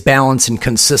is balance and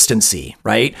consistency,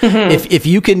 right? Mm-hmm. If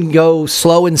you can go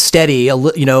slow and steady,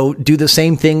 do the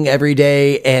same thing every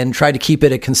day and try to keep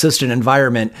it a consistent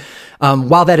environment,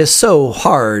 while that is so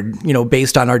hard,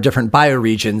 based on our different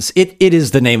bioregions, it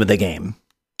is the name of the game.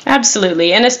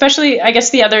 Absolutely. And especially, I guess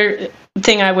the other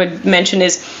thing I would mention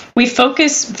is we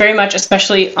focus very much,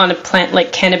 especially on a plant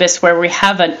like cannabis, where we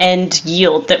have an end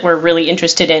yield that we're really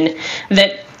interested in,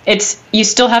 that you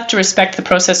still have to respect the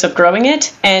process of growing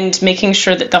it and making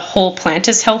sure that the whole plant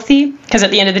is healthy. Because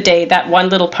at the end of the day, that one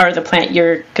little part of the plant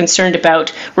you're concerned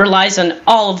about relies on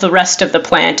all of the rest of the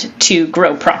plant to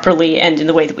grow properly and in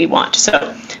the way that we want.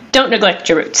 So don't neglect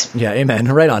your roots. Yeah, amen.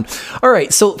 Right on. All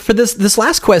right. So for this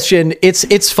last question,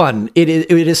 it's fun. It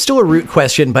is still a root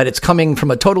question, but it's coming from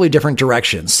a totally different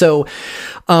direction. So,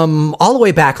 all the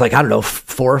way back, like, I don't know,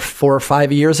 4 or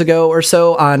 5 years ago or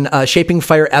so, on Shaping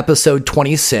Fire episode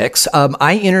 26,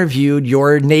 I interviewed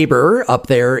your neighbor up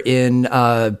there in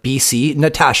BC,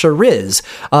 Natasha Riz.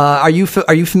 Are you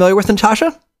familiar with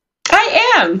Natasha?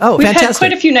 I am. Oh, We've fantastic. had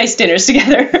quite a few nice dinners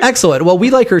together. Excellent. Well, we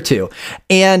like her too.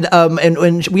 And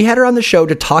we had her on the show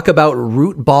to talk about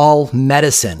root ball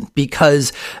medicine,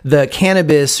 because the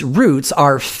cannabis roots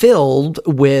are filled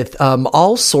with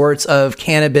all sorts of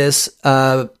cannabis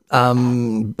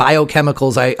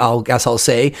biochemicals, I'll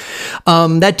say,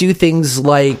 that do things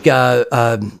like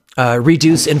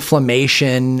reduce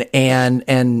inflammation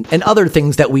and other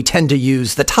things that we tend to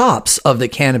use the tops of the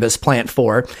cannabis plant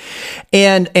for.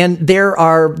 And there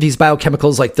are these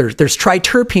biochemicals, like there's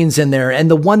triterpenes in there.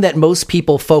 And the one that most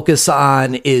people focus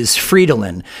on is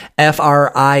fridolin,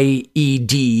 Frieddelin,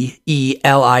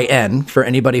 for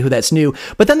anybody who that's new.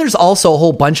 But then there's also a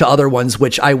whole bunch of other ones,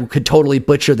 which I could totally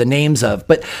butcher the names of.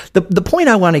 But the point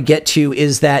I want to get to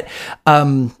is that,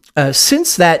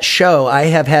 since that show, I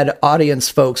have had audience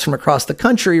folks from across the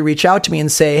country reach out to me and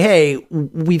say, hey,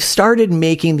 we've started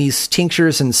making these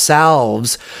tinctures and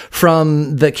salves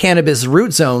from the cannabis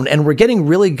root zone, and we're getting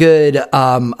really good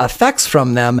effects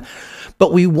from them.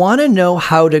 But we want to know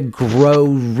how to grow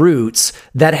roots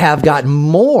that have got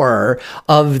more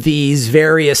of these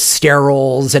various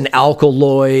sterols and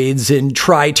alkaloids and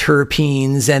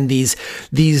triterpenes and these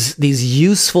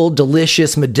useful,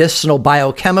 delicious, medicinal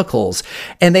biochemicals.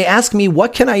 And they ask me,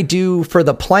 what can I do for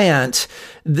the plant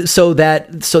so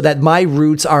that my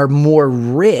roots are more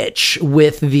rich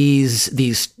with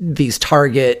these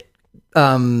target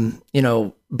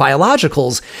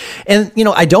biologicals? And,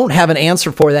 I don't have an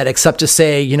answer for that except to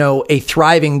say, a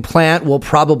thriving plant will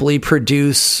probably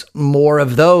produce more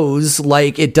of those,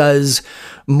 like it does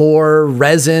more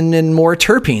resin and more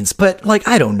terpenes. But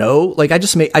I don't know, I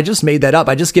just made that up.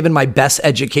 I just given my best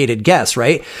educated guess.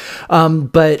 Right.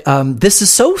 But this is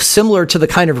so similar to the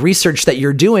kind of research that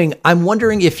you're doing. I'm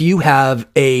wondering if you have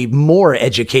a more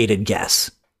educated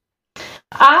guess.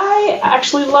 I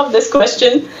actually love this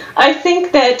question. I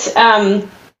think that,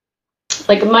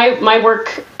 my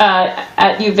work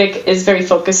at UVic is very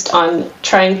focused on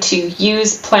trying to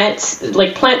use plants,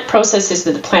 like plant processes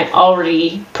that the plant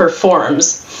already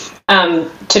performs,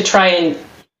 to try and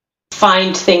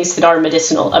find things that are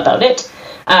medicinal about it.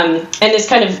 And this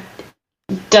kind of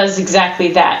does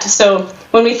exactly that. So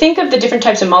when we think of the different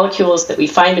types of molecules that we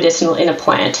find medicinal in a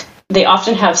plant, they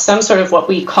often have some sort of what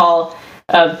we call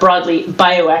broadly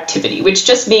bioactivity, which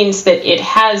just means that it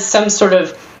has some sort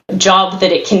of job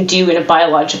that it can do in a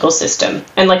biological system.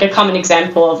 And like a common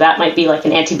example of that might be like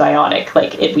an antibiotic.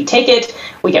 Like if we take it,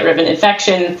 we get rid of an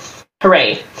infection,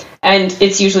 hooray. And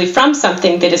it's usually from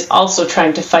something that is also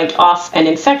trying to fight off an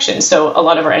infection. So a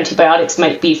lot of our antibiotics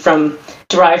might be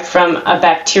derived from a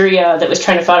bacteria that was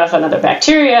trying to fight off another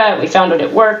bacteria. We found out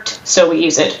it worked, so we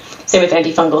use it. Same with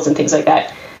antifungals and things like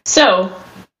that. So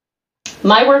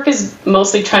my work is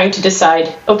mostly trying to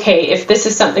decide, okay, if this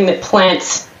is something that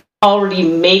plants already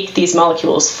make these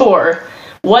molecules for,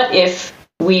 what if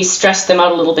we stress them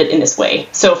out a little bit in this way?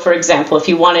 So for example, if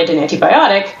you wanted an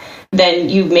antibiotic, then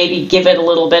you maybe give it a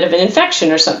little bit of an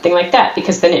infection or something like that,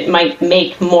 because then it might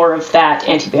make more of that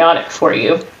antibiotic for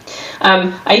you.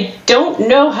 I don't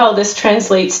know how this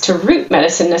translates to root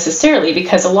medicine necessarily,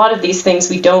 because a lot of these things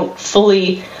we don't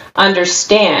fully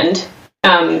understand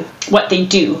what they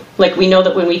do. Like we know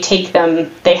that when we take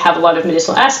them, they have a lot of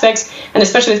medicinal aspects, and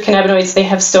especially with cannabinoids, they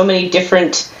have so many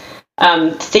different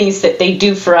things that they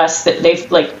do for us that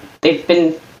they've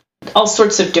been all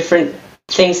sorts of different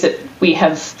things that we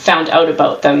have found out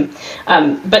about them.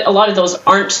 But a lot of those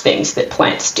aren't things that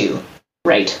plants do,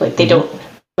 right? Like they don't,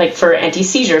 like for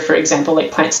anti-seizure, for example,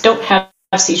 like plants don't have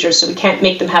seizures, so we can't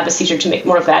make them have a seizure to make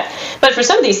more of that. But for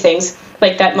some of these things,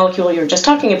 like that molecule you were just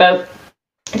talking about,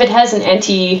 if it has an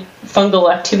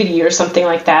antifungal activity or something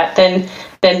like that, then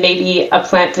maybe a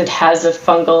plant that has a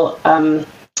fungal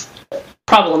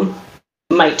problem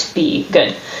might be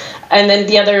good. And then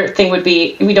the other thing would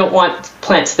be, we don't want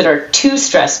plants that are too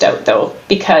stressed out, though,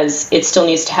 because it still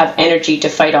needs to have energy to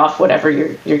fight off whatever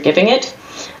you're giving it.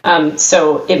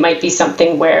 So it might be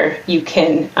something where you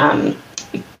can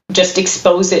just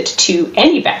expose it to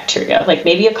any bacteria, like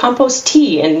maybe a compost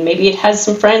tea, and maybe it has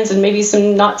some friends and maybe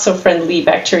some not so friendly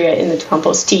bacteria in the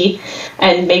compost tea,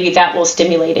 and maybe that will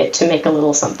stimulate it to make a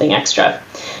little something extra.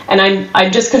 And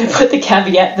I'm just going to put the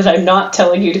caveat that I'm not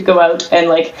telling you to go out and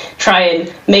like try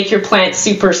and make your plant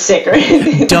super sick or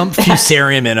anything. Dump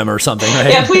fusarium in them or something,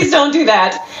 right? Yeah, please don't do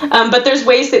that. But there's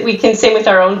ways that we can, same with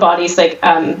our own bodies, like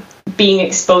being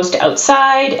exposed to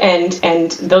outside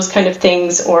and those kind of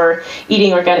things, or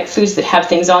eating organic foods that have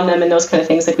things on them and those kind of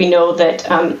things. Like we know that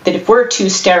that if we're too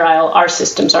sterile, our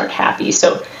systems aren't happy.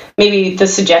 So maybe the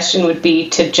suggestion would be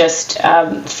to just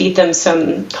feed them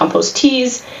some compost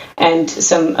teas and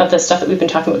some of the stuff that we've been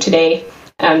talking about today,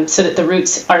 so that the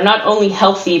roots are not only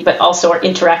healthy but also are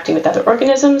interacting with other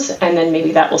organisms, and then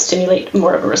maybe that will stimulate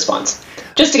more of a response.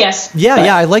 Just a guess.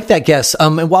 Yeah, I like that guess.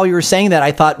 And while you were saying that,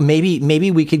 I thought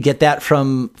maybe we could get that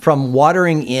from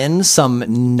watering in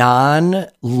some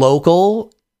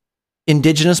non-local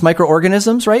indigenous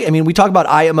microorganisms, right? I mean, we talk about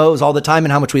IMOs all the time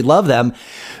and how much we love them,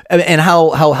 and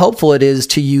how helpful it is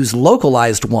to use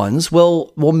localized ones.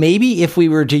 Well, maybe if we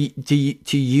were to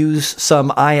use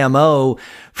some IMO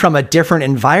from a different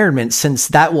environment, since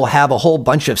that will have a whole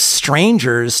bunch of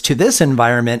strangers to this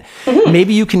environment,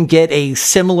 maybe you can get a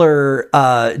similar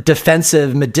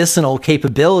defensive medicinal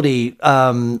capability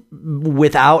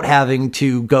without having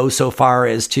to go so far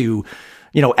as to,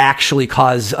 actually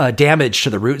cause damage to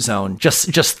the root zone.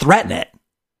 Just threaten it.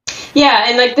 Yeah,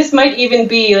 and like this might even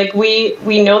be like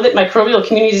we know that microbial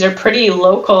communities are pretty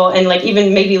local, and like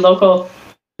even maybe local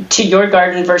to your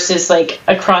garden versus like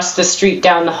across the street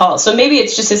down the hall. So maybe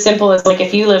it's just as simple as like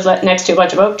if you live next to a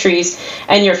bunch of oak trees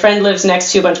and your friend lives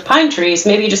next to a bunch of pine trees,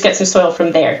 maybe you just get some soil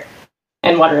from there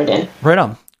and water it in. Right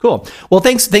on. Cool. Well,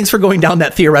 thanks for going down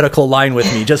that theoretical line with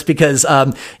me, just because,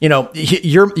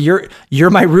 you're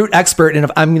my root expert.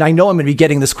 And I know I'm going to be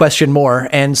getting this question more.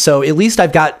 And so at least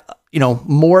I've got,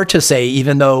 more to say,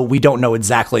 even though we don't know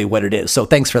exactly what it is. So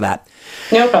thanks for that.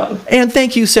 No problem. And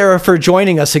thank you, Sarah, for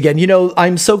joining us again.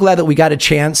 I'm so glad that we got a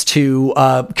chance to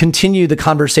continue the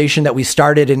conversation that we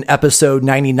started in episode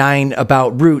 99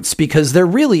 about roots, because there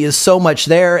really is so much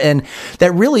there. And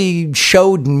that really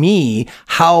showed me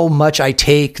how much I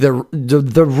take the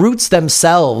roots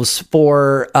themselves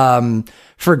for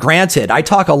granted. I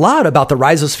talk a lot about the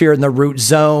rhizosphere and the root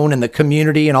zone and the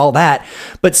community and all that,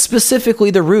 but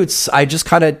specifically the roots, I just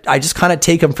kind of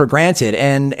take them for granted.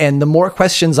 And the more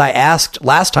questions I asked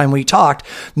last time we talked,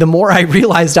 the more I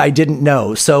realized I didn't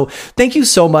know. So thank you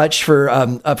so much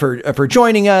for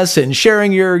joining us and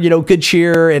sharing your, good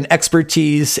cheer and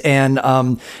expertise and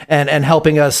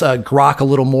helping us grok a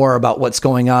little more about what's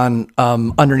going on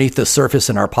underneath the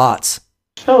surface in our pots.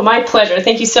 Oh, my pleasure.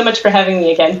 Thank you so much for having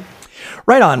me again.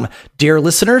 Right on, dear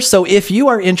listener. So if you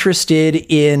are interested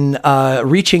in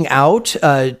reaching out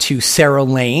to Sarah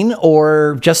Lane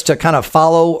or just to kind of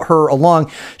follow her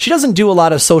along, she doesn't do a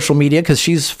lot of social media because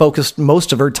she's focused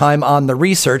most of her time on the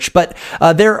research, but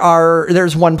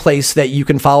there's one place that you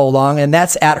can follow along, and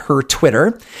that's at her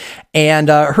Twitter. And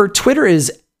her Twitter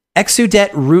is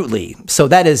Exudet Rootly. So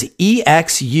that is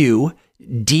EXUDETTEROOTLY.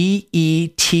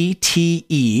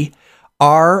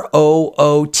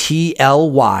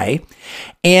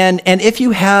 And if you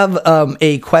have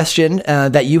a question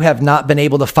that you have not been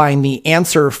able to find the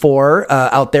answer for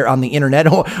out there on the internet,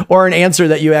 or an answer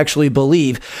that you actually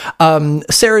believe,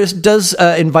 Sarah does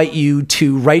invite you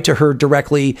to write to her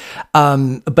directly,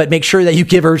 but make sure that you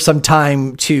give her some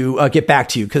time to get back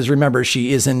to you, because remember,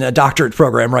 she is in a doctorate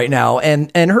program right now,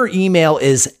 and her email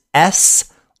is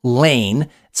slane,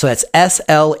 so that's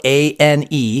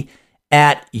SLANE,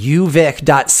 at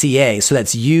uvic.ca. So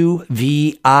that's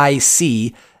UVIC.ca.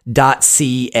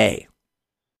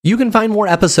 You can find more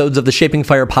episodes of the Shaping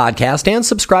Fire podcast and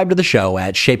subscribe to the show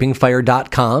at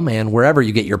shapingfire.com and wherever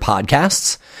you get your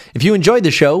podcasts. If you enjoyed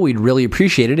the show, we'd really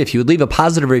appreciate it if you would leave a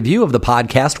positive review of the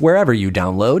podcast wherever you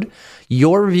download.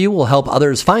 Your review will help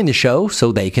others find the show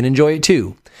so they can enjoy it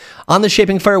too. On the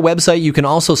Shaping Fire website, you can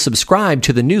also subscribe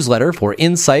to the newsletter for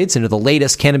insights into the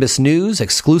latest cannabis news,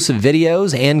 exclusive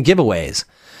videos, and giveaways.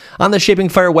 On the Shaping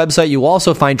Fire website, you will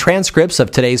also find transcripts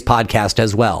of today's podcast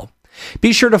as well.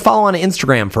 Be sure to follow on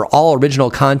Instagram for all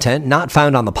original content not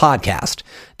found on the podcast.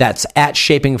 That's at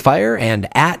Shaping Fire and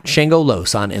at Shango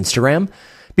Los on Instagram.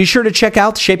 Be sure to check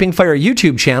out the Shaping Fire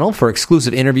YouTube channel for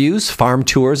exclusive interviews, farm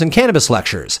tours, and cannabis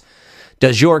lectures.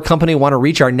 Does your company want to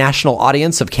reach our national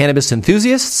audience of cannabis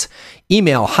enthusiasts?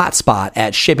 Email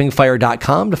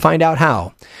hotspot@shapingfire.com to find out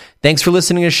how. Thanks for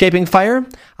listening to Shaping Fire.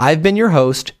 I've been your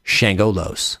host, Shango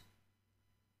Los.